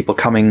about people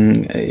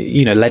coming,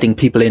 you know, letting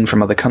people in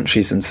from other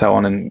countries and so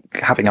on, and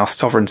having our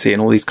sovereignty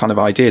and all these kind of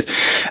ideas.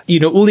 You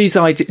know, all these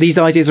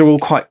ideas are all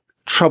quite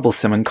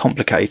troublesome and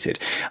complicated,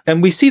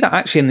 and we see that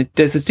actually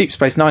there's a Deep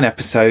Space Nine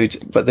episode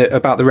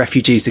about the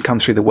refugees who come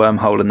through the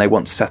wormhole and they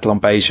want to settle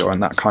on Bajor,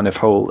 and that kind of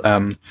whole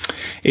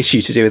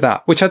issue to do with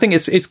that, which I think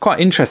is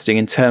quite interesting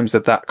in terms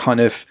of that kind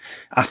of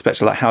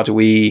aspect of like how do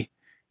we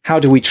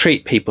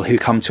treat people who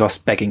come to us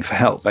begging for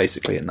help,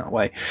 basically, in that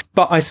way.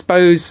 But I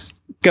suppose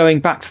going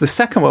back to the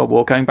Second World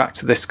War, going back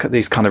to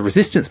these kind of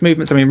resistance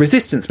movements, I mean,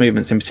 resistance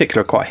movements in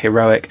particular are quite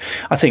heroic.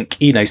 I think,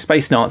 you know,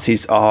 space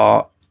Nazis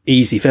are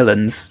easy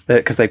villains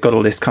because they've got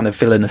all this kind of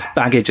villainous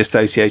baggage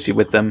associated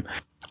with them.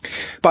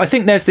 But I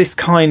think there's this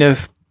kind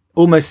of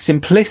almost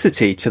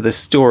simplicity to the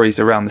stories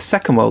around the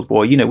Second World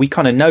War. You know, we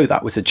kind of know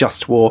that was a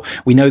just war.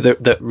 We know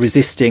that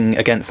resisting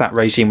against that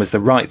regime was the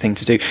right thing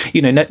to do.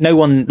 You know, no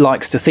one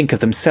likes to think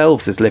of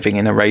themselves as living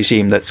in a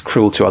regime that's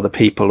cruel to other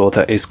people or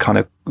that is kind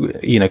of,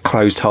 you know,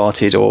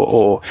 closed-hearted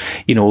or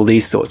you know, all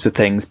these sorts of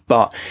things.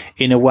 But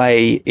in a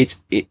way,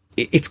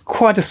 it's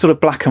quite a sort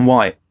of black and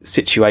white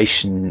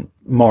situation,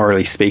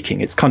 morally speaking.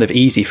 It's kind of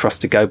easy for us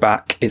to go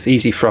back. It's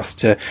easy for us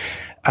to,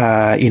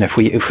 you know, if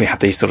we have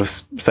these sort of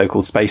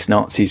so-called space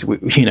Nazis,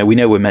 we know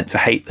we're meant to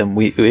hate them.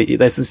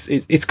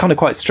 It's kind of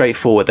quite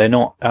straightforward. They're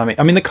not, I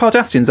mean, the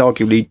Cardassians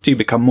arguably do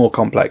become more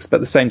complex, but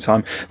at the same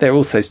time, they're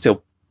also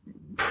still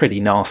pretty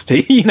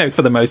nasty, you know,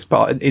 for the most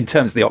part in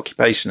terms of the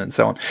occupation and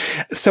so on.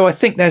 So I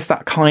think there's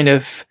that kind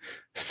of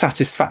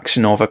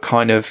satisfaction of a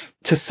kind of,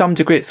 to some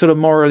degree, it's sort of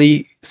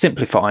morally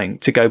simplifying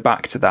to go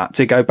back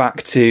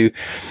to,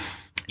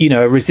 you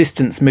know, a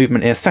resistance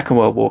movement in a Second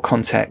World War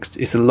context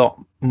is a lot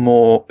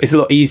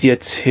easier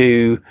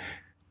to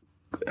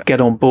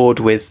get on board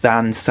with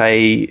than,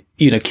 say,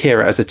 you know,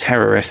 Kira as a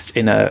terrorist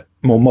in a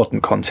more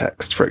modern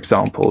context, for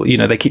example. You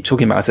know, they keep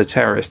talking about as a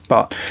terrorist,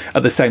 but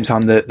at the same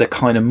time, the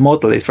kind of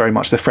model is very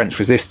much the French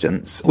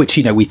resistance, which,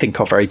 you know, we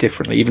think of very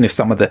differently, even if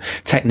some of the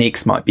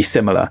techniques might be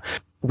similar.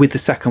 With the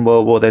Second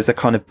World War, there's a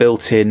kind of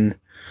built-in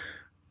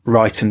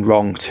right and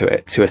wrong to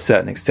it to a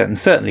certain extent. And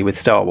certainly with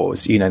Star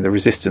Wars, you know, the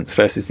resistance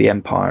versus the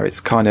Empire,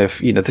 it's kind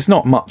of, you know, there's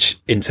not much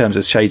in terms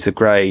of shades of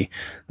grey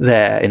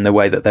there in the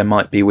way that there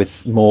might be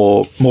with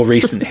more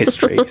recent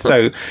history.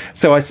 So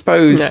I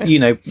suppose, you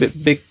know,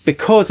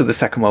 because of the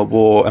Second World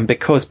War and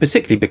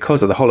particularly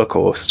because of the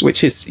Holocaust,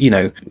 which is, you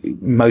know,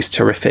 most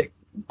horrific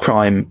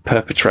crime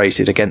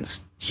perpetrated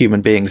against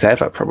human beings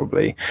ever,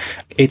 probably,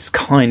 it's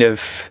kind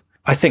of,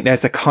 I think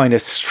there's a kind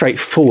of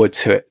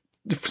straightforwardness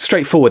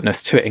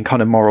to it in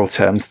kind of moral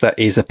terms that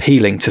is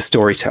appealing to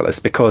storytellers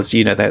because,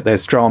 you know,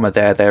 there's drama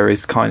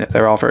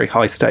there are very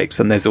high stakes,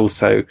 and there's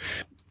also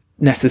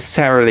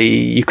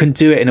you can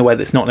do it in a way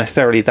that's not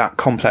necessarily that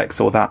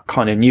complex or that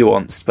kind of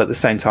nuanced, but at the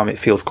same time it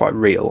feels quite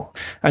real.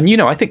 And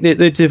I think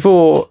the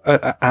Devore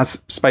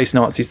as space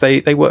Nazis,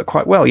 they work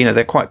quite well.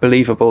 They're quite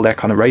believable. Their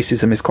kind of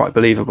racism is quite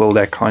believable.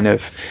 They're kind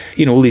of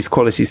all these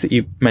qualities that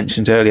you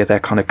mentioned earlier, their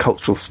kind of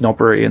cultural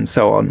snobbery and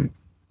so on.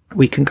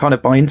 We can kind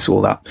of buy into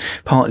all that,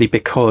 partly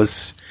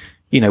because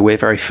we're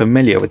very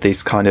familiar with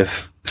these kind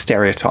of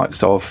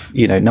stereotypes of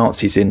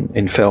Nazis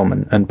in film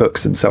and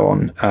books and so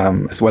on,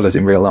 as well as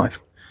in real life.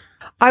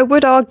 I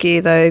would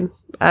argue, though,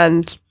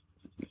 and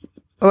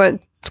I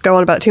won't go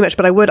on about it too much,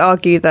 but I would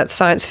argue that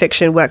science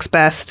fiction works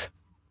best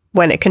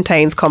when it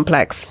contains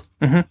complex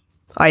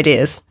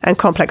ideas and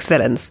complex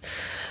villains.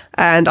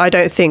 And I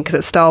don't think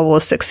that Star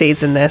Wars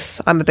succeeds in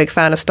this. I'm a big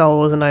fan of Star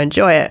Wars and I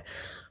enjoy it.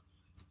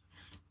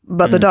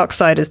 But the dark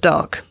side is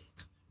dark.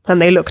 And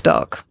they look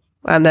dark.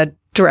 And they're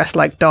dressed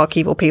like dark,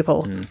 evil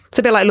people. It's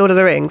a bit like Lord of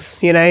the Rings,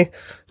 The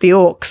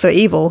orcs are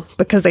evil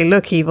because they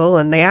look evil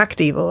and they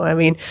act evil. I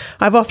mean,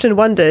 I've often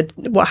wondered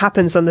what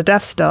happens on the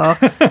Death Star,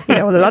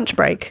 on the lunch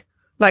break.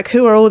 Like,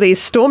 who are all these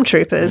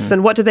stormtroopers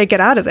and what do they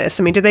get out of this?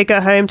 I mean, do they go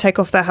home, take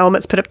off their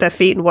helmets, put up their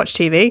feet and watch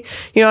TV?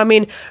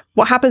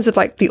 What happens with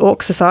like the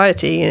orc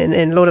society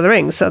in Lord of the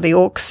Rings? Are the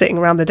orcs sitting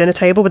around the dinner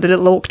table with the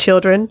little orc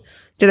children?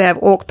 Do they have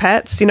orc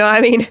pets?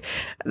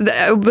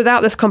 Without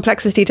this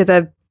complexity to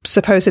their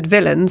supposed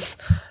villains,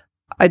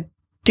 I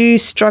do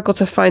struggle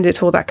to find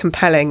it all that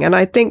compelling. And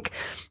I think,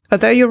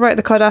 although you're right,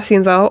 the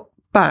Cardassians are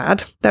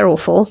bad, they're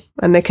awful,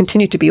 and they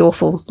continue to be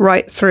awful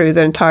right through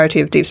the entirety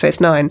of Deep Space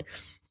Nine.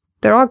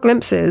 There are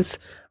glimpses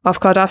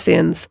of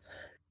Cardassians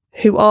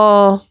who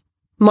are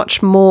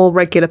much more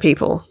regular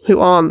people, who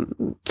aren't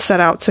set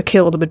out to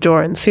kill the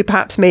Bajorans, who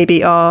perhaps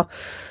maybe are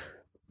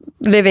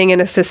living in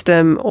a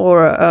system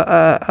or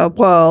a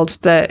world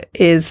that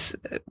is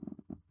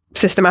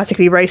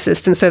systematically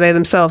racist, and so they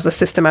themselves are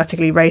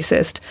systematically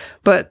racist.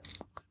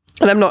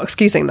 And I'm not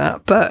excusing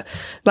that, but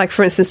like,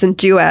 for instance, in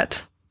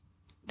Duet,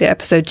 the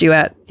episode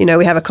Duet,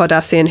 we have a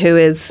Cardassian who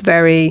is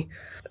very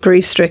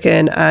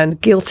grief-stricken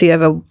and guilty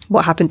over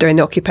what happened during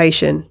the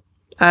occupation.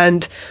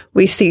 And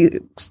we see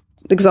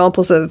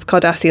examples of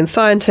Cardassian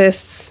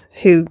scientists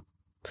who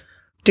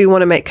do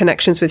want to make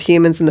connections with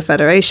humans in the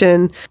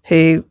Federation,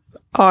 who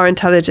are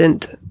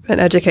intelligent and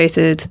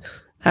educated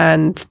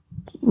and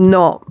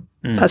not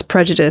as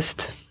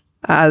prejudiced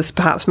as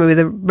perhaps maybe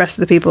the rest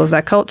of the people of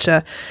their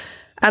culture.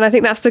 And I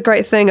think that's the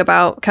great thing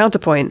about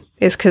Counterpoint,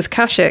 is because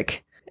Kashyyyk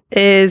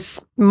is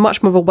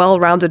much more of a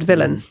well-rounded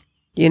villain.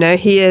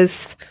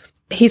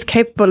 He's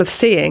capable of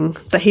seeing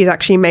that he's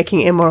actually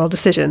making immoral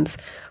decisions,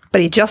 but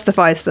he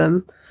justifies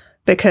them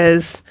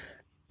because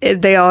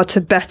they are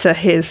to better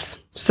his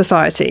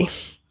society.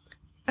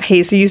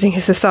 He's using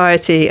his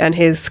society and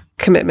his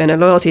commitment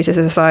and loyalty to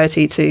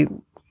society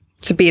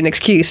to be an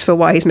excuse for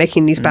why he's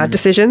making these bad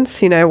decisions,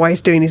 why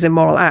he's doing these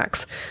immoral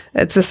acts.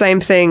 It's the same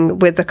thing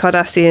with the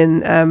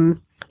Cardassian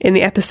in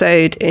the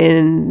episode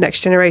in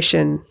Next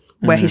Generation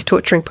where he's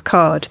torturing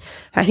Picard,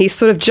 and he's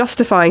sort of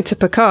justifying to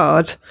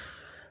Picard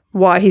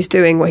why he's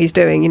doing what he's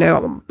doing.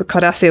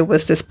 Cardassia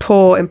was this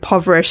poor,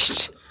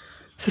 impoverished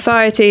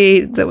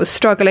society that was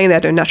struggling. They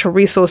had no natural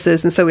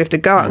resources, and so we have to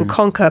go out and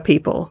conquer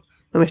people,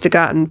 and we have to go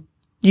out and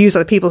use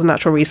other people's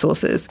natural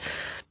resources.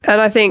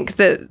 And I think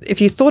that if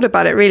you thought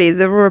about it, really,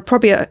 there were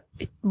probably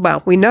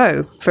we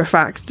know for a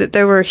fact that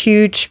there were a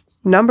huge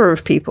number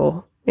of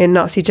people in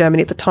Nazi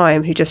Germany at the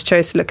time who just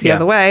chose to look the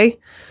other way,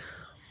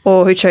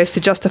 or who chose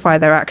to justify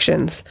their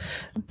actions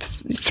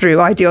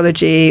through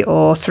ideology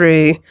or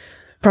through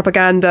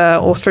propaganda,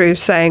 or through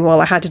saying, well,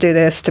 I had to do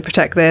this to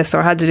protect this, or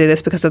I had to do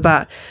this because of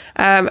that.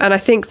 And I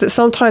think that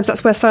sometimes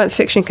that's where science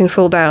fiction can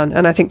fall down.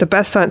 And I think the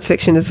best science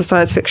fiction is a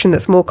science fiction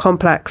that's more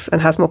complex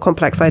and has more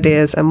complex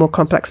ideas and more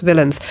complex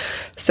villains.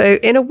 So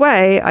in a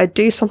way, I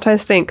do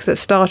sometimes think that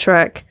Star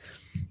Trek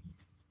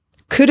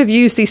could have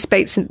used these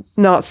space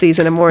Nazis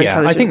in a more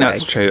intelligent way. I think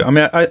that's true. I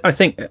mean, I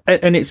think,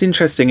 and it's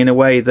interesting in a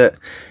way that,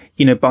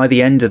 by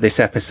the end of this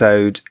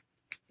episode,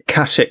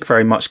 Kashyyyk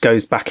very much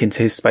goes back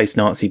into his space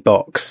Nazi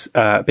box,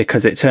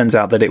 because it turns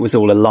out that it was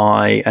all a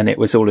lie and it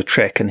was all a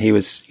trick, and he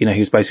was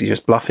basically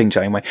just bluffing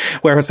Janeway.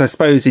 Whereas I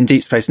suppose in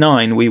Deep Space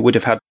Nine, we would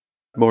have had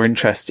more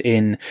interest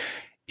in,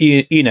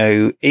 in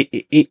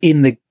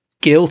the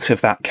guilt of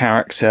that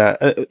character.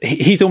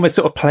 He's almost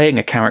sort of playing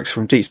a character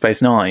from Deep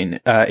Space Nine,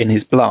 in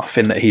his bluff,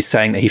 in that he's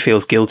saying that he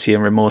feels guilty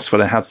and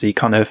remorseful, and how does he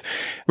kind of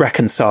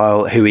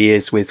reconcile who he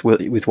is with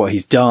what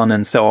he's done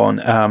and so on.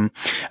 And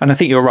I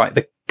think you're right.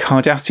 The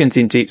Cardassians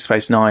in Deep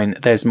Space Nine,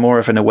 there's more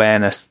of an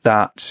awareness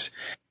that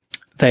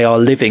they are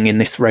living in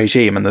this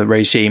regime, and the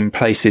regime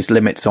places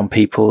limits on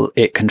people.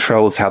 It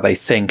controls how they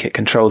think. It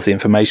controls the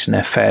information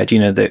they're fed.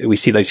 We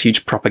see those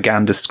huge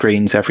propaganda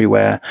screens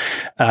everywhere.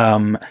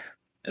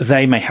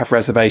 They may have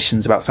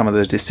reservations about some of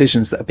the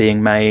decisions that are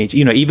being made.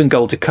 Even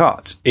Gul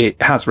Dukat, it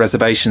has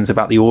reservations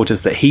about the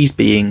orders that he's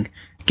being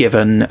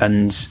given,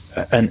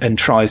 and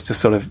tries to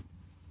sort of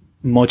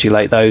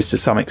modulate those to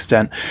some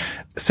extent.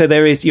 So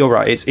there is, you're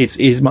right, it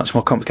is much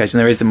more complicated.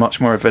 There is a much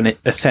more of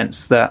a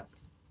sense that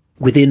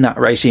within that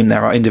regime,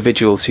 there are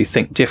individuals who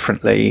think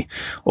differently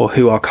or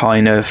who are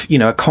kind of,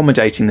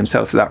 accommodating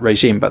themselves to that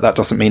regime. But that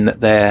doesn't mean that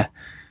they're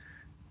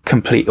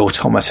complete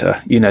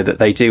automata, that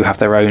they do have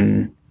their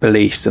own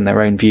beliefs and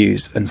their own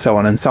views and so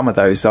on. And some of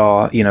those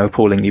are,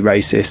 appallingly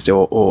racist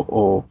or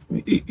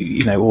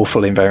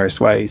awful in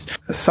various ways.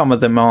 Some of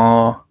them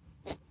are,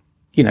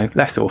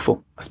 less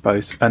awful, I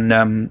suppose.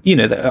 And,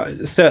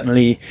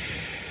 certainly,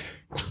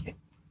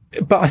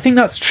 but I think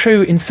that's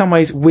true in some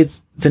ways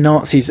with the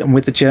Nazis and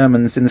with the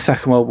Germans in the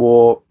Second World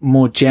War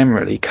more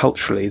generally,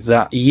 culturally,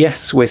 that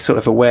yes, we're sort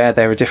of aware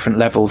there are different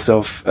levels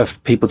of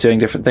people doing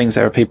different things.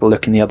 There are people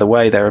looking the other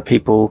way. There are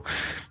people,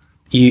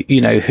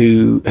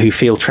 who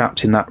feel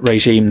trapped in that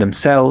regime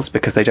themselves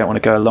because they don't want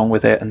to go along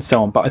with it and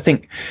so on. But I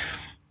think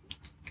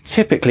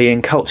typically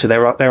in culture,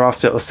 there are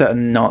sort of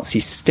certain Nazi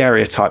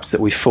stereotypes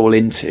that we fall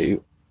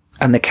into,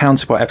 and the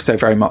Counterpart episode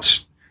very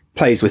much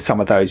plays with some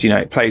of those.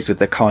 It plays with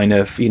the kind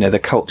of, the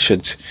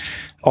cultured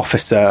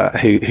officer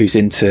who's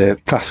into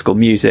classical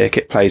music.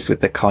 It plays with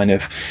the kind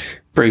of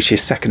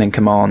brutish second in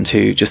command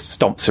who just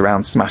stomps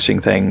around smashing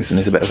things and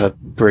is a bit of a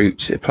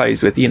brute. It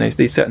plays with,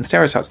 these certain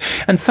stereotypes.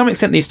 And to some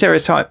extent, these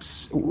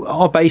stereotypes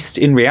are based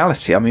in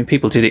reality. I mean,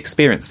 people did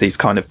experience these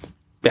kind of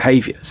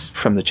behaviours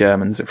from the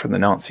Germans and from the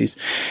Nazis.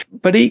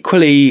 But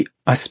equally,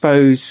 I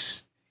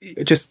suppose,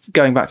 just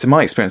going back to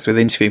my experience with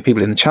interviewing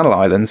people in the Channel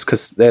Islands,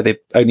 because they're the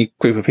only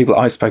group of people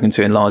I've spoken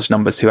to in large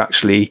numbers who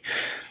actually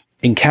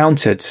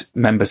encountered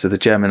members of the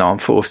German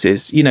armed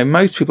forces.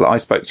 Most people I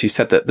spoke to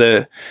said that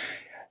the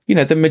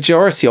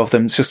majority of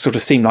them just sort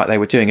of seemed like they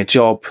were doing a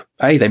job.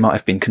 They might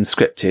have been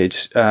conscripted.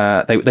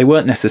 They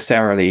weren't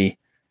necessarily.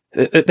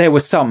 There were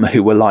some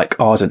who were like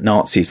ardent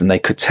Nazis, and they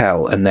could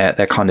tell, and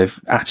their kind of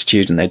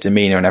attitude and their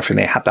demeanour and everything,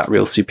 they had that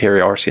real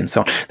superiority and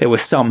so on. There were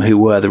some who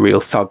were the real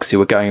thugs who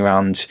were going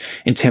around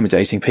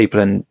intimidating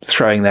people and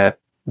throwing their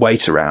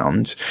weight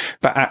around.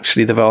 But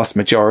actually, the vast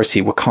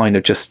majority were kind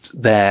of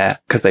just there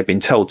because they'd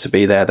been told to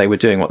be there. They were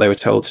doing what they were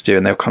told to do,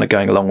 and they were kind of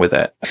going along with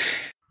it.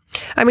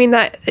 I mean,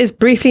 that is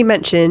briefly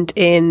mentioned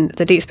in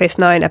the Deep Space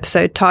Nine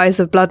episode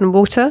Ties of Blood and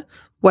Water,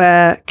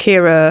 where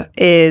Kira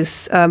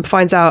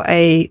finds out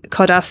a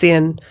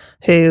Cardassian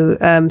who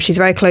she's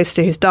very close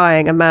to, who's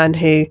dying, a man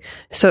who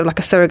is sort of like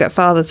a surrogate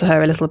father to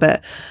her a little bit.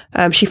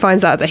 She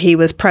finds out that he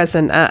was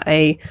present at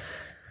a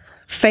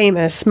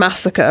famous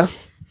massacre.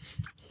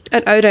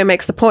 And Odo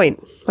makes the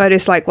point.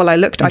 Odo's like, well,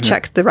 I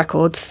checked the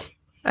records,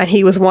 and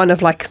he was one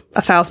of like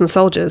 1,000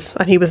 soldiers,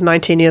 and he was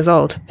 19 years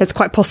old. It's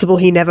quite possible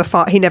he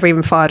never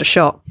even fired a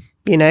shot.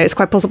 It's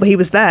quite possible he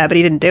was there, but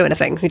he didn't do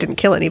anything. He didn't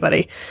kill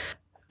anybody.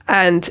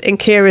 And in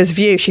Kira's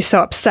view, she's so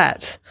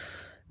upset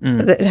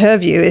that in her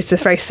view, it's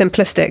just very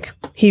simplistic.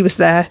 He was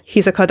there.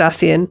 He's a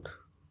Cardassian.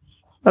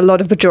 A lot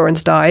of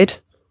Bajorans died.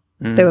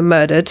 They were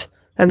murdered,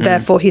 and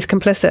therefore he's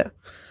complicit.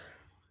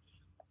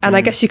 And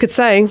I guess you could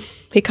say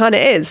he kind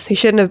of is. He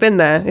shouldn't have been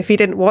there. If he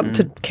didn't want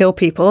to kill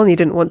people and he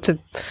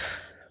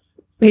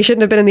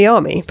shouldn't have been in the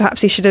army.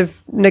 Perhaps he should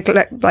have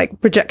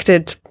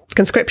rejected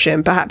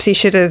conscription. Perhaps he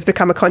should have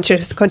become a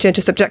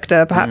conscientious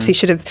objector. Perhaps he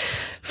should have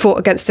fought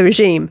against the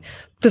regime.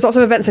 There's lots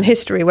of events in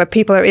history where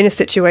people are in a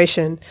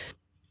situation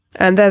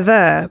and they're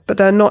there, but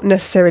they're not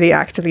necessarily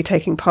actively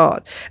taking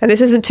part. And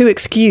this isn't to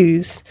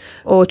excuse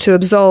or to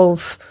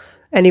absolve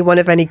anyone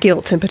of any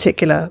guilt in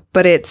particular,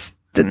 but it's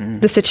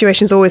the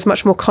situation is always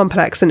much more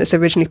complex than it's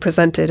originally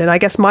presented. And I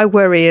guess my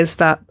worry is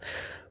that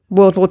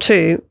World War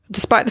II,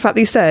 despite the fact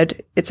that you said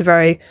it's a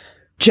very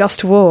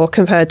just war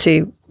compared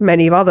to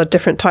many other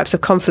different types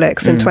of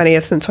conflicts in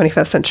 20th and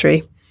 21st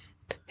century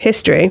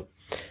history,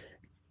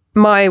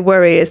 my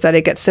worry is that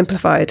it gets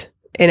simplified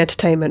in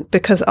entertainment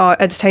because our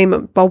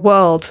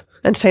world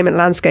entertainment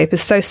landscape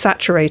is so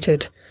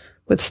saturated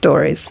with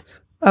stories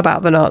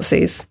about the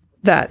Nazis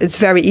that it's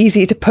very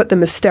easy to put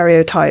them as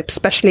stereotypes,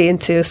 especially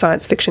into a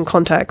science fiction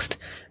context.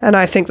 And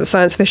I think that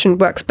science fiction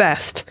works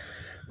best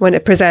when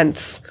it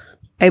presents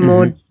a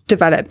more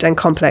developed and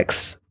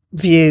complex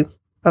view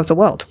of the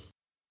world.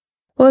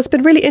 Well, it's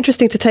been really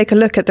interesting to take a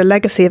look at the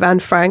legacy of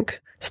Anne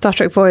Frank, Star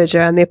Trek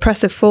Voyager, and the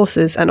oppressive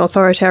forces and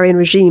authoritarian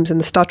regimes in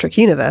the Star Trek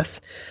universe.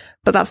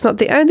 But that's not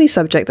the only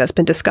subject that's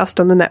been discussed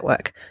on the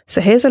network.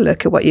 So here's a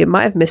look at what you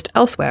might have missed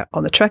elsewhere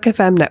on the Trek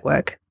FM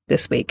network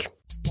this week.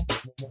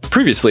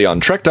 Previously on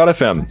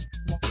Trek.fm,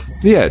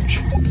 The Edge,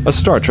 a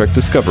Star Trek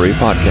Discovery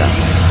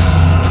podcast.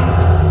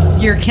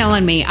 You're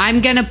killing me. I'm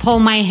going to pull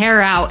my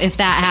hair out if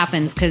that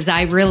happens, because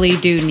I really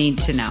do need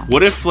to know.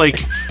 What if, I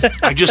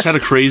just had a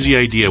crazy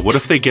idea. What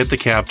if they get the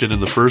captain in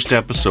the first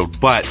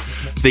episode, but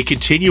they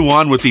continue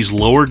on with these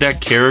lower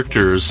deck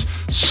characters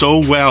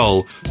so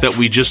well that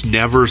we just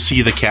never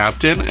see the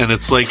captain, and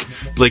it's like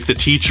the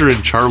teacher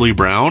in Charlie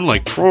Brown,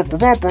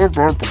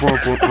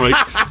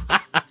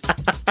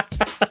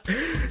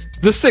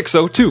 The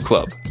 602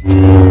 Club.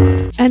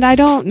 And I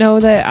don't know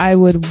that I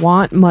would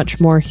want much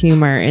more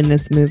humor in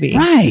this movie.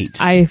 Right.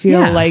 I feel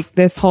like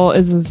this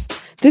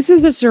this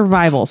is a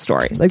survival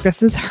story. Like,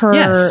 this is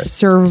her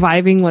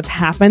surviving what's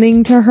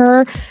happening to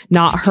her,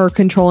 not her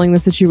controlling the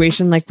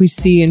situation like we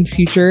see in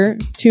future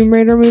Tomb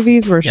Raider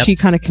movies where she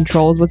kind of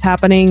controls what's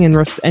happening.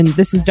 And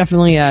this is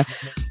definitely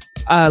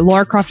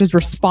Lara Croft is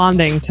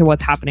responding to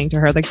what's happening to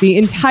her. Like, the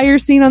entire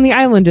scene on the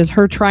island is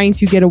her trying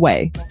to get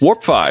away.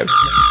 Warp 5.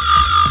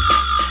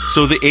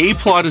 So the A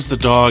plot is the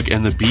dog,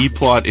 and the B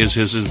plot is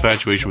his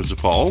infatuation with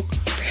Paul.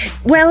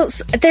 Well,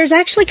 there's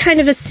actually kind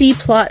of a C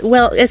plot.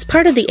 Well, as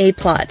part of the A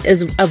plot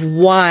is of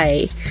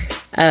why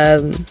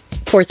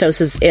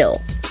Porthos is ill.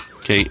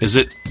 Okay,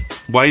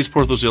 why is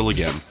Porthos ill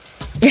again?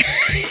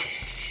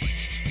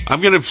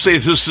 I'm going to say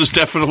this is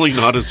definitely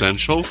not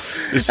essential.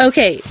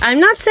 Okay, I'm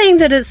not saying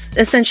that it's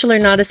essential or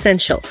not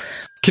essential.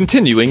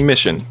 Continuing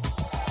mission.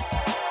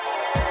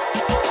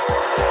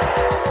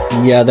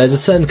 Yeah, there's a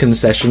certain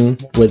concession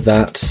with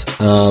that.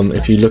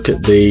 If you look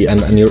at the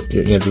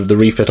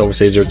refit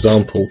obviously is your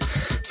example.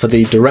 For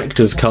the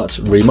director's cut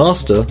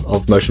remaster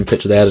of motion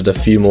picture, they added a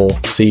few more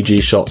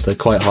CG shots. They're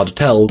quite hard to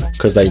tell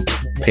because they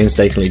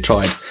painstakingly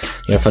tried.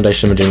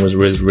 Foundation imaging was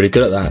really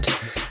good at that.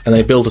 And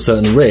they built a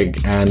certain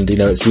rig, and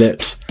it's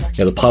lit.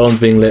 The pylon's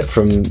being lit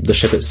from the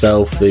ship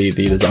itself.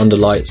 There's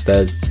underlights.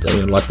 There's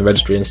like the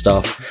registry and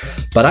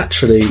stuff. But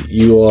actually,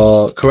 you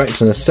are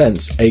correct in a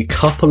sense. A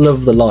couple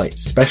of the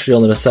lights, especially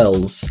on the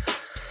nacelles,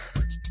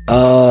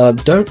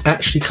 don't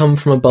actually come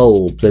from a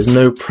bulb. There's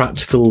no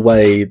practical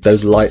way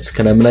those lights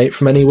can emanate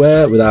from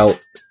anywhere without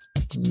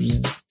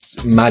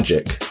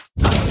magic.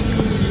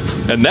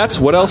 And that's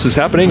what else is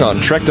happening on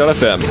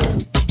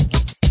Trek.fm.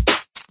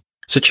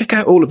 So check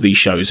out all of these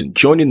shows and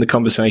join in the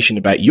conversation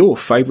about your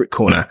favourite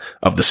corner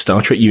of the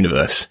Star Trek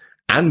universe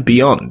and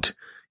beyond.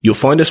 You'll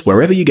find us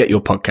wherever you get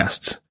your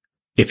podcasts.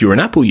 If you're an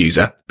Apple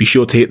user, be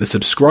sure to hit the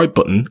subscribe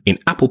button in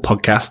Apple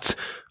Podcasts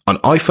on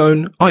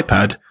iPhone,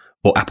 iPad,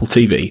 or Apple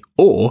TV,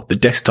 or the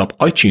desktop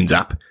iTunes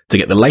app to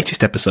get the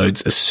latest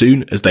episodes as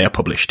soon as they are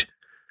published.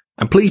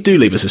 And please do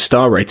leave us a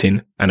star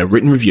rating and a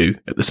written review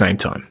at the same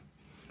time.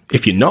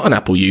 If you're not an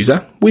Apple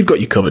user, we've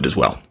got you covered as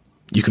well.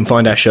 You can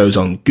find our shows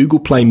on Google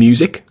Play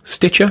Music,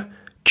 Stitcher,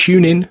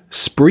 TuneIn,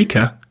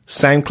 Spreaker,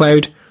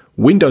 SoundCloud,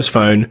 Windows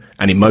Phone,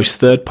 and in most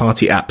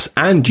third-party apps,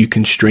 and you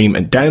can stream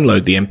and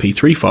download the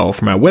MP3 file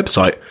from our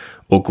website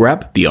or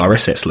grab the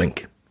RSS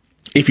link.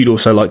 If you'd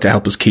also like to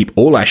help us keep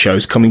all our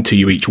shows coming to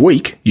you each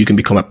week, you can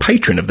become a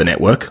patron of the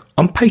network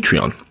on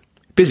Patreon.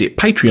 Visit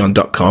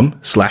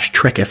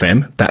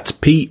patreon.com/TrekFM, that's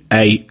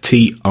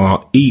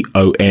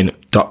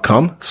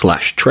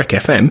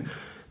patreon.com/TrekFM,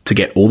 to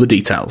get all the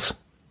details.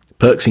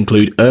 Perks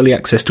include early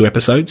access to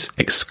episodes,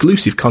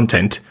 exclusive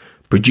content,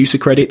 producer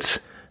credits,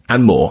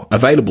 and more,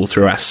 available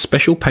through our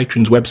special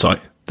patrons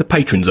website, the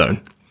Patron Zone.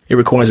 It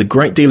requires a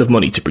great deal of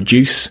money to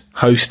produce,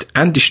 host,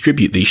 and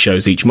distribute these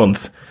shows each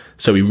month,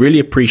 so we really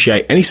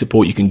appreciate any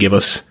support you can give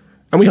us,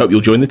 and we hope you'll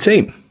join the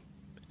team.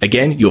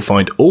 Again, you'll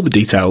find all the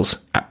details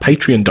at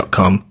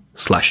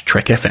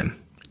patreon.com/TrekFM.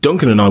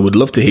 Duncan and I would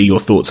love to hear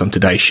your thoughts on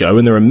today's show,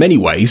 and there are many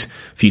ways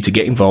for you to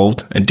get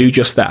involved and do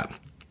just that.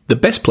 The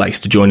best place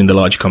to join in the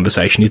larger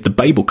conversation is the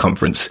Babel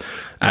Conference,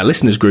 our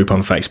listeners group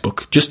on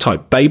Facebook. Just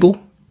type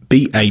Babel,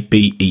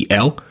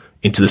 B-A-B-E-L,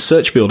 into the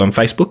search field on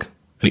Facebook,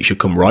 and it should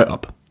come right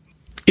up.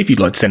 If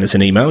you'd like to send us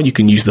an email, you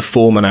can use the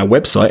form on our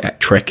website at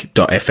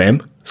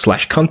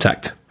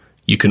trek.fm/contact.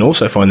 You can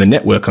also find the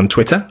network on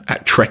Twitter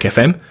at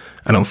TrekFM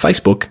and on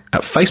Facebook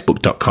at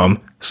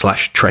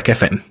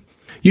facebook.com/TrekFM.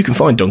 You can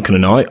find Duncan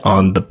and I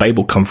on the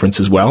Babel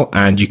Conference as well,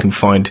 and you can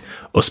find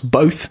us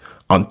both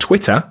on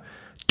Twitter,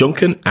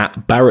 Duncan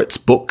at Barrett's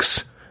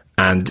Books,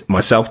 and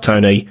myself,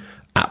 Tony,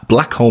 at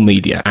Black Hole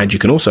Media. And you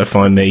can also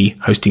find me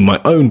hosting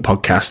my own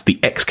podcast, the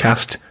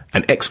Xcast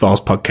and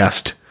X-Files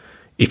podcast,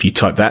 if you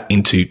type that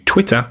into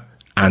Twitter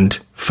and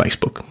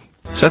Facebook.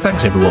 So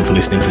thanks everyone for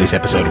listening to this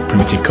episode of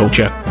Primitive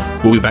Culture.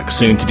 We'll be back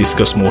soon to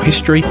discuss more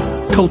history,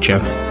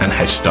 culture, and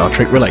how Star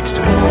Trek relates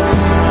to it.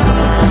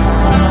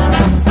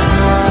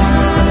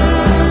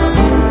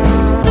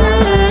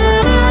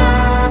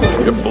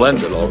 You're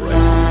blended, all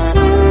right.